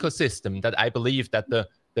huge ecosystem that I believe that the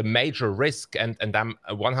major risk, and I'm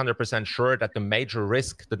 100% sure that the major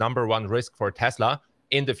risk, the number one risk for Tesla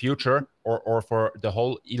in the future, or for the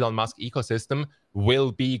whole Elon Musk ecosystem,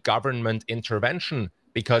 will be government intervention,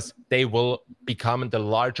 because they will become the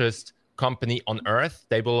largest company on Earth.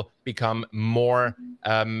 They will become more,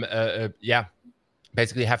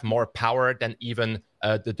 basically have more power than even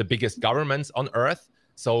the biggest governments on Earth.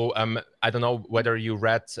 So I don't know whether you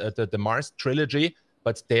read the Mars trilogy,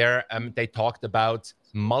 but there they talked about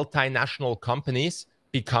multinational companies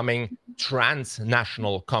becoming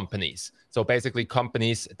transnational companies. So basically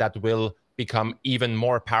companies that will become even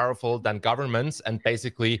more powerful than governments and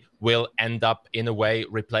basically will end up in a way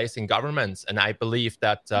replacing governments. And I believe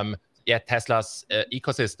that Tesla's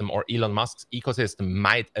ecosystem, or Elon Musk's ecosystem,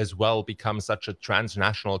 might as well become such a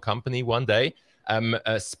transnational company one day,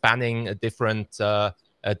 spanning different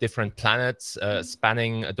planets,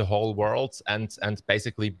 spanning the whole world, and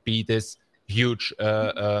basically be this huge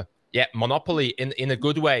monopoly in a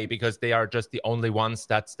good way, because they are just the only ones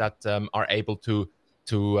that are able to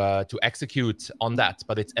execute on that.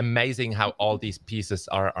 But it's amazing how all these pieces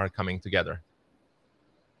are coming together.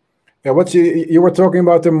 Yeah, you were talking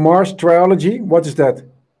about the Mars trilogy. What is that?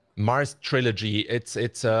 Mars trilogy. It's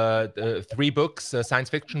 3 books, science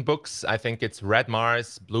fiction books. I think it's Red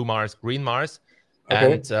Mars, Blue Mars, Green Mars,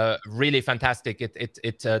 okay. And really fantastic.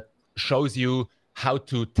 It shows you how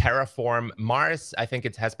to terraform Mars. I think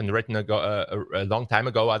it has been written a long time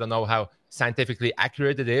ago. I don't know how scientifically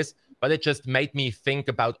accurate it is, but it just made me think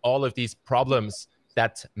about all of these problems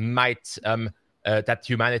that might that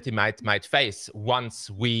humanity might face once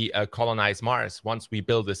we colonize Mars, once we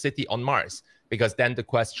build a city on Mars. Because then the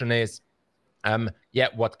question is,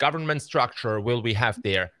 what government structure will we have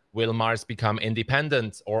there? Will Mars become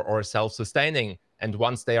independent or self-sustaining? And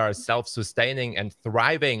once they are self-sustaining and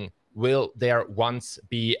thriving, will there once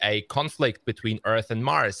be a conflict between Earth and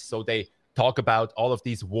Mars? So they talk about all of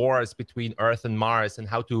these wars between Earth and Mars, and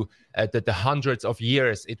how to the hundreds of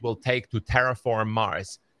years it will take to terraform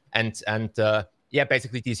Mars. And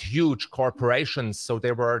basically these huge corporations. So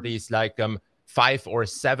there were these like 5 or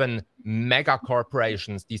 7 mega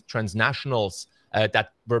corporations, these transnationals that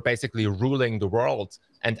were basically ruling the world.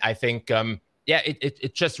 And I think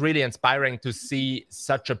it's just really inspiring to see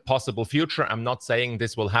such a possible future. I'm not saying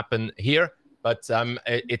this will happen here, but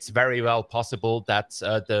it's very well possible that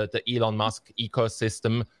the Elon Musk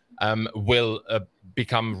ecosystem will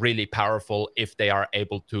become really powerful if they are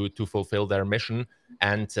able to fulfill their mission.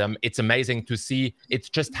 And it's amazing to see it's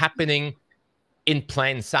just happening in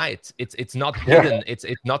plain sight. It's not hidden. It's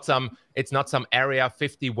not some Area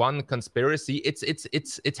 51 conspiracy.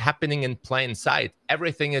 It's happening in plain sight.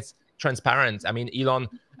 Everything is transparent. I mean, Elon,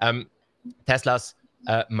 Tesla's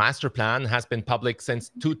master plan has been public since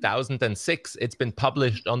 2006. It's been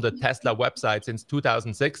published on the Tesla website since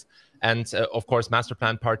 2006, and of course, master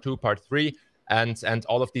plan part 2, part 3, and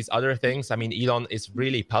all of these other things. I mean, Elon is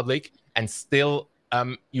really public, and still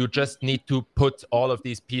you just need to put all of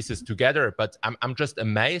these pieces together. But I'm just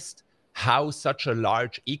amazed how such a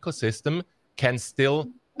large ecosystem can still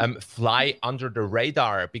fly under the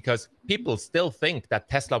radar, because people still think that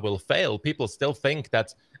Tesla will fail. People still think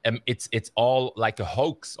that it's all like a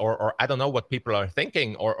hoax, or I don't know what people are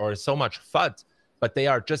thinking, or so much FUD, but they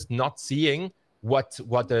are just not seeing what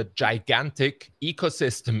a gigantic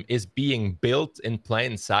ecosystem is being built in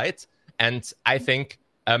plain sight. And I think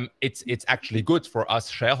it's actually good for us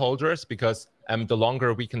shareholders, because the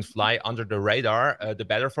longer we can fly under the radar, the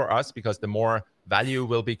better for us, because the more value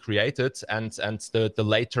will be created, and the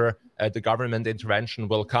later the government intervention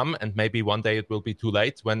will come, and maybe one day it will be too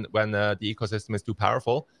late when the ecosystem is too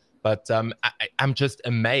powerful. But I'm just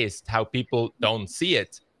amazed how people don't see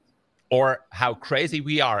it, or how crazy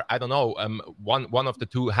we are. I don't know. One of the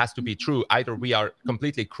two has to be true. Either we are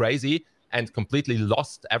completely crazy and completely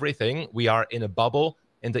lost everything. We are in a bubble,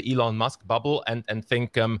 in the Elon Musk bubble, and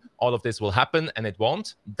think all of this will happen, and it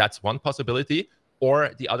won't. That's one possibility.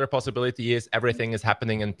 Or the other possibility is everything is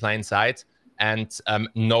happening in plain sight, and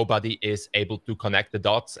nobody is able to connect the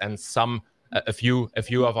dots. And a few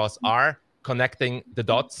of us are connecting the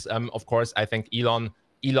dots. Of course, I think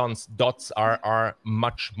Elon's dots are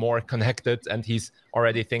much more connected, and he's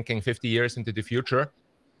already thinking 50 years into the future.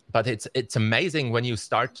 But it's amazing when you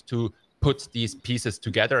start to put these pieces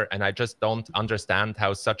together, and I just don't understand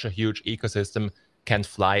how such a huge ecosystem can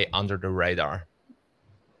fly under the radar.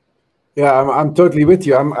 Yeah, I'm totally with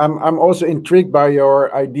you. I'm also intrigued by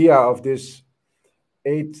your idea of this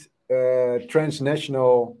 8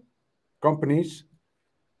 transnational companies.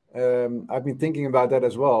 I've been thinking about that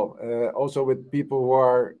as well. Also with people who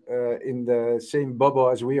are in the same bubble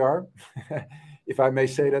as we are, if I may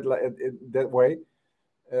say that that way.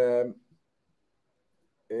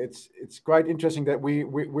 It's quite interesting that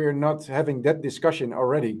we're not having that discussion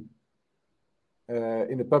already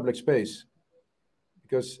in the public space,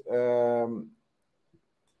 because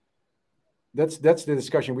that's the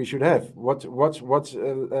discussion we should have. How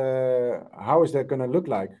is that going to look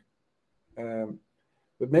like?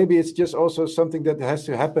 But maybe it's just also something that has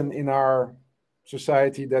to happen in our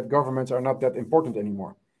society, that governments are not that important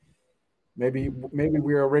anymore. Maybe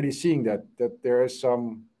we're already seeing that there is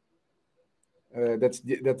some it's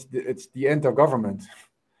the end of government.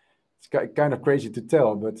 It's kind of crazy to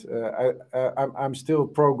tell, but I'm still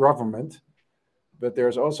pro-government. But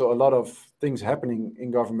there's also a lot of things happening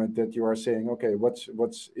in government that you are saying, okay,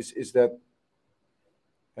 is that?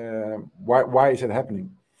 Why is it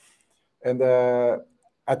happening? And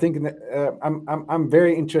I think I'm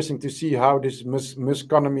very interested to see how this Musk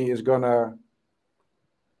economy is gonna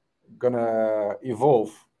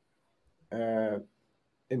evolve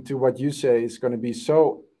into what you say is going to be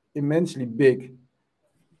so immensely big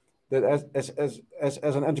that as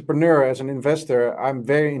an entrepreneur, as an investor, I'm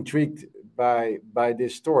very intrigued by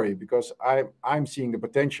this story, because I'm seeing the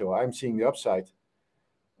potential, I'm seeing the upside,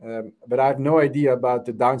 but I have no idea about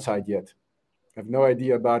the downside yet. I have no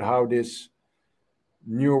idea about how this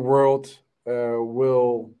new world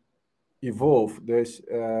will evolve. This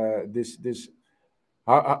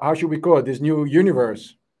how should we call it? This new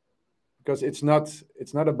universe, because it's not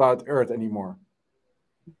about Earth anymore.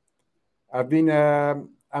 I've been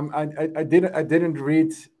I didn't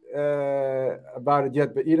read about it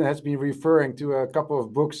yet, but Elon has been referring to a couple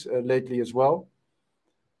of books lately as well,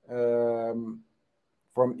 from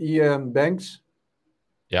Ian Banks.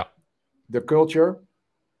 Yeah, The Culture.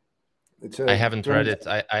 I haven't read it.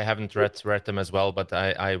 I haven't read them as well, but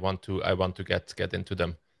I want to get into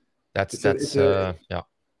them. Yeah.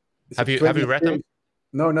 Have you read them?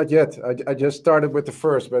 No, not yet. I just started with the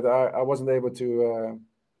first, but I wasn't able to.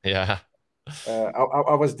 Yeah.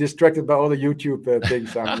 I was distracted by all the YouTube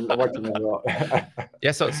things I'm watching as well.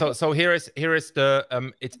 Yeah. So here is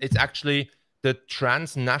the it's actually the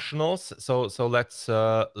transnationals. So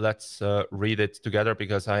let's read it together,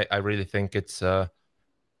 because I really think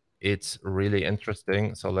it's really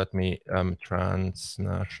interesting. So let me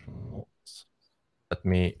transnationals. Let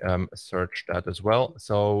me search that as well.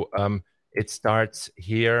 So it starts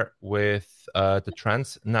here with the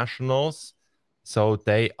transnationals. So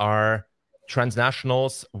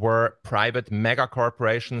transnationals were private mega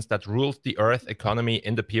corporations that ruled the Earth economy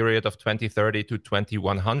in the period of 2030 to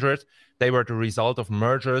 2100. They were the result of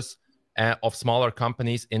mergers of smaller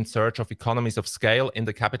companies in search of economies of scale in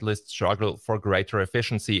the capitalist struggle for greater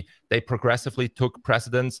efficiency. They progressively took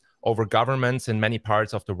precedence over governments in many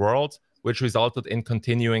parts of the world, which resulted in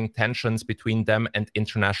continuing tensions between them and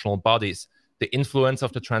international bodies. The influence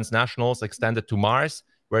of the transnationals extended to Mars,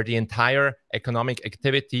 where the entire economic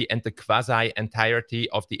activity and the quasi-entirety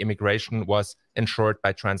of the immigration was ensured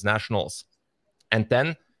by transnationals. And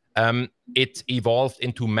then it evolved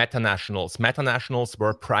into metanationals. Metanationals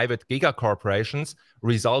were private gigacorporations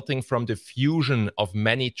resulting from the fusion of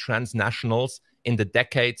many transnationals in the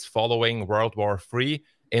decades following World War III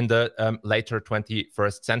in the later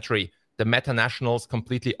 21st century. The metanationals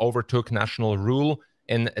completely overtook national rule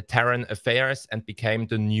in terran affairs and became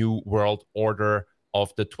the new world order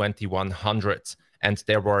of the 2100s. And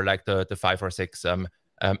there were like the 5 or 6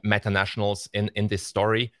 metanationals in this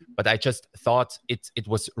story. But I just thought it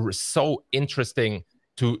was so interesting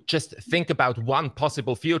to just think about one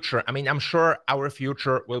possible future. I mean, I'm sure our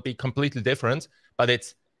future will be completely different, but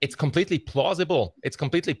it's completely plausible. It's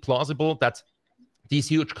completely plausible that these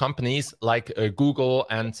huge companies like Google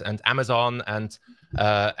and Amazon and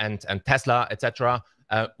Tesla, etc.,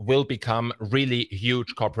 will become really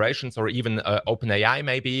huge corporations, or even OpenAI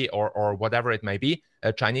maybe, or whatever it may be,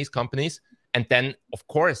 Chinese companies. And then, of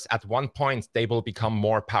course, at one point, they will become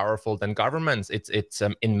more powerful than governments. It's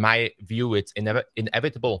in my view, it's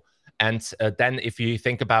inevitable. And then if you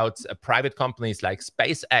think about private companies like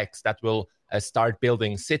SpaceX that will start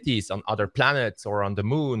building cities on other planets or on the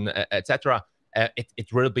moon, etc.,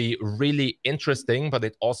 it will be really interesting, but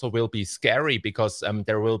it also will be scary, because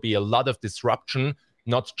there will be a lot of disruption,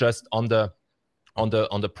 not just on the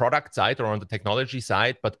product side or on the technology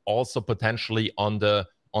side, but also potentially on the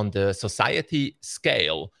society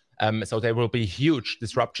scale. So there will be huge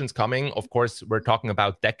disruptions coming. Of course, we're talking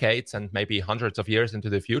about decades and maybe hundreds of years into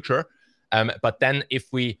the future. But then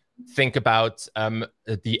if we think about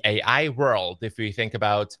the AI world, if we think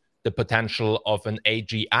about the potential of an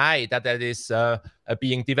AGI that is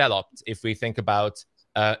being developed, if we think about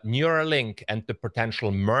Neuralink and the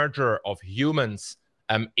potential merger of humans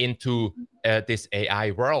into this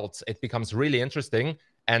AI world, it becomes really interesting.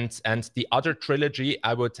 And the other trilogy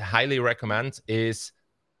I would highly recommend is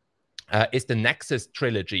the Nexus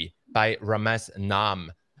trilogy by Ramez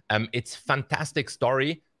Nam. It's a fantastic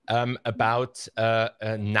story about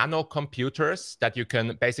nanocomputers that you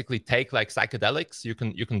can basically take like psychedelics. You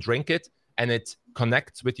can drink it, and it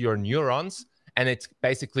connects with your neurons, and it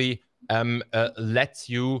basically lets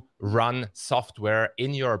you run software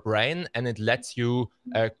in your brain, and it lets you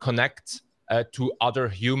connect to other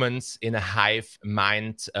humans in a hive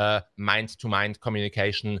mind-to-mind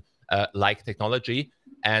communication like technology.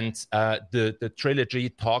 And the trilogy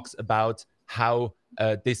talks about how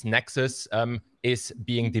this Nexus is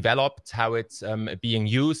being developed, how it's being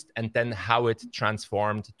used, and then how it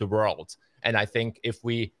transformed the world. And I think if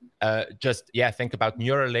we just think about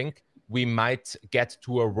Neuralink, we might get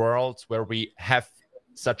to a world where we have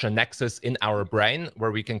such a nexus in our brain,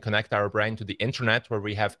 where we can connect our brain to the internet, where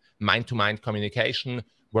we have mind-to-mind communication,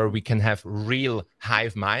 where we can have real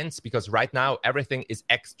hive minds, because right now everything is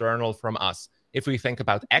external from us. If we think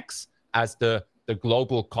about X as the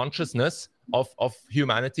global consciousness of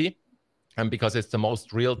humanity, and because it's the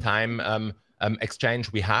most real-time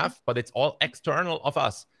exchange we have, but it's all external of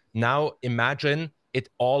us. Now imagine it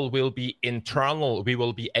all will be internal.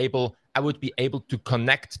 I would be able to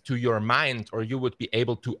connect to your mind, or you would be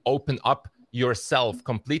able to open up yourself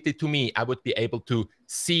completely to me. I would be able to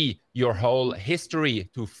see your whole history,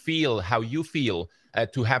 to feel how you feel,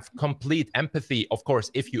 to have complete empathy, of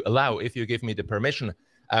course, if you give me the permission.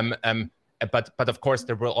 But of course,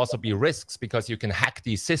 there will also be risks, because you can hack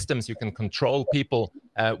these systems, you can control people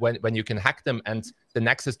when you can hack them. And the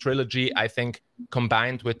Nexus trilogy, I think,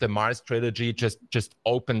 combined with the Mars trilogy, just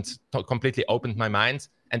completely opened my mind.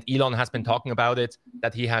 And Elon has been talking about it,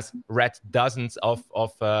 that he has read dozens of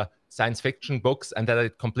science fiction books, and that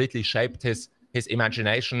it completely shaped his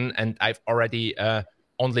imagination. And I've already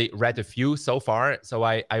only read a few so far. So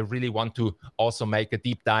I really want to also make a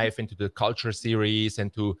deep dive into the culture series,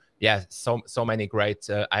 into so many great.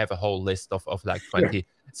 I have a whole list of like 20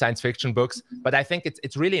 science fiction books. But I think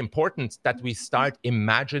it's really important that we start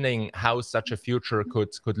imagining how such a future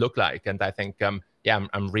could look like. And I think I'm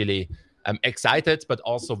really excited, but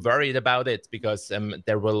also worried about it, because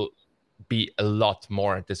there will be a lot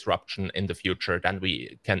more disruption in the future than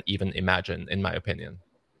we can even imagine, in my opinion.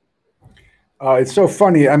 It's so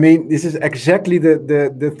funny. I mean, this is exactly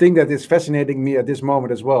the thing that is fascinating me at this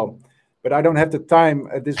moment as well. But I don't have the time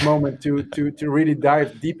at this moment to really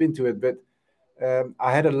dive deep into it. But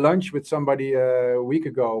I had a lunch with somebody a week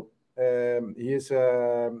ago.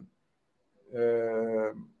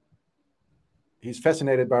 He's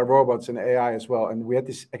fascinated by robots and AI as well. And we had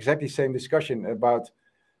this exactly same discussion about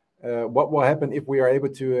what will happen if we are able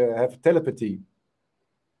to have telepathy.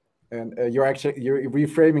 And you're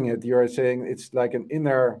reframing it. You're saying it's like an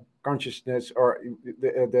inner consciousness, or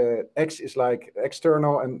the X is like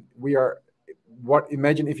external, and we are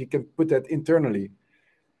imagine if you can put that internally.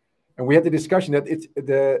 And we had the discussion that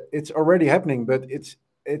it's already happening, but it's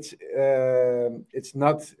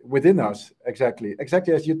not within us exactly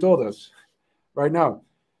as you told us right now.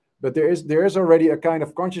 But there is already a kind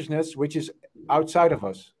of consciousness which is outside of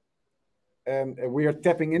us, and we are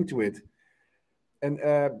tapping into it. And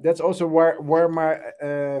that's also where my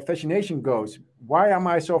fascination goes. Why am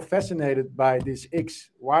I so fascinated by this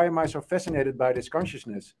X? Why am I so fascinated by this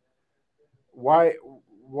consciousness? Why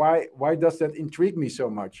does that intrigue me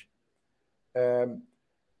so much?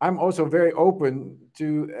 I'm also very open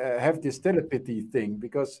to have this telepathy thing,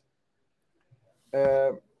 because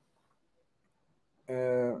I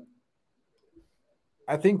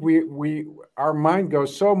think our mind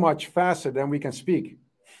goes so much faster than we can speak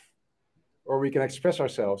or we can express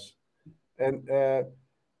ourselves. And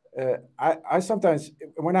I sometimes,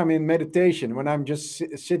 when I'm in meditation, when I'm just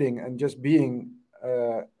sitting and just being,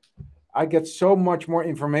 I get so much more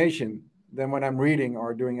information than when I'm reading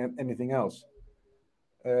or doing anything else.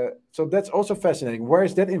 So that's also fascinating. Where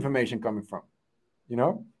is that information coming from? You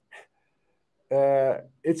know,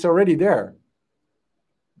 it's already there.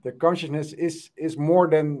 The consciousness is more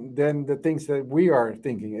than the things that we are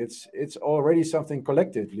thinking. It's already something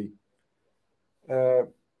collectively.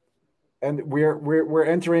 And we're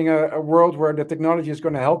entering a world where the technology is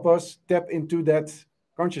going to help us tap into that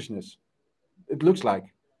consciousness. It looks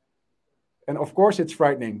like, and of course it's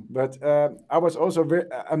frightening. But I was also very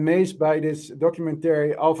amazed by this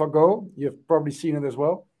documentary AlphaGo. You've probably seen it as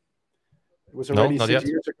well. It was already not 6 yet.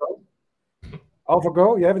 years ago.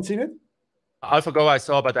 AlphaGo, you haven't seen it? AlphaGo I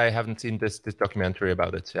saw, but I haven't seen this documentary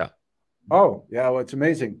about it. Yeah. Oh yeah, well, it's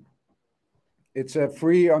amazing. It's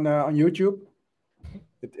free on YouTube.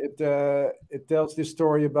 It tells this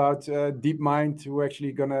story about DeepMind, who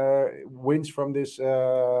actually gonna wins from this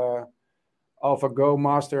AlphaGo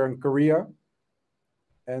master in Korea,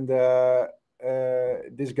 and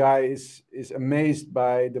this guy is amazed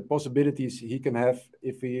by the possibilities he can have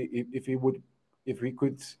if he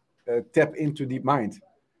could tap into DeepMind,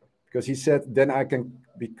 because he said then I can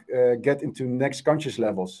get into next conscious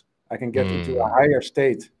levels. I can get into a higher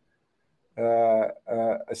state.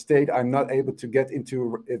 A state I'm not able to get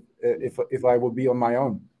into if I will be on my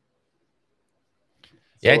own.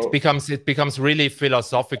 Yeah, it becomes really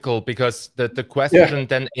philosophical, because the question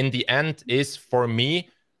then in the end is, for me,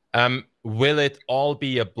 will it all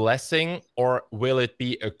be a blessing or will it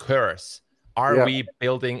be a curse? Are we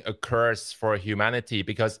building a curse for humanity?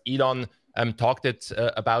 Because Elon talked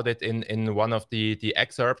about it in one of the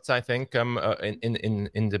excerpts, I think,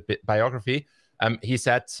 in the biography. He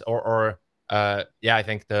said, I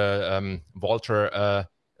think the Walter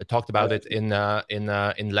talked about it in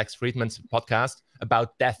Lex Friedman's podcast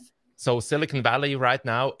about death. So Silicon Valley right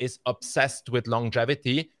now is obsessed with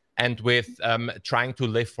longevity and with trying to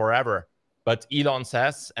live forever. But Elon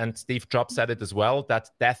says, and Steve Jobs said it as well, that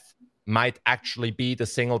death might actually be the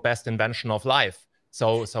single best invention of life.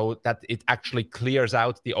 So that it actually clears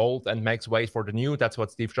out the old and makes way for the new. That's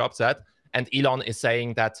what Steve Jobs said. And Elon is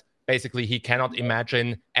saying that basically he cannot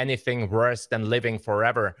imagine anything worse than living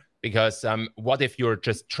forever, because what if you're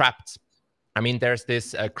just trapped? I mean, there's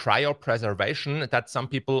this cryopreservation that some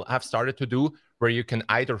people have started to do, where you can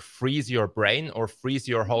either freeze your brain or freeze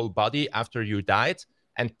your whole body after you died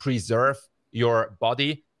and preserve your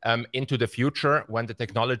body into the future when the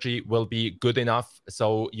technology will be good enough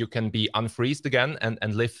so you can be unfreezed again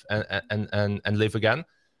and live and live again.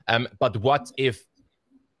 But what if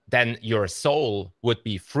then your soul would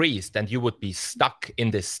be freezed and you would be stuck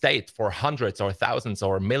in this state for hundreds or thousands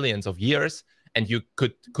or millions of years, and you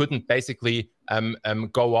couldn't basically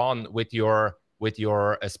go on with your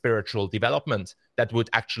spiritual development? That would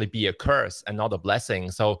actually be a curse and not a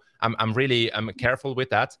blessing. So I'm really careful with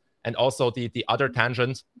that. And also the other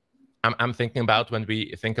tangent I'm thinking about when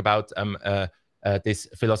we think about this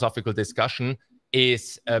philosophical discussion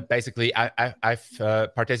is basically I've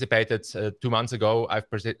participated 2 months ago. I've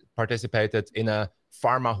participated in a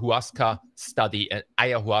pharmahuasca study, an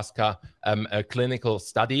ayahuasca a clinical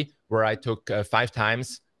study, where I took 5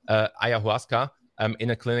 times ayahuasca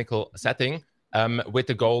in a clinical setting with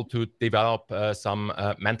the goal to develop some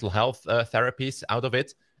mental health therapies out of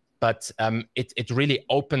it. But it really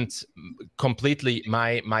opened completely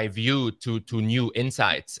my view to new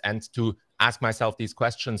insights and to ask myself these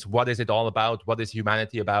questions. What is it all about? What is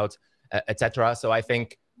humanity about? Etc. So I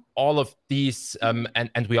think all of these,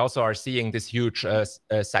 and we also are seeing this huge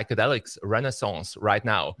psychedelics renaissance right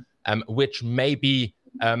now, which maybe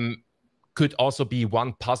could also be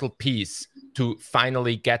one puzzle piece to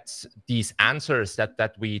finally get these answers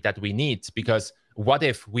that we need. Because what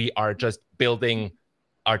if we are just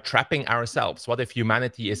trapping ourselves? What if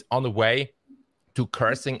humanity is on the way to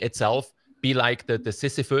cursing itself, be like the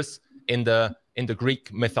Sisyphus in the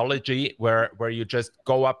Greek mythology, where you just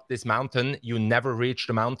go up this mountain, you never reach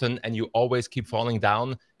the mountain, and you always keep falling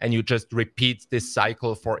down, and you just repeat this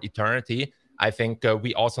cycle for eternity? I think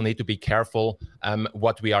we also need to be careful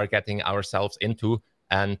what we are getting ourselves into.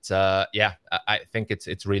 And I think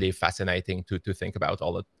it's really fascinating to think about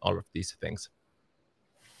all of these things.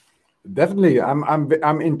 Definitely,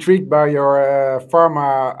 I'm intrigued by your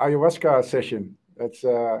pharma ayahuasca session. That's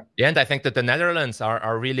yeah, and I think that the Netherlands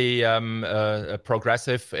are really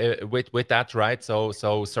progressive with that, right? So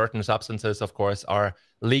certain substances, of course, are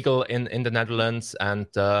legal in the Netherlands, and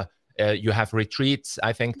you have retreats,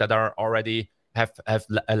 I think, that are already have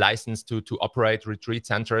a license to operate retreat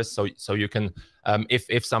centers. So you can,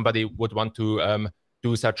 if somebody would want to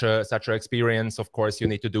do such a experience, of course, you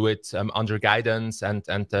need to do it under guidance and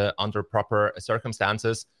under proper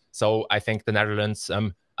circumstances. So I think the Netherlands,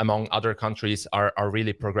 among other countries, are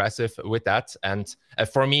really progressive with that. And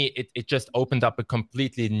for me, it just opened up a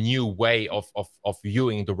completely new way of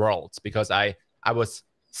viewing the world, because I was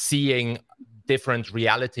seeing different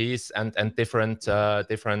realities and different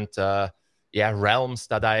realms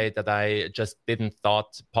that I just didn't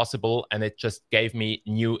thought possible, and it just gave me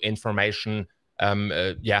new information.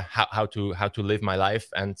 How to live my life,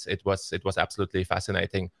 and it was absolutely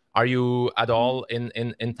fascinating. Are you at all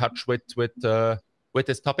in touch with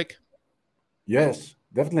this topic? yes,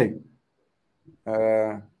 definitely.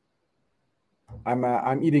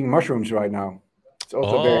 I'm eating mushrooms right now. It's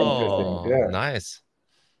also very interesting. Oh, Yeah, nice.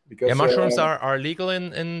 Yeah, because mushrooms are legal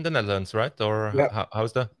in the Netherlands, right? Or yeah,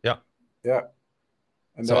 how's the yeah? yeah.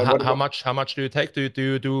 And So what? how much do you take? Do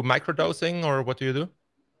you do microdosing, or what do you do?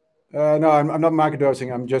 No, I'm not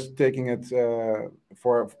microdosing. I'm just taking it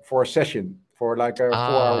for a session, for like a 4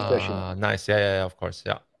 hour session. Ah, nice. Yeah, of course.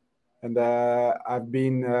 Yeah. And I've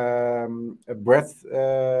been a breath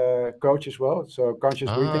coach as well, so conscious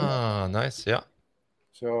breathing. Ah, nice. Yeah.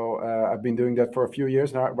 So I've been doing that for a few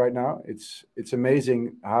years now. Right now, it's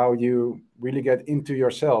amazing how you really get into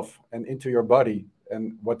yourself and into your body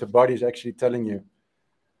and what the body is actually telling you.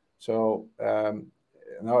 So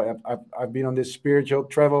I've been on this spiritual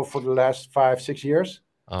travel for the last 5 6 years,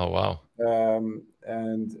 Oh, wow.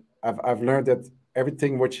 and I've learned that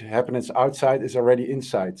everything which happens outside is already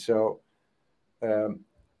inside. So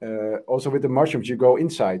also with the mushrooms, you go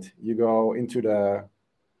inside, you go into the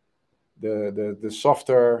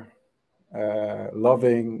softer,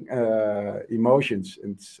 loving emotions,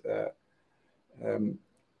 and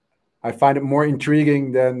I find it more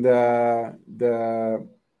intriguing than the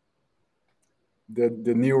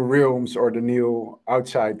new realms or the new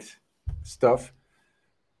outside stuff.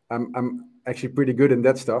 I'm actually pretty good in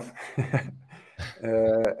that stuff,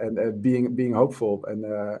 and being hopeful. And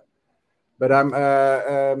but I'm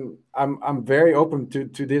very open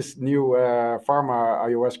to this new pharma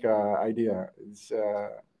ayahuasca idea. It's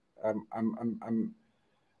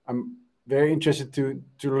I'm very interested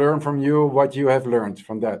to learn from you what you have learned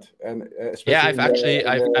from that, and Yeah, especially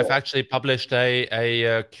I've actually published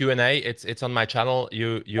a Q&A. It's on my channel.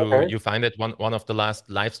 okay. You find it one of the last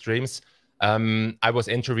live streams. I was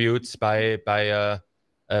interviewed by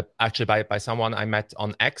someone I met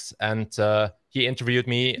on X, and he interviewed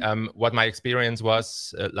me. What my experience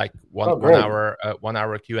was, like Oh, one great. hour 1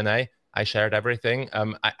 hour Q&A. I shared everything.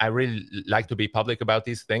 I really like to be public about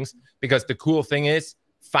these things, because the cool thing is,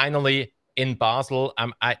 finally, in Basel,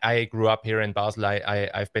 I grew up here in Basel.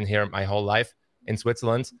 I've been here my whole life in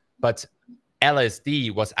Switzerland, but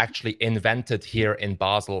LSD was actually invented here in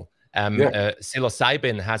Basel. Yeah.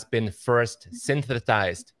 Psilocybin has been first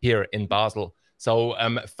synthesized here in Basel. So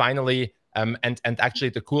finally, and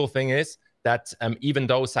actually the cool thing is that even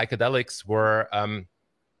though psychedelics were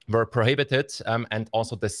prohibited, and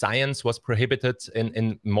also the science was prohibited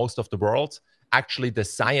in most of the world, actually the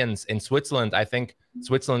science in Switzerland, I think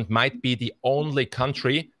Switzerland might be the only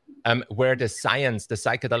country where the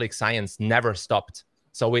psychedelic science never stopped.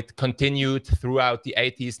 So it continued throughout the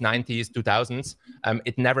 80s, 90s, 2000s.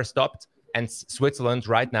 It never stopped. And Switzerland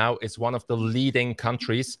right now is one of the leading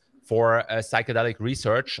countries for psychedelic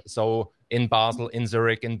research. So in Basel, in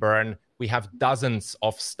Zurich, in Bern, we have dozens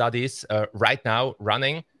of studies right now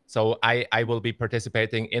running. So I will be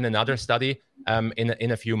participating in another study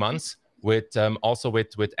in a few months, with also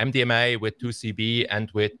with MDMA, with 2CB,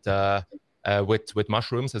 and with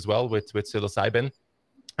mushrooms as well, with psilocybin.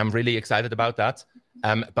 I'm really excited about that.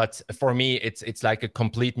 But for me, it's like a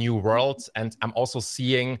complete new world, and I'm also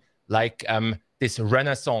seeing like this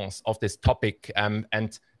renaissance of this topic,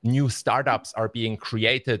 and new startups are being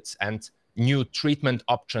created, and new treatment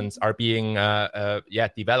options are being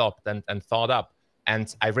developed and thought up.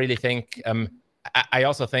 And I really think I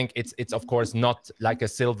also think it's of course not like a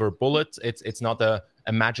silver bullet. It's not a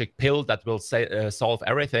magic pill that will solve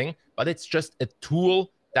everything, but it's just a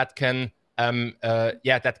tool that can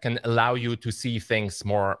that can allow you to see things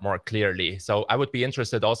more clearly. So I would be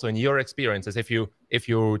interested also in your experiences, if you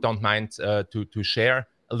don't mind to share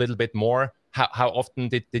a little bit more. How often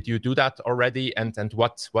did you do that already, and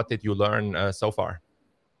what did you learn so far?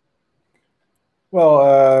 Well,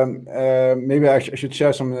 maybe I should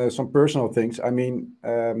share some personal things. I mean,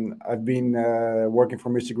 I've been working for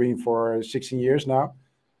MisterGreen for 16 years now,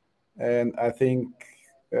 and I think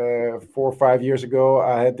 4 or 5 years ago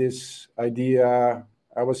I had this idea.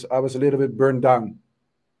 I was a little bit burned down,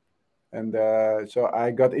 and so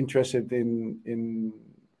I got interested in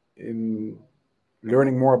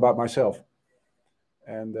learning more about myself.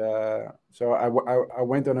 And so I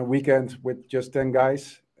went on a weekend with just 10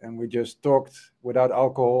 guys, and we just talked without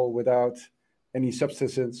alcohol, without any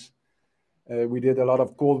substances. We did a lot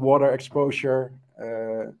of cold water exposure,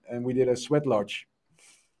 and we did a sweat lodge.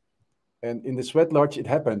 And in the sweat lodge, it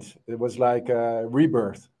happened. It was like a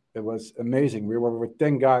rebirth. It was amazing. We were with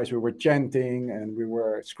 10 guys, we were chanting and we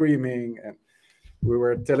were screaming and we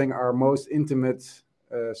were telling our most intimate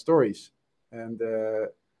stories. And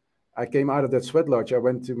I came out of that sweat lodge. I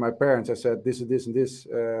went to my parents. I said, this and this and this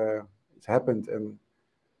it's happened. And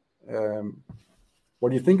what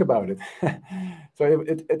do you think about it? So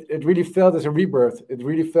it really felt as a rebirth. It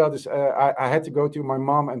really felt as I had to go to my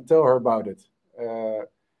mom and tell her about it.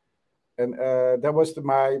 And that was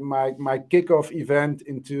my kickoff event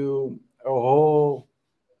into a whole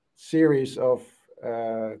series of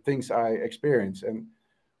things I experienced. And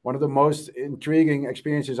one of the most intriguing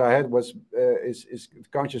experiences I had was is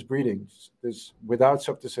conscious breathing. This without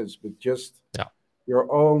substances, but just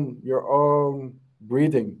your own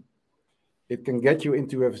breathing. It can get you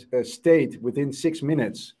into a state within 6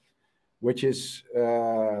 minutes, which is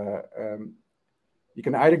you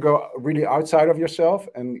can either go really outside of yourself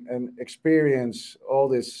and experience all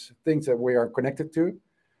these things that we are connected to,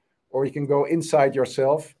 or you can go inside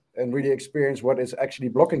yourself and really experience what is actually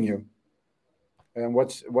blocking you and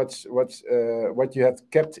what you have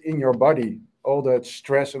kept in your body, all the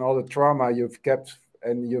stress and all the trauma you've kept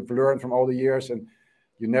and you've learned from all the years and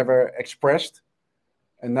you never expressed.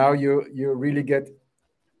 And now you really get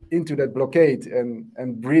into that blockade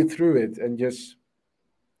and breathe through it and just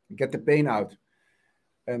get the pain out.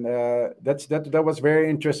 And that was very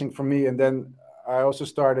interesting for me. And then I also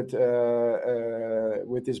started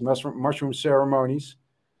with these mushroom ceremonies.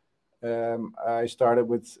 I started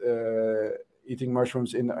with eating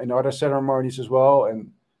mushrooms in other ceremonies as well.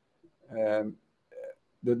 And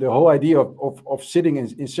the whole idea of sitting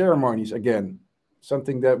in ceremonies again,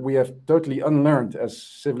 something that we have totally unlearned as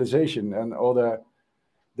civilization, and all the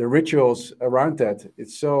rituals around that.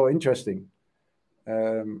 It's so interesting.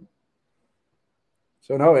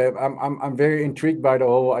 So no, I'm very intrigued by the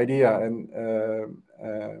whole idea, and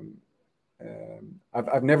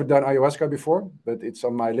I've never done ayahuasca before, but it's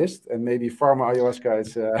on my list, and maybe pharma ayahuasca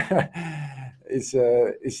is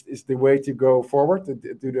the way to go forward to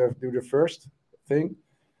do the first thing.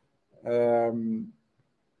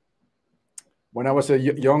 When I was a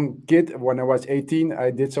young kid, when I was 18, I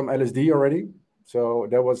did some LSD already, so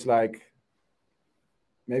that was like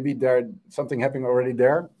maybe there something happening already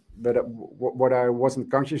there. But what I wasn't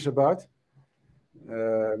conscious about,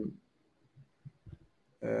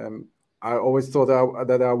 I always thought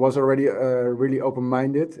that I was already really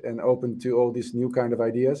open-minded and open to all these new kind of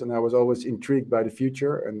ideas, and I was always intrigued by the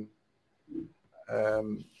future.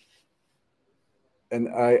 And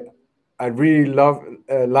I really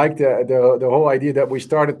like the whole idea that we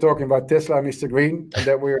started talking about Tesla and MisterGreen, and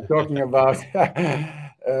that we were talking about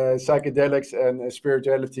psychedelics and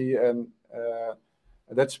spirituality, and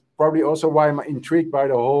that's probably also why I'm intrigued by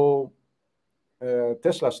the whole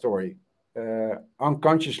Tesla story,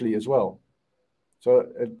 unconsciously as well. So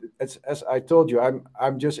as I told you,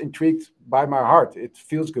 I'm just intrigued by my heart. It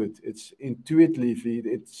feels good. It's intuitively.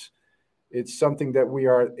 It's something that we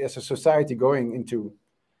are as a society going into,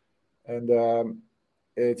 and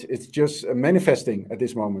it's just manifesting at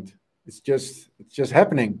this moment. It's just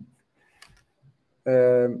happening,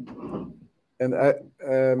 and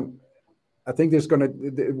I think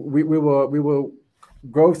we will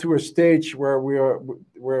go through a stage where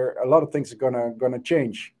a lot of things are gonna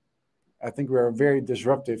change. I think we're a very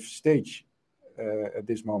disruptive stage at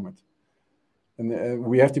this moment, and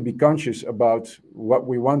we have to be conscious about what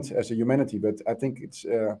we want as a humanity. But I think it's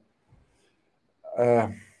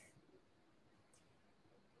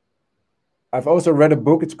I've also read a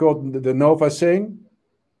book. It's called The Nova Saying.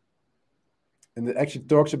 And it actually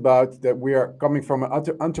talks about that we are coming from an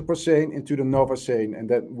Anthropocene into the Novacene, and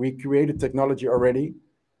that we created technology already,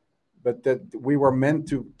 but that we were meant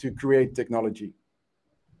to create technology,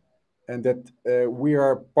 and that we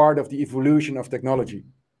are part of the evolution of technology.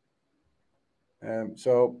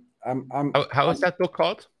 So How is that book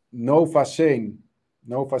called? Novacene.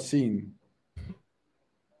 Novacene.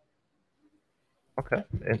 Okay,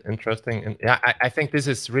 interesting. And yeah, I think this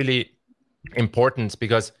is really important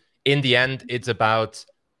because in the end, it's about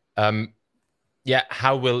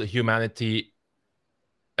how will humanity's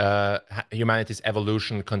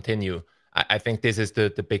evolution continue? I think this is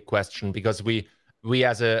the big question, because we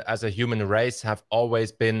as a human race have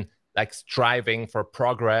always been like striving for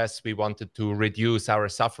progress. We wanted to reduce our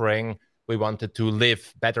suffering. We wanted to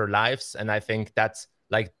live better lives, and I think that's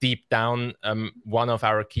like deep down one of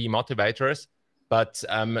our key motivators. But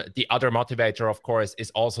the other motivator, of course,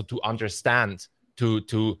 is also to understand,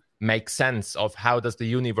 to make sense of how does the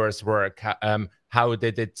universe work, how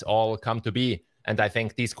did it all come to be. And I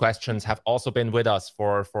think these questions have also been with us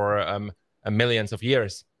for millions of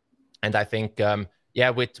years. And I think,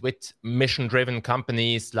 with mission-driven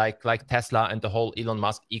companies like Tesla and the whole Elon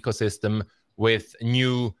Musk ecosystem, with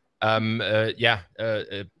new potential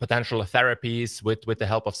therapies, with the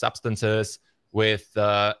help of substances, with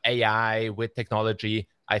AI, with technology,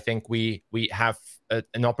 I think we have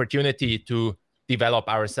an opportunity to develop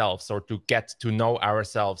ourselves, or to get to know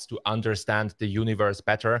ourselves, to understand the universe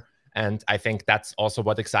better. And I think that's also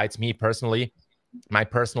what excites me personally. My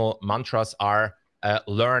personal mantras are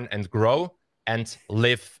learn and grow, and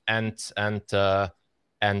live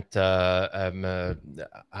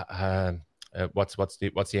what's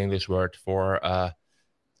the English word for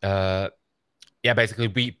basically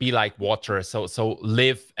be like water. So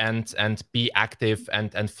live and be active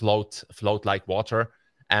and float like water.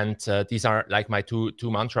 And these are like my two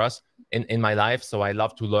mantras in my life. So I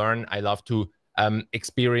love to learn. I love to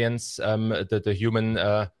experience the human,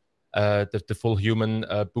 the full human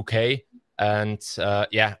bouquet. And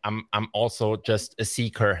I'm also just a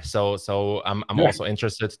seeker. So I'm also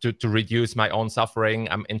interested to reduce my own suffering.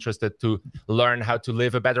 I'm interested to learn how to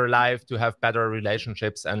live a better life, to have better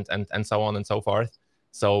relationships, and so on and so forth.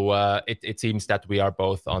 So it seems that we are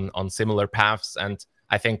both on similar paths, and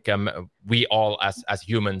I think we all as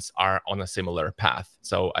humans are on a similar path.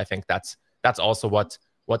 So I think that's also what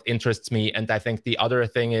interests me. And I think the other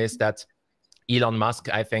thing is that Elon Musk,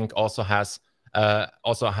 I think, also had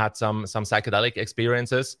some psychedelic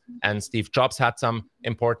experiences, and Steve Jobs had some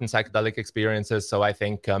important psychedelic experiences. So I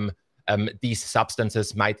think these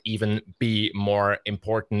substances might even be more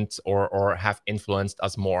important or have influenced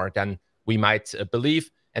us more than we might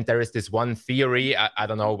believe. And there is this one theory, I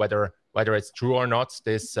don't know whether it's true or not,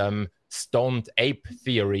 this stoned ape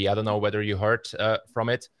theory. I don't know whether you heard from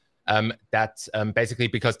it. That basically,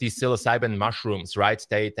 because these psilocybin mushrooms, right,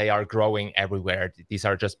 they are growing everywhere. These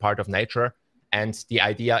are just part of nature. And the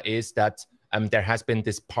idea is that there has been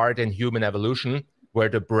this part in human evolution where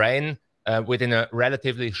the brain, within a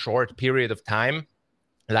relatively short period of time,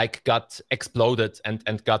 like got exploded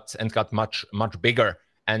and got much bigger.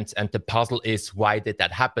 And the puzzle is, why did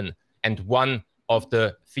that happen? And one of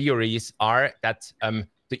the theories are that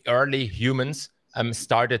the early humans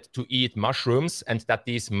started to eat mushrooms, and that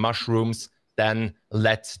these mushrooms then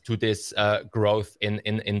led to this growth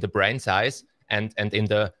in the brain size and in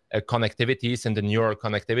the connectivities and the neural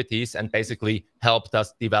connectivities, and basically helped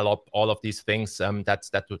us develop all of these things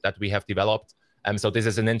that we have developed. So this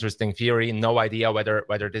is an interesting theory. No idea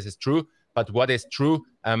whether this is true, but what is true,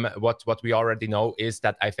 what we already know, is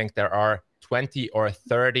that I think there are 20 or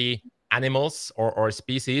 30 animals or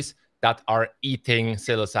species that are eating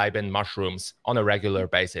psilocybin mushrooms on a regular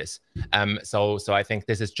basis. So I think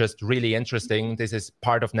this is just really interesting. This is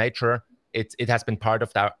part of nature. It has been part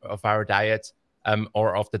of our diet,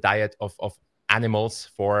 or of the diet of animals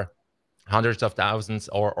for hundreds of thousands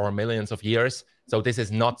or millions of years. So this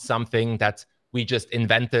is not something that we just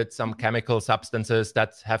invented, some chemical substances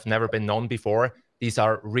that have never been known before. These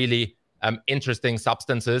are really interesting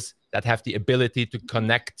substances that have the ability to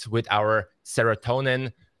connect with our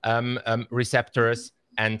serotonin receptors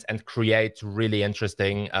and create really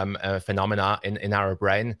interesting phenomena in our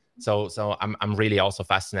brain. So I'm really also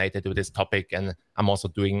fascinated with this topic, and I'm also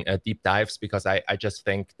doing deep dives because I just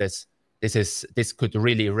think this could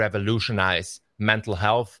really revolutionize mental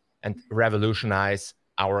health and revolutionize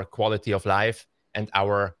our quality of life and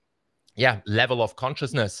our level of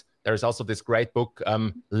consciousness. There's also this great book,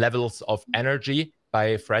 Levels of Energy,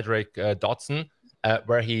 by Frederick Dodson,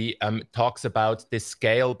 where he talks about this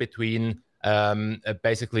scale between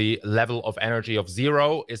basically level of energy of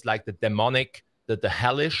 0 is like the demonic, the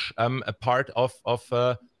hellish part of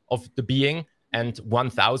the being, and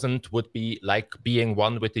 1000 would be like being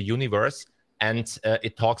one with the universe. And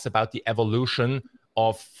it talks about the evolution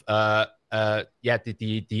of the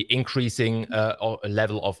increasing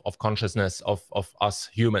level of consciousness of us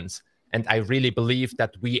humans. And I really believe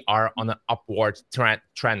that we are on an upward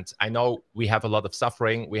trend. I know we have a lot of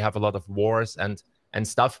suffering, we have a lot of wars and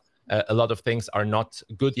stuff. A lot of things are not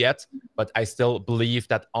good yet, but I still believe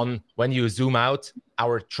that when you zoom out,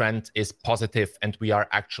 our trend is positive, and we are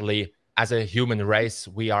actually as a human race,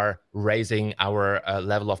 we are raising our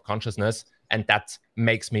level of consciousness, and that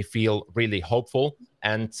makes me feel really hopeful.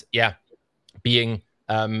 And yeah, being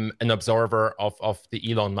an observer of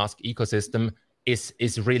the Elon Musk ecosystem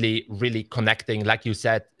is really connecting. Like you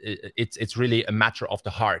said, it's really a matter of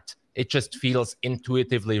the heart. It just feels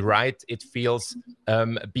intuitively right. It feels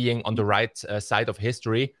being on the right side of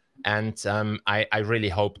history. And I really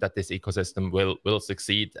hope that this ecosystem will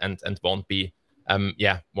succeed and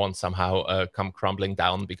won't somehow come crumbling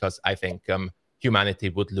down, because I think humanity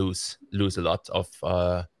would lose a lot of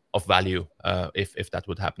value if that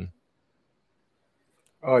would happen.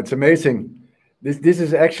 Oh, it's amazing. This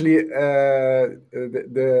is actually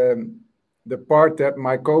the part that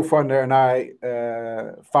my co-founder and I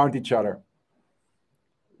found each other.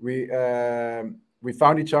 We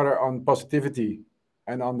found each other on positivity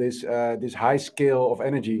and on this high scale of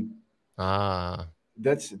energy.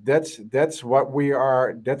 That's what we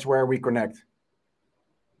are. That's where we connect,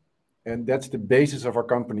 and that's the basis of our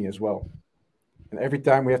company as well. And every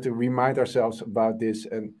time we have to remind ourselves about this.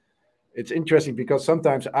 And it's interesting because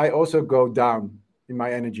sometimes I also go down in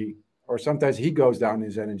my energy, or sometimes he goes down in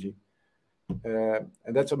his energy. And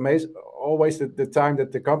that's amazing. Always the time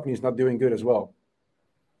that the company is not doing good as well.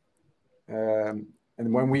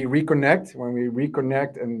 And when we reconnect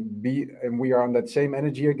and we are on that same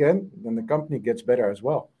energy again, then the company gets better as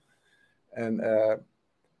well. And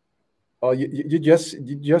well, you just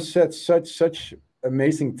said such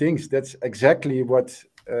amazing things. That's exactly what's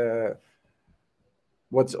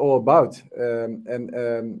all about.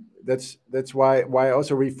 And that's why I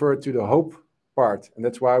also refer to the hope part, and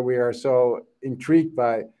that's why we are so intrigued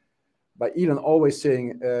by Elon always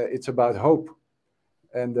saying it's about hope.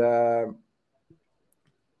 And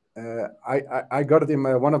I got it in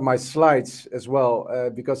one of my slides as well,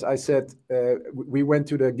 because I said we went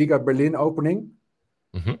to the Giga Berlin opening.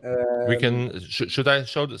 We can. Should I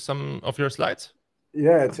show some of your slides?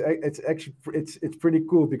 Yeah, it's actually it's pretty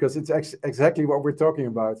cool because it's exactly what we're talking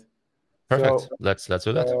about. Perfect. So, let's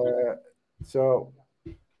do that.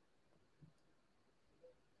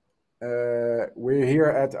 We're here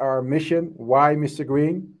at our mission. Why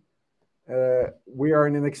MisterGreen? We are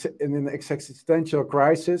in an existential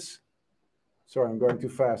crisis. Sorry, I'm going too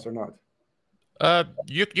fast or not?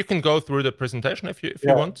 You can go through the presentation if you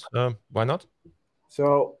want. Why not?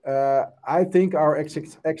 So I think our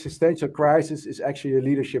existential crisis is actually a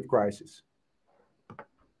leadership crisis.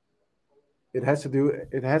 It has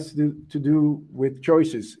to do with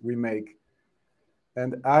choices we make.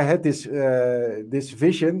 And I had this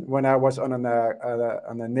vision when I was on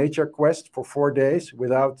a nature quest for 4 days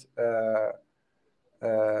without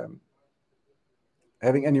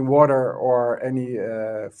having any water or any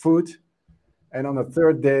food. And on the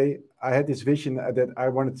third day, I had this vision that I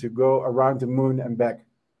wanted to go around the moon and back.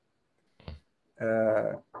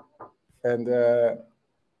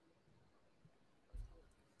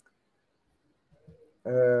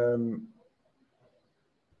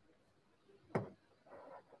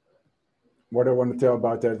 What I want to tell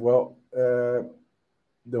about that? Well,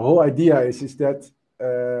 the whole idea is that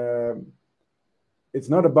it's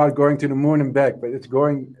not about going to the moon and back, but it's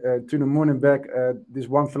going to the moon and back. This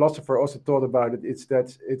one philosopher also thought about it. It's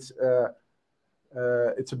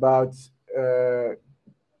about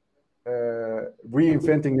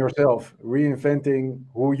reinventing yourself, reinventing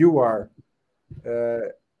who you are.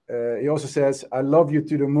 He also says, "I love you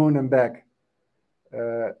to the moon and back."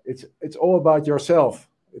 It's all about yourself.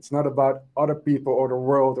 It's not about other people or the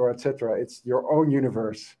world or etc. It's your own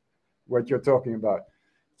universe, what you're talking about.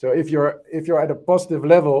 So if you're at a positive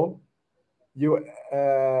level,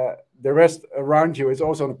 the rest around you is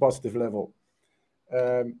also on a positive level.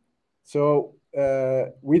 So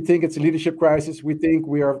we think it's a leadership crisis. We think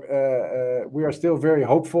we are still very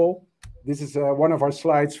hopeful. This is one of our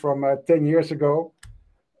slides from 10 years ago.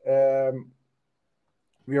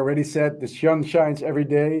 We already said the sun shines every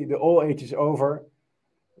day. The old age is over.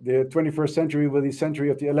 The 21st century will be the century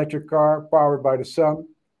of the electric car powered by the sun,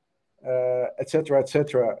 etc.,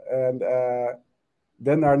 etc. And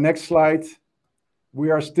then our next slide, we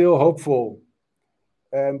are still hopeful.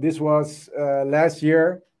 And this was last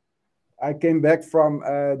year. I came back from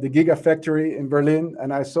the Gigafactory in Berlin,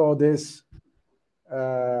 and I saw this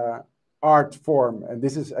art form. And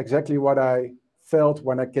this is exactly what I felt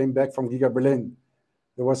when I came back from Giga Berlin.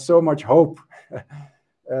 There was so much hope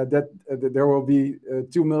that there will be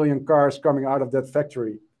 2 million cars coming out of that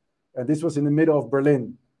factory. And this was in the middle of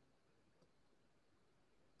Berlin.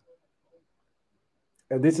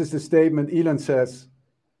 And this is the statement Elon says,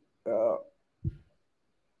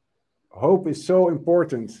 hope is so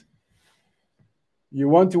important. You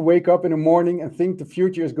want to wake up in the morning and think the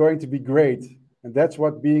future is going to be great. And that's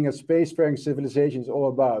what being a spacefaring civilization is all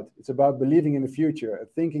about. It's about believing in the future and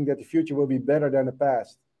thinking that the future will be better than the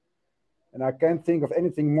past. And I can't think of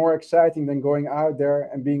anything more exciting than going out there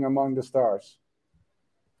and being among the stars.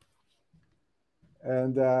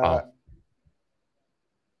 And Wow.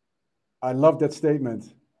 I love that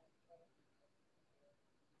statement.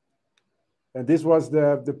 And this was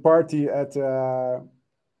the party at the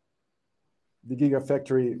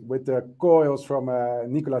Gigafactory with the coils from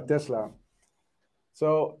Nikola Tesla.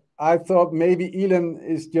 So I thought maybe Elon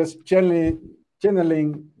is just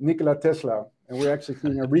channeling Nikola Tesla, and we're actually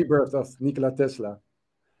seeing a rebirth of Nikola Tesla.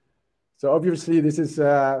 So obviously this is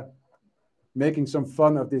making some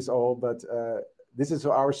fun of this all, but this is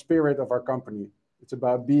our spirit of our company. It's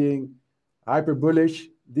about being hyper bullish.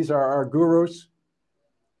 These are our gurus,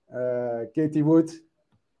 Katie Wood,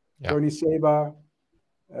 Tony Seba,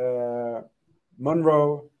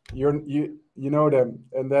 Monroe, you know them.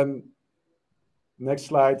 And then next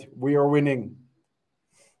slide, we are winning,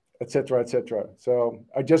 etc., etc. So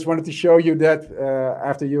I just wanted to show you that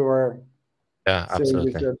after you were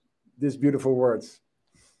saying these beautiful words.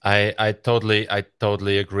 I totally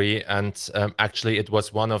agree. And actually, it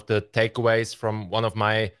was one of the takeaways from one of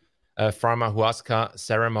my Pharmahuasca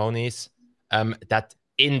ceremonies that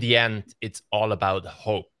in the end, it's all about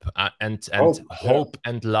hope. And hope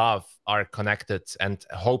and love are connected. And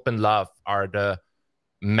hope and love are the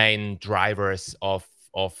main drivers of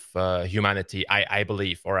humanity, I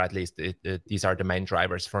believe, or at least these are the main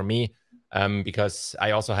drivers for me, because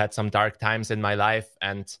I also had some dark times in my life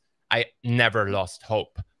and I never lost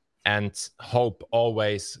hope. And hope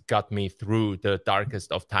always got me through the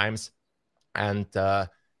darkest of times. And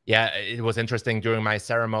yeah, it was interesting during my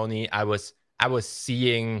ceremony. I was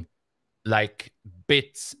seeing like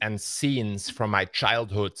bits and scenes from my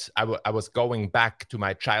childhood. I was going back to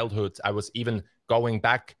my childhood. I was even going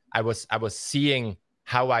back. I was seeing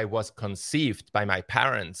how I was conceived by my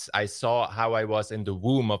parents. I saw how I was in the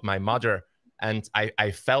womb of my mother, and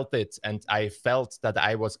I felt it. And I felt that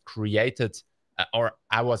I was created, or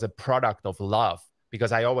I was a product of love,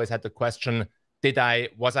 because I always had the question: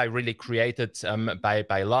 was I really created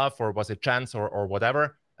by love, or was it chance, or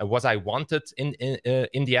whatever? Was I wanted in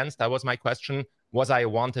the end? That was my question. Was I a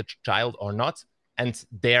wanted child or not? And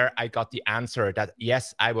there I got the answer that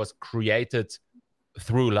yes, I was created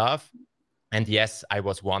through love, and yes, I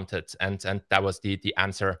was wanted. And that was the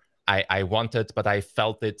answer I wanted, but I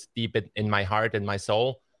felt it deep in my heart, in my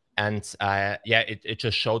soul. And yeah, it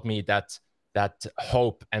just showed me that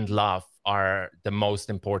hope and love are the most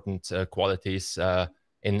important qualities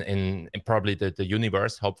in probably the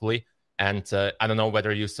universe, hopefully. And I don't know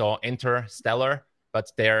whether you saw Interstellar,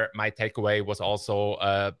 but there my takeaway was also,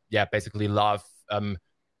 yeah, basically love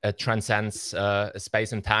transcends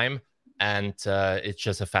space and time. And it's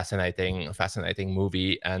just a fascinating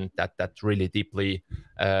movie, and that really deeply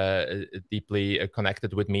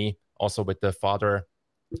connected with me, also with the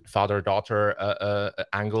father-daughter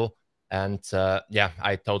angle. And yeah,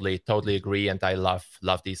 I totally agree, and I love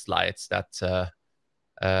these slides that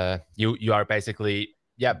you are basically,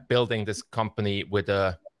 yeah, building this company with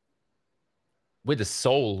a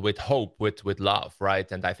soul, with hope, with love,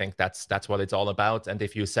 right? And I think that's what it's all about. And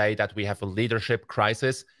if you say that we have a leadership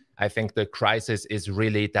crisis, I think the crisis is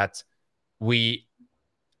really that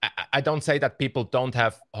I don't say that people don't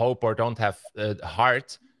have hope or don't have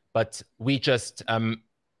heart, but we just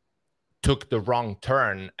took the wrong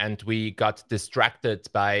turn, and we got distracted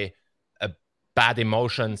by bad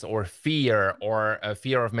emotions, or fear, or a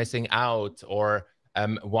fear of missing out, or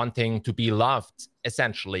wanting to be loved,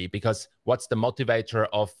 essentially. Because what's the motivator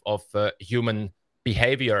of human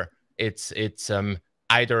behavior? It's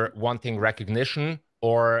either wanting recognition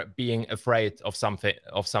or being afraid of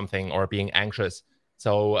something, or being anxious.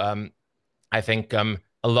 So I think a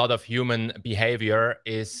lot of human behavior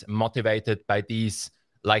is motivated by these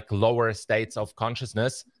like lower states of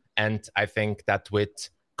consciousness. And I think that with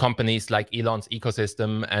companies like Elon's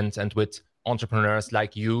ecosystem and with entrepreneurs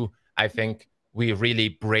like you, I think we really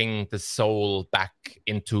bring the soul back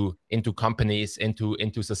into companies,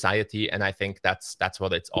 into society. And I think that's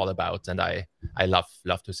what it's all about. And I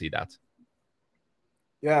love to see that.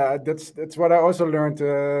 Yeah, that's what I also learned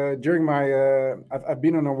during my. I've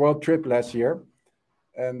been on a world trip last year,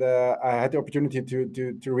 and I had the opportunity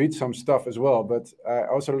to read some stuff as well. But I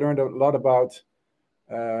also learned a lot about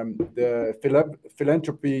the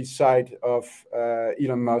philanthropy side of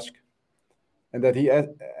Elon Musk, and that he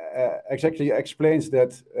exactly explains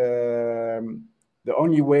that the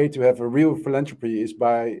only way to have a real philanthropy is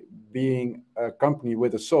by being a company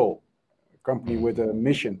with a soul, a company with a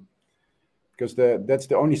mission. because that's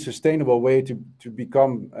the only sustainable way to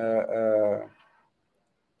become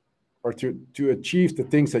or to achieve the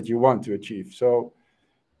things that you want to achieve. So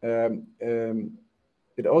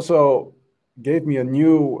it also gave me a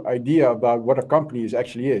new idea about what a company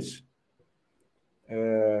actually is.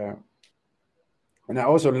 And I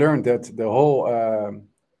also learned that the whole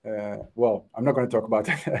well, I'm not going to talk about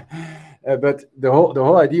that, but the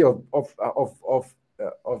whole idea of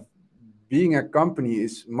being a company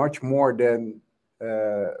is much more than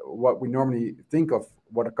what we normally think of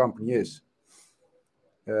what a company is.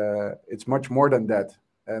 It's much more than that,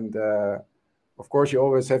 and of course, you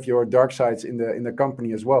always have your dark sides in the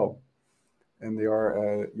company as well, and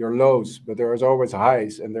your lows. But there's always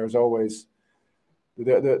highs, and there's always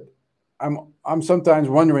the I'm sometimes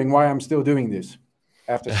wondering why I'm still doing this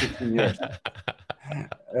after 16 years.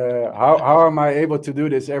 How am I able to do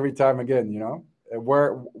this every time again? You know,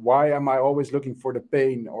 why am I always looking for the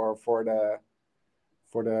pain or for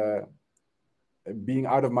the being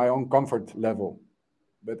out of my own comfort level?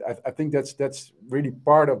 But I think that's really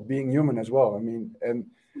part of being human as well. I mean, and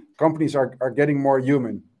companies are getting more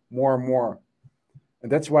human, more and more,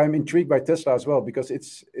 and that's why I'm intrigued by Tesla as well, because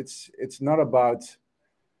it's not about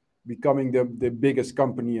becoming the biggest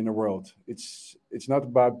company in the world. It's not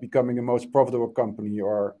about becoming the most profitable company,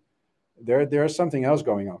 or there's something else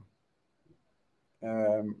going on.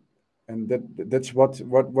 And that's what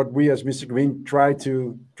we as MisterGreen try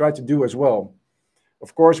to do as well.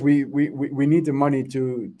 Of course, we need the money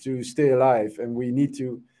to stay alive, and we need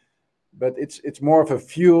to, but it's more of a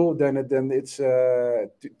fuel than it's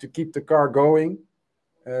to keep the car going.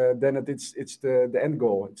 Then it's the end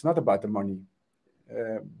goal. It's not about the money,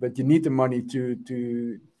 but you need the money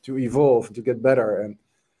to evolve, to get better, and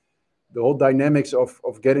the whole dynamics of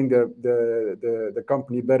getting the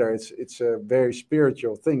company better. It's a very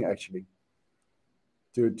spiritual thing, actually,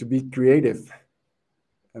 to be creative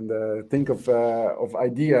and think of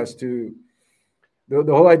ideas. To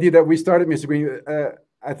the whole idea that we started MisterGreen,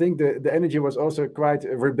 I think the energy was also quite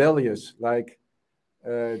rebellious, like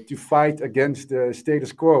to fight against the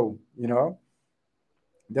status quo. You know,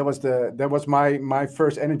 that was my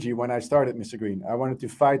first energy when I started MisterGreen. I wanted to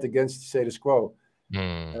fight against the status quo.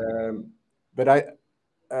 But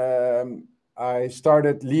I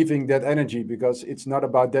started leaving that energy because it's not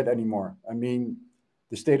about that anymore. I mean,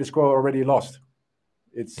 the status quo already lost.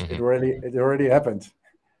 It already happened.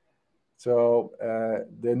 So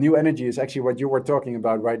the new energy is actually what you were talking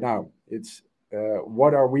about right now. It's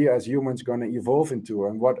what are we as humans going to evolve into,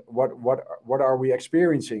 and what are we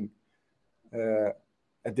experiencing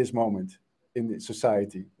at this moment in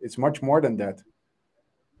society? It's much more than that.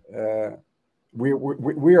 We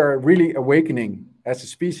are really awakening as a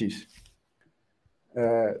species.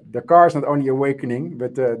 The car is not only awakening,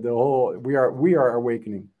 but the whole we are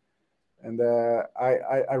awakening. And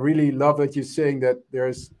I really love that you're saying that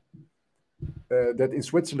there's that in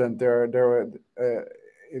Switzerland there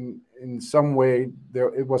in some way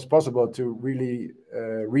there it was possible to really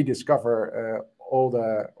rediscover all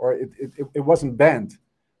the, or it wasn't banned.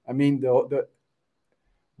 I mean, the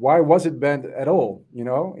why was it banned at all? You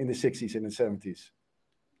know, in the 60s and the 70s.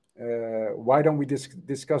 Why don't we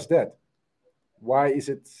discuss that? Why is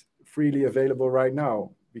it freely available right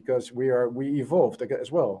now? Because we evolved as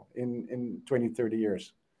well in 20, 30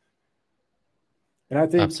 years. And I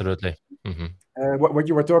think absolutely. What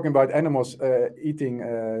you were talking about animals eating,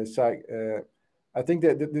 I think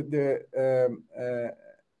that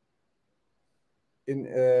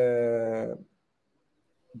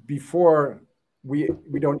before we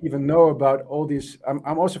don't even know about all these.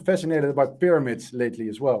 I'm also fascinated about pyramids lately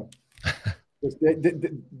as well.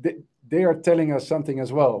 They are telling us something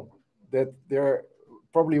as well, that there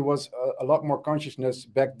probably was a lot more consciousness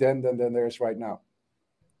back then than there is right now,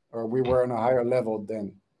 or we were on a higher level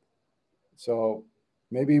then. So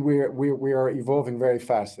maybe we are evolving very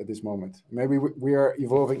fast at this moment. Maybe we are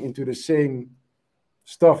evolving into the same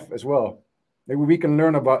stuff as well. Maybe we can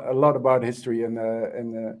learn a lot about history and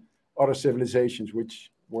other civilizations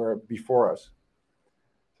which were before us.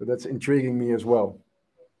 So that's intriguing me as well.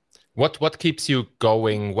 What keeps you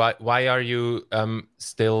going? Why are you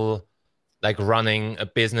still like running a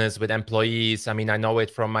business with employees? I mean, I know it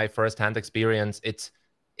from my firsthand experience. It's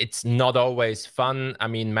not always fun. I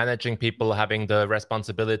mean, managing people, having the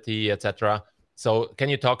responsibility, etc. So can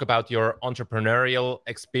you talk about your entrepreneurial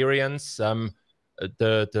experience,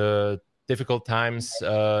 the difficult times,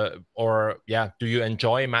 or do you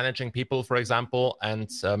enjoy managing people, for example? And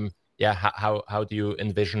how do you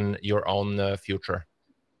envision your own future?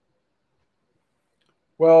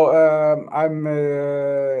 Well, I'm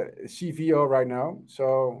a CVO right now,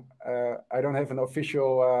 so I don't have an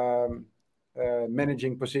official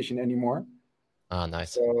managing position anymore. Ah,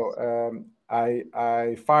 nice. So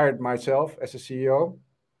I fired myself as a CEO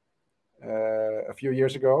a few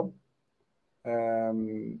years ago,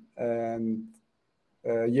 and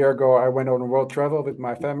a year ago I went on a world travel with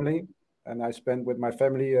my family, and I spent with my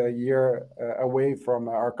family a year away from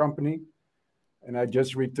our company, and I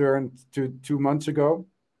just returned 2 months ago.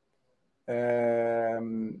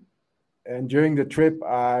 And during the trip,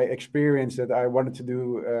 I experienced that I wanted to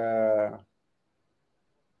do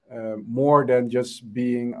more than just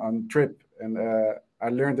being on trip. And I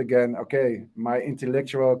learned again, okay, my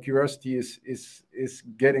intellectual curiosity is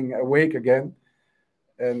getting awake again.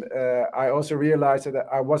 And I also realized that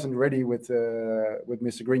I wasn't ready with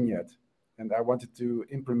MisterGreen yet, and I wanted to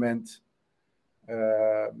implement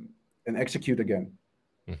and execute again.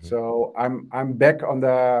 Mm-hmm. So I'm back on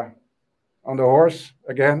the horse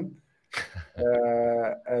again.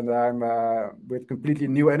 And I'm with completely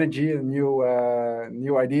new energy and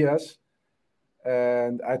new ideas,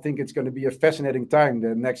 and I think it's going to be a fascinating time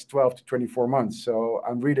the next 12 to 24 months. So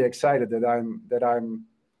I'm really excited that I'm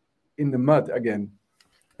in the mud again,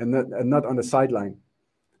 and not on the sideline.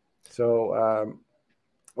 So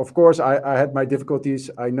of course I had my difficulties.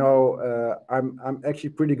 I know I'm actually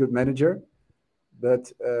a pretty good manager,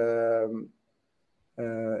 but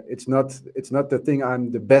it's not the thing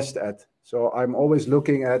I'm the best at. So I'm always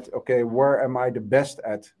looking at, okay, where am I the best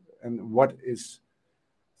at, and what is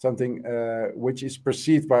something which is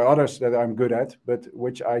perceived by others that I'm good at, but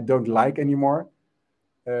which I don't like anymore.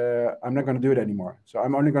 I'm not going to do it anymore. So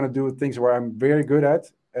I'm only going to do things where I'm very good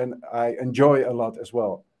at and I enjoy a lot as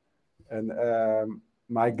well. And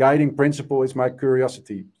my guiding principle is my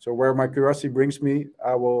curiosity. So where my curiosity brings me,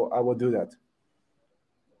 I will do that.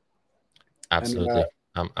 Absolutely.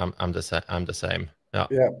 And, I'm the same. Yeah.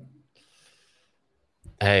 Yeah.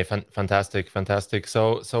 Hey, fantastic.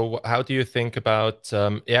 So how do you think about?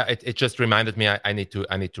 It just reminded me. I need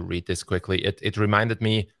to read this quickly. It reminded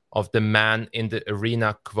me of the man in the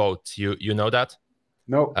arena quote. You know that?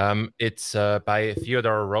 No. It's by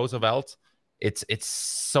Theodore Roosevelt. It's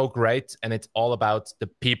so great, and it's all about the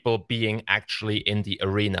people being actually in the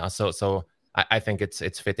arena. So I think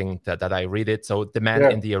it's fitting that I read it. So the man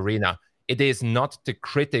in the arena. It is not the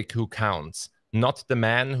critic who counts, not the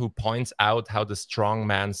man who points out how the strong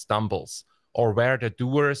man stumbles, or where the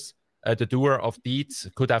doer of deeds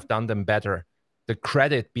could have done them better. The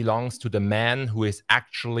credit belongs to the man who is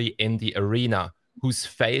actually in the arena, whose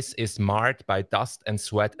face is marred by dust and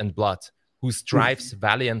sweat and blood, who strives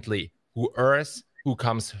valiantly, who errs, who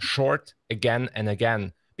comes short again and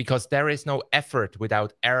again, because there is no effort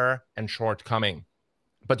without error and shortcoming,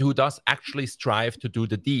 but who does actually strive to do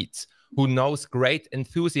the deeds, who knows great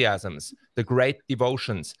enthusiasms, the great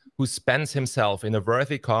devotions, who spends himself in a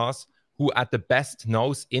worthy cause, who at the best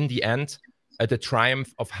knows in the end the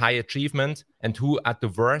triumph of high achievement, and who at the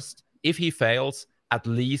worst, if he fails, at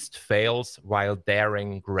least fails while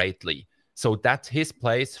daring greatly, so that his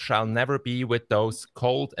place shall never be with those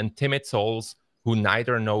cold and timid souls who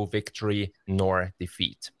neither know victory nor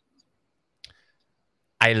defeat.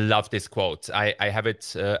 I love this quote. I have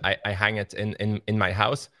it. I hang it in my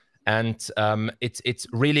house. And it's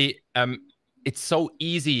really it's so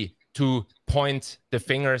easy to point the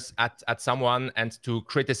fingers at someone and to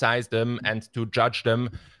criticize them and to judge them,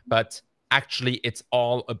 but actually it's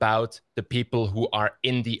all about the people who are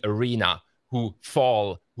in the arena, who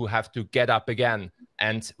fall, who have to get up again,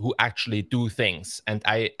 and who actually do things. And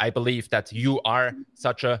I believe that you are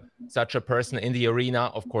such a person in the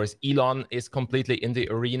arena. Of course, Elon is completely in the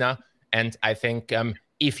arena, and I think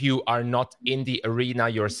if you are not in the arena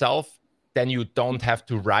yourself, then you don't have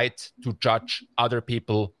to write to judge other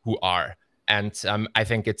people who are. And I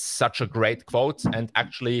think it's such a great quote. And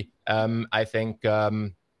actually, I think,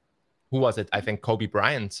 who was it? I think Kobe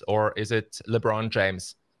Bryant, or is it LeBron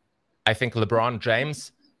James? I think LeBron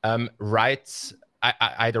James writes,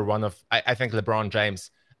 either one of, I think LeBron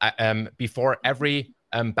James, before every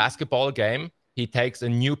basketball game, he takes a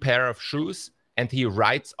new pair of shoes and he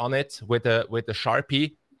writes on it with a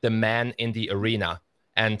Sharpie, the man in the arena.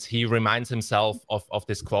 And he reminds himself of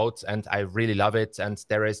this quote, and I really love it. And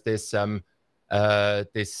there is this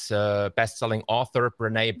best-selling author,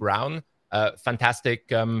 Brené Brown, fantastic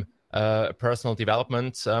personal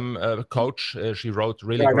development coach. She wrote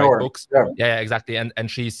really great books. Yeah, exactly.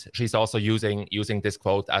 And she's also using this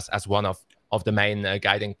quote as one of the main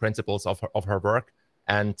guiding principles of her work.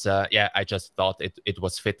 And I just thought it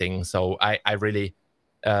was fitting. So I really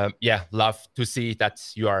love to see that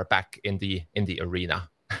you are back in the arena.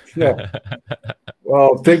 Yeah.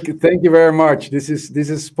 Well, thank you very much. This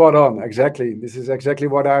is spot on. Exactly. This is exactly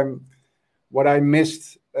what I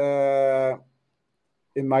missed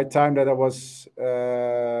in my time that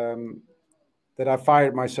I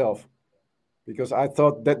fired myself, because I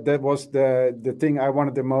thought that was the thing I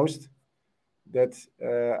wanted the most. That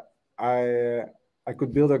I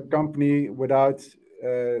could build a company without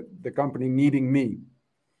the company needing me.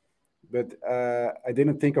 But I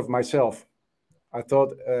didn't think of myself. I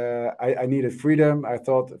thought I needed freedom. I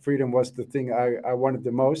thought freedom was the thing I wanted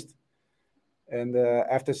the most. And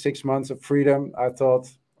after 6 months of freedom, I thought,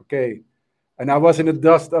 okay. And I was in the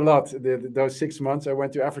dust a lot. Those 6 months I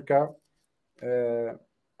went to Africa.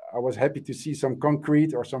 I was happy to see some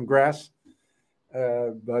concrete or some grass.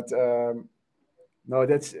 But no,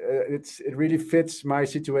 it really fits my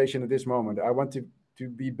situation at this moment. I want to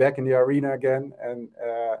be back in the arena again. And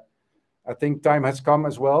I think time has come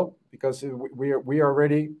as well, because we are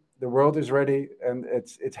ready. The world is ready, and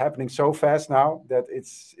it's happening so fast now that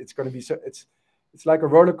it's going to be so it's like a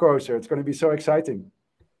roller coaster. It's going to be so exciting,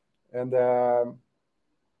 and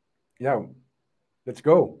yeah, let's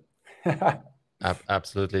go.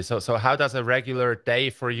 Absolutely. So how does a regular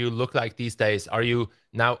day for you look like these days? Are you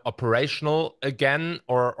now operational again,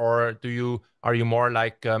 or are you more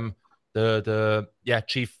like the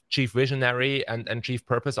chief visionary and chief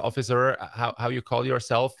purpose officer, how you call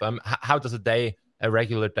yourself? How does a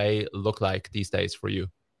regular day look like these days for you?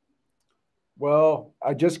 Well,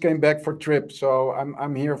 I just came back for trip, so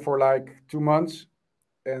I'm here for like 2 months,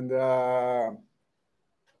 and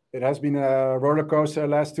it has been a roller coaster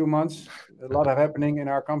last 2 months. A lot of happening in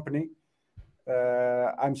our company.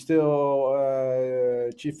 I'm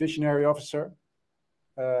still chief visionary officer,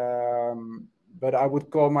 but I would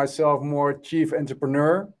call myself more chief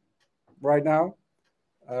entrepreneur right now.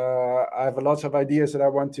 I have lots of ideas that I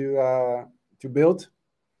want to build.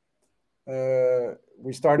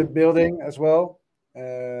 We started building as well,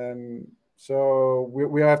 so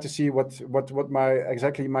we have to see what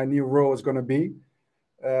exactly my new role is going to be.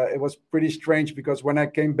 It was pretty strange, because when I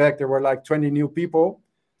came back, there were like 20 new people.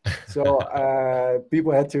 So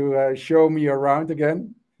people had to show me around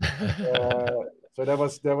again. So that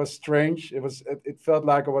was strange. It felt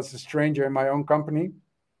like I was a stranger in my own company.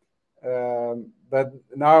 But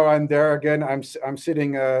now I'm there again. I'm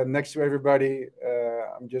sitting next to everybody.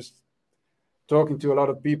 I'm just talking to a lot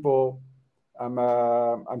of people.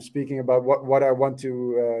 I'm speaking about what I want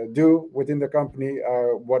to do within the company,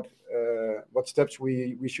 what steps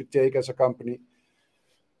we should take as a company.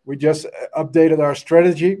 We just updated our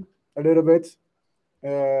strategy a little bit.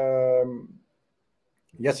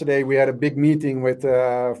 Yesterday we had a big meeting with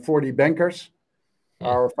 40 bankers,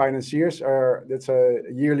 our financiers. That's a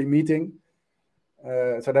yearly meeting.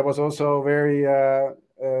 So that was also very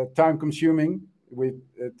time consuming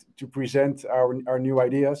to present our new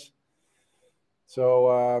ideas. So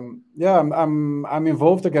I'm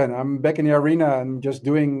involved again. I'm back in the arena and just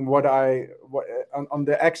doing what on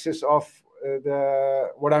the axis of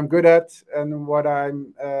what I'm good at and what I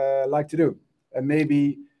like to do. And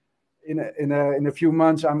maybe in a few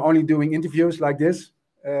months I'm only doing interviews like this,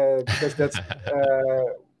 because that's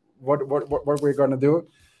what we're gonna do.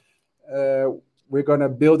 We're gonna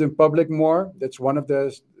build in public more. That's one of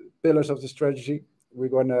the pillars of the strategy. We're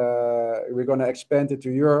gonna expand it to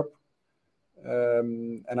Europe.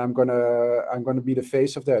 And I'm gonna be the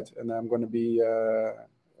face of that, and I'm gonna be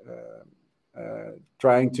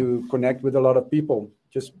trying to connect with a lot of people,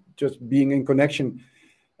 just being in connection.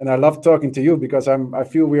 And I love talking to you, because I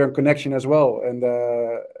feel we are in connection as well. And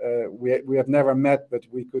we have never met, but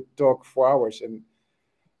we could talk for hours. And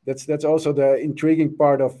that's also the intriguing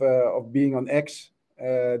part of being on X,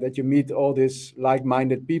 that you meet all these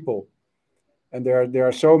like-minded people. And there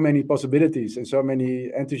are so many possibilities and so many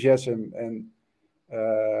enthusiasm, and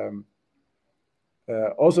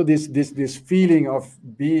also this feeling of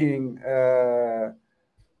being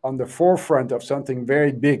on the forefront of something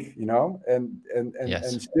very big, and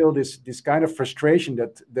Yes. and still this kind of frustration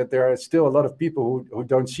that there are still a lot of people who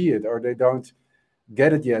don't see it, or they don't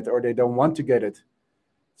get it yet, or they don't want to get it.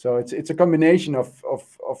 So it's a combination of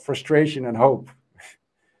frustration and hope,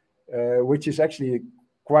 which is actually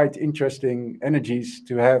quite interesting energies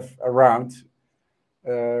to have around.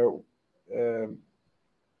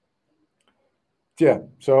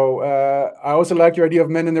 So I also like your idea of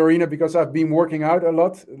men in the arena, because I've been working out a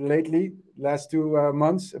lot lately. Last 2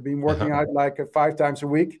 months, I've been working out like 5 times a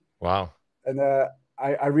week. Wow. And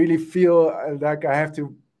I really feel like I have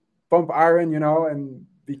to pump iron, and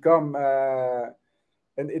become.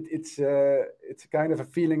 And it's kind of a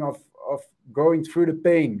feeling of going through the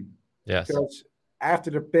pain. Yes. Because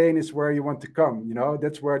after the pain is where you want to come.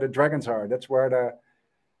 That's where the dragons are. That's where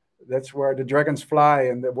the dragons fly,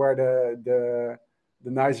 and where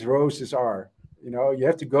the nice roses are. you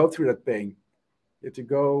have to go through that pain. You have to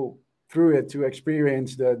go through it to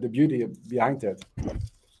experience the beauty behind it.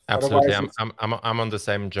 Absolutely. Otherwise, I'm on the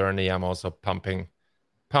same journey. I'm also pumping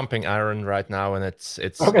iron right now, and it's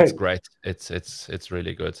okay. great. It's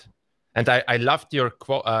really good. And I loved your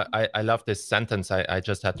quote. I love this sentence. I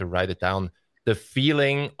just had to write it down. The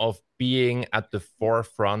feeling of being at the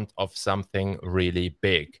forefront of something really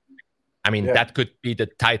big. I mean, Yeah. that could be the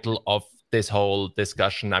title of this whole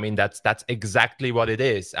discussion. I mean, that's exactly what it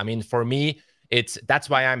is. I mean, for me, that's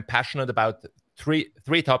why I'm passionate about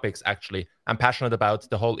three topics, actually. I'm passionate about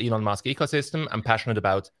the whole Elon Musk ecosystem. I'm passionate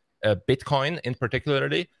about Bitcoin in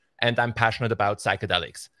particularly, and I'm passionate about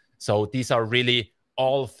psychedelics. So these are really,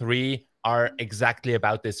 all three are exactly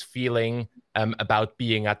about this feeling, about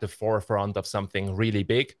being at the forefront of something really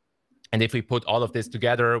big. And if we put all of this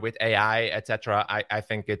together with AI, etc., I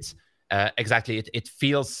think it's exactly, it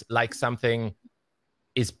feels like something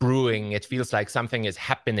is brewing. It feels like something is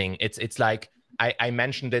happening. It's like, I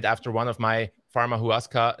mentioned it after one of my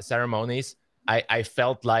Pharma ceremonies. I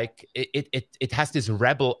felt like it has this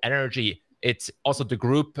rebel energy. It's also the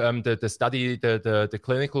group, the study, the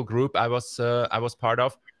clinical group I was part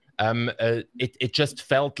of. It just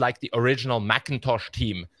felt like the original Macintosh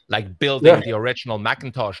team, like building the original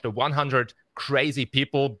Macintosh, the 100 crazy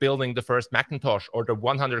people building the first Macintosh, or the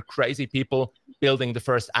 100 crazy people building the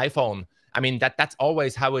first iPhone. I mean, that's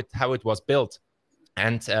always how it was built.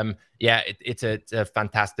 And yeah, it's a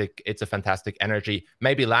fantastic energy.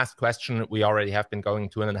 Maybe last question. We already have been going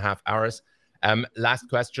 2.5 hours. Last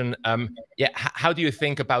question. Yeah, how do you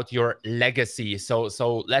think about your legacy?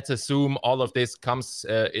 So let's assume all of this comes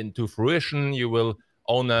into fruition. You will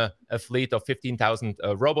own a fleet of 15,000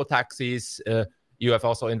 robotaxis. You have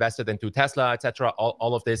also invested into Tesla, etc.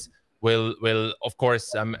 All of this will of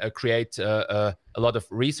course create a lot of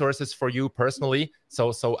resources for you personally.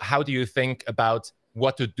 So how do you think about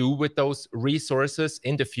what to do with those resources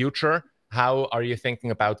in the future? How are you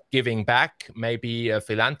thinking about giving back? Maybe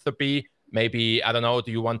philanthropy? Maybe, I don't know, do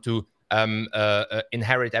you want to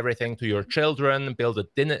inherit everything to your children, build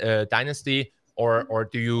a dynasty, or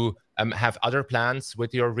do you have other plans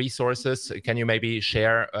with your resources? Can you maybe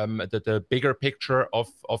share the bigger picture of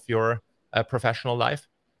your professional life?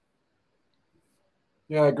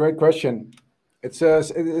 Yeah, great question. It's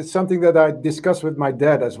something that I discussed with my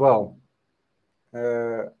dad as well.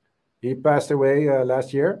 He passed away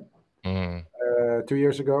last year, 2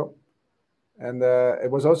 years ago, and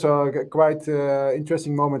it was also a quite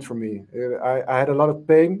interesting moment for me. I had a lot of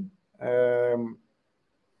pain,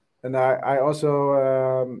 and I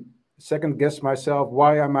also second guessed myself.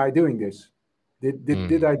 Why am I doing this?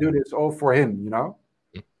 Did I do this all for him?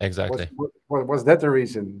 Exactly. Was that the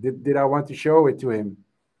reason? Did I want to show it to him?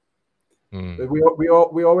 But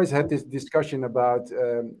we always had this discussion about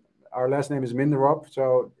our last name is Minderop,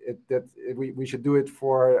 so we should do it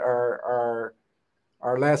for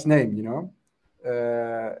our last name.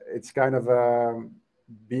 It's kind of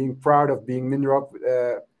being proud of being Minderop.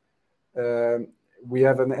 We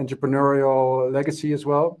have an entrepreneurial legacy as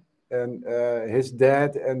well, and his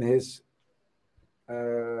dad and his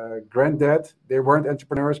granddad, they weren't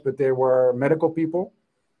entrepreneurs, but they were medical people.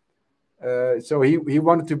 So he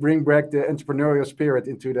wanted to bring back the entrepreneurial spirit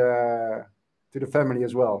into the family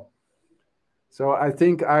as well. So I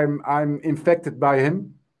think I'm infected by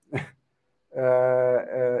him.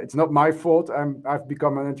 It's not my fault. I've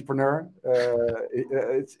become an entrepreneur.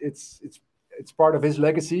 It's part of his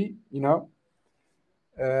legacy.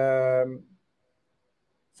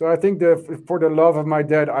 So I think for the love of my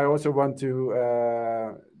dad, I also want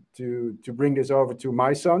to bring this over to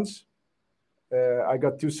my sons. I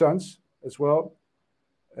got 2 sons as well,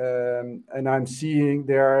 and I'm seeing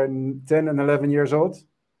they're 10 and 11 years old,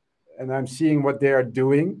 and I'm seeing what they are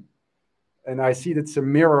doing, and I see that's a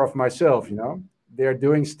mirror of myself. They're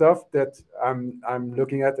doing stuff that I'm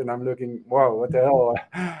looking at, and I'm looking, wow, what the hell?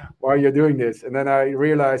 Why are you doing this? And then I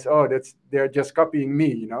realize, oh, they're just copying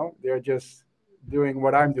me. They're just doing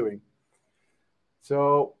what I'm doing.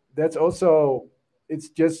 So that's also, it's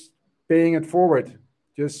just paying it forward,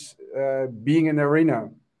 just being in the arena,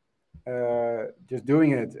 just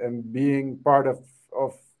doing it and being part of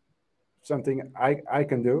something I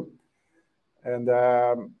can do. And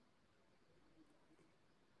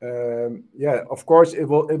yeah, of course, it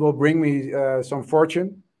will bring me some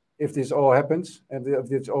fortune if this all happens and if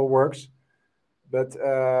this all works. But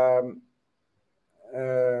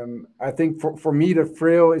I think for me, the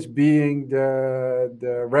thrill is being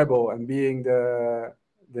the rebel and being the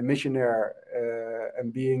missionary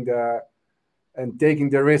and being and taking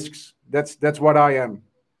the risks. That's what I am.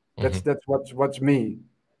 That's what's me.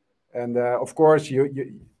 And of course,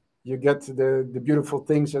 you get the beautiful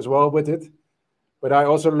things as well with it. But I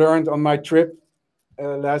also learned on my trip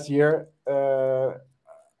last year,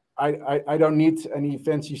 I don't need any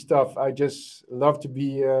fancy stuff. I just love to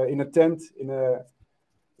be in a tent, in a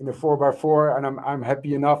 4x4, and I'm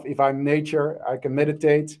happy enough. If I'm nature, I can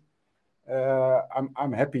meditate.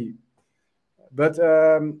 I'm happy. But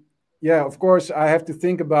yeah, of course, I have to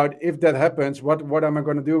think about, if that happens, what am I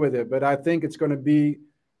going to do with it? But I think it's going to be,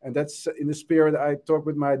 and that's in the spirit I talked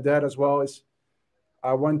with my dad as well, is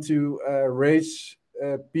I want to raise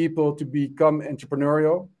people to become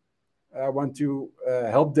entrepreneurial. I want to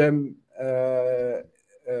help them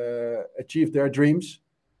achieve their dreams.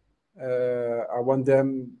 I want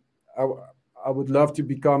them. I would love to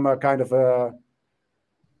become a kind of a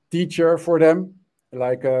teacher for them,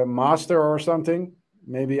 like a master or something.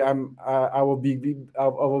 Maybe I will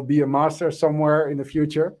be a master somewhere in the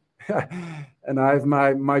future, and I have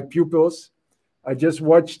my pupils. I just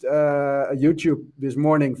watched a YouTube this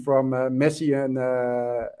morning from Messi and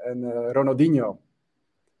Ronaldinho,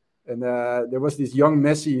 and there was this young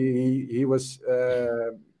Messi. He was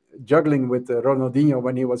juggling with Ronaldinho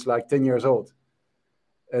when he was like 10 years old,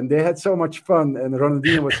 and they had so much fun. And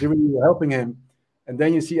Ronaldinho was really helping him. And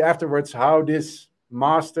then you see afterwards how this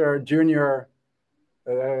master junior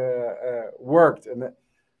worked, and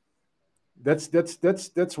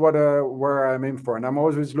that's what where I'm in for. And I'm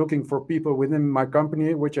always looking for people within my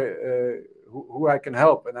company which who I can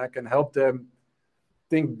help, and I can help them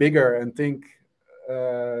think bigger and think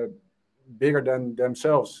bigger than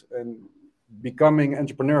themselves and becoming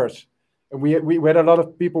entrepreneurs. And we had a lot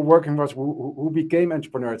of people working for us who became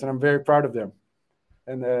entrepreneurs, and I'm very proud of them.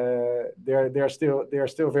 And they're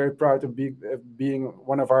still very proud of being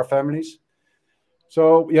one of our families.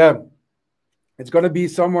 So yeah, it's going to be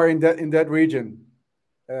somewhere in that region,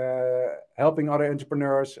 helping other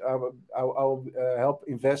entrepreneurs. I'll help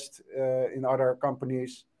invest in other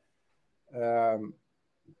companies. So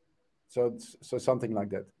something like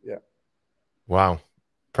that. Yeah. Wow,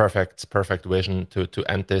 perfect vision to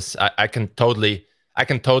end this. I can totally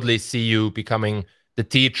see you becoming the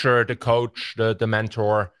teacher, the coach, the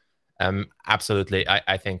mentor. Absolutely,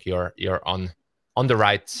 I think you're on the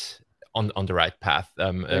right path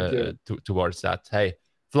towards that. Hey,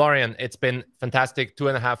 Florian, it's been fantastic.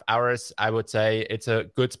 2.5 hours. I would say it's a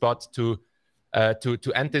good spot to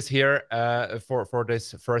end this here for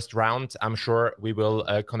this first round. I'm sure we will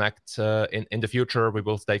connect in the future. We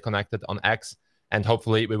will stay connected on X, and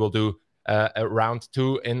hopefully we will do a round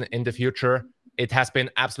 2 in the future. It has been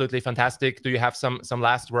absolutely fantastic. Do you have some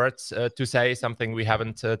last words to say, something we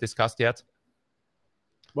haven't discussed yet?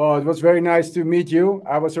 Well, it was very nice to meet you.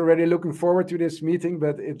 I was already looking forward to this meeting,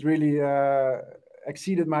 but it really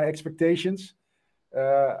exceeded my expectations.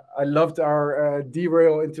 I loved our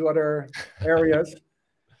derail into other areas,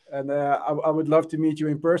 and I would love to meet you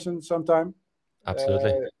in person sometime.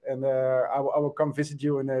 Absolutely. And I will come visit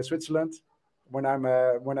you in Switzerland when I'm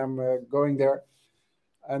going there.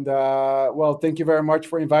 And well, thank you very much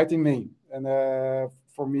for inviting me, and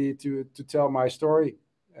for me to tell my story.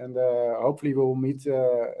 And hopefully we'll meet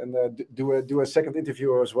and do a second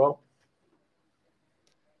interview as well.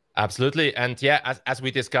 Absolutely. And yeah, as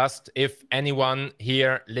we discussed, if anyone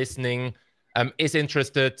here listening is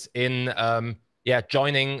interested in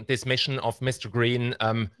joining this mission of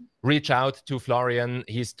MisterGreen, reach out to Florian.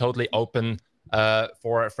 He's totally open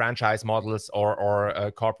for franchise models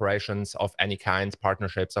or corporations of any kind,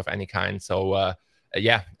 partnerships of any kind. So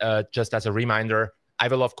just as a reminder, I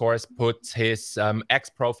will of course put his X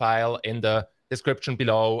profile in the description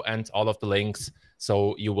below and all of the links,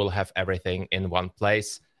 so you will have everything in one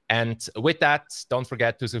place. And with that, don't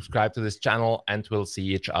forget to subscribe to this channel, and we'll see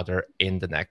each other in the next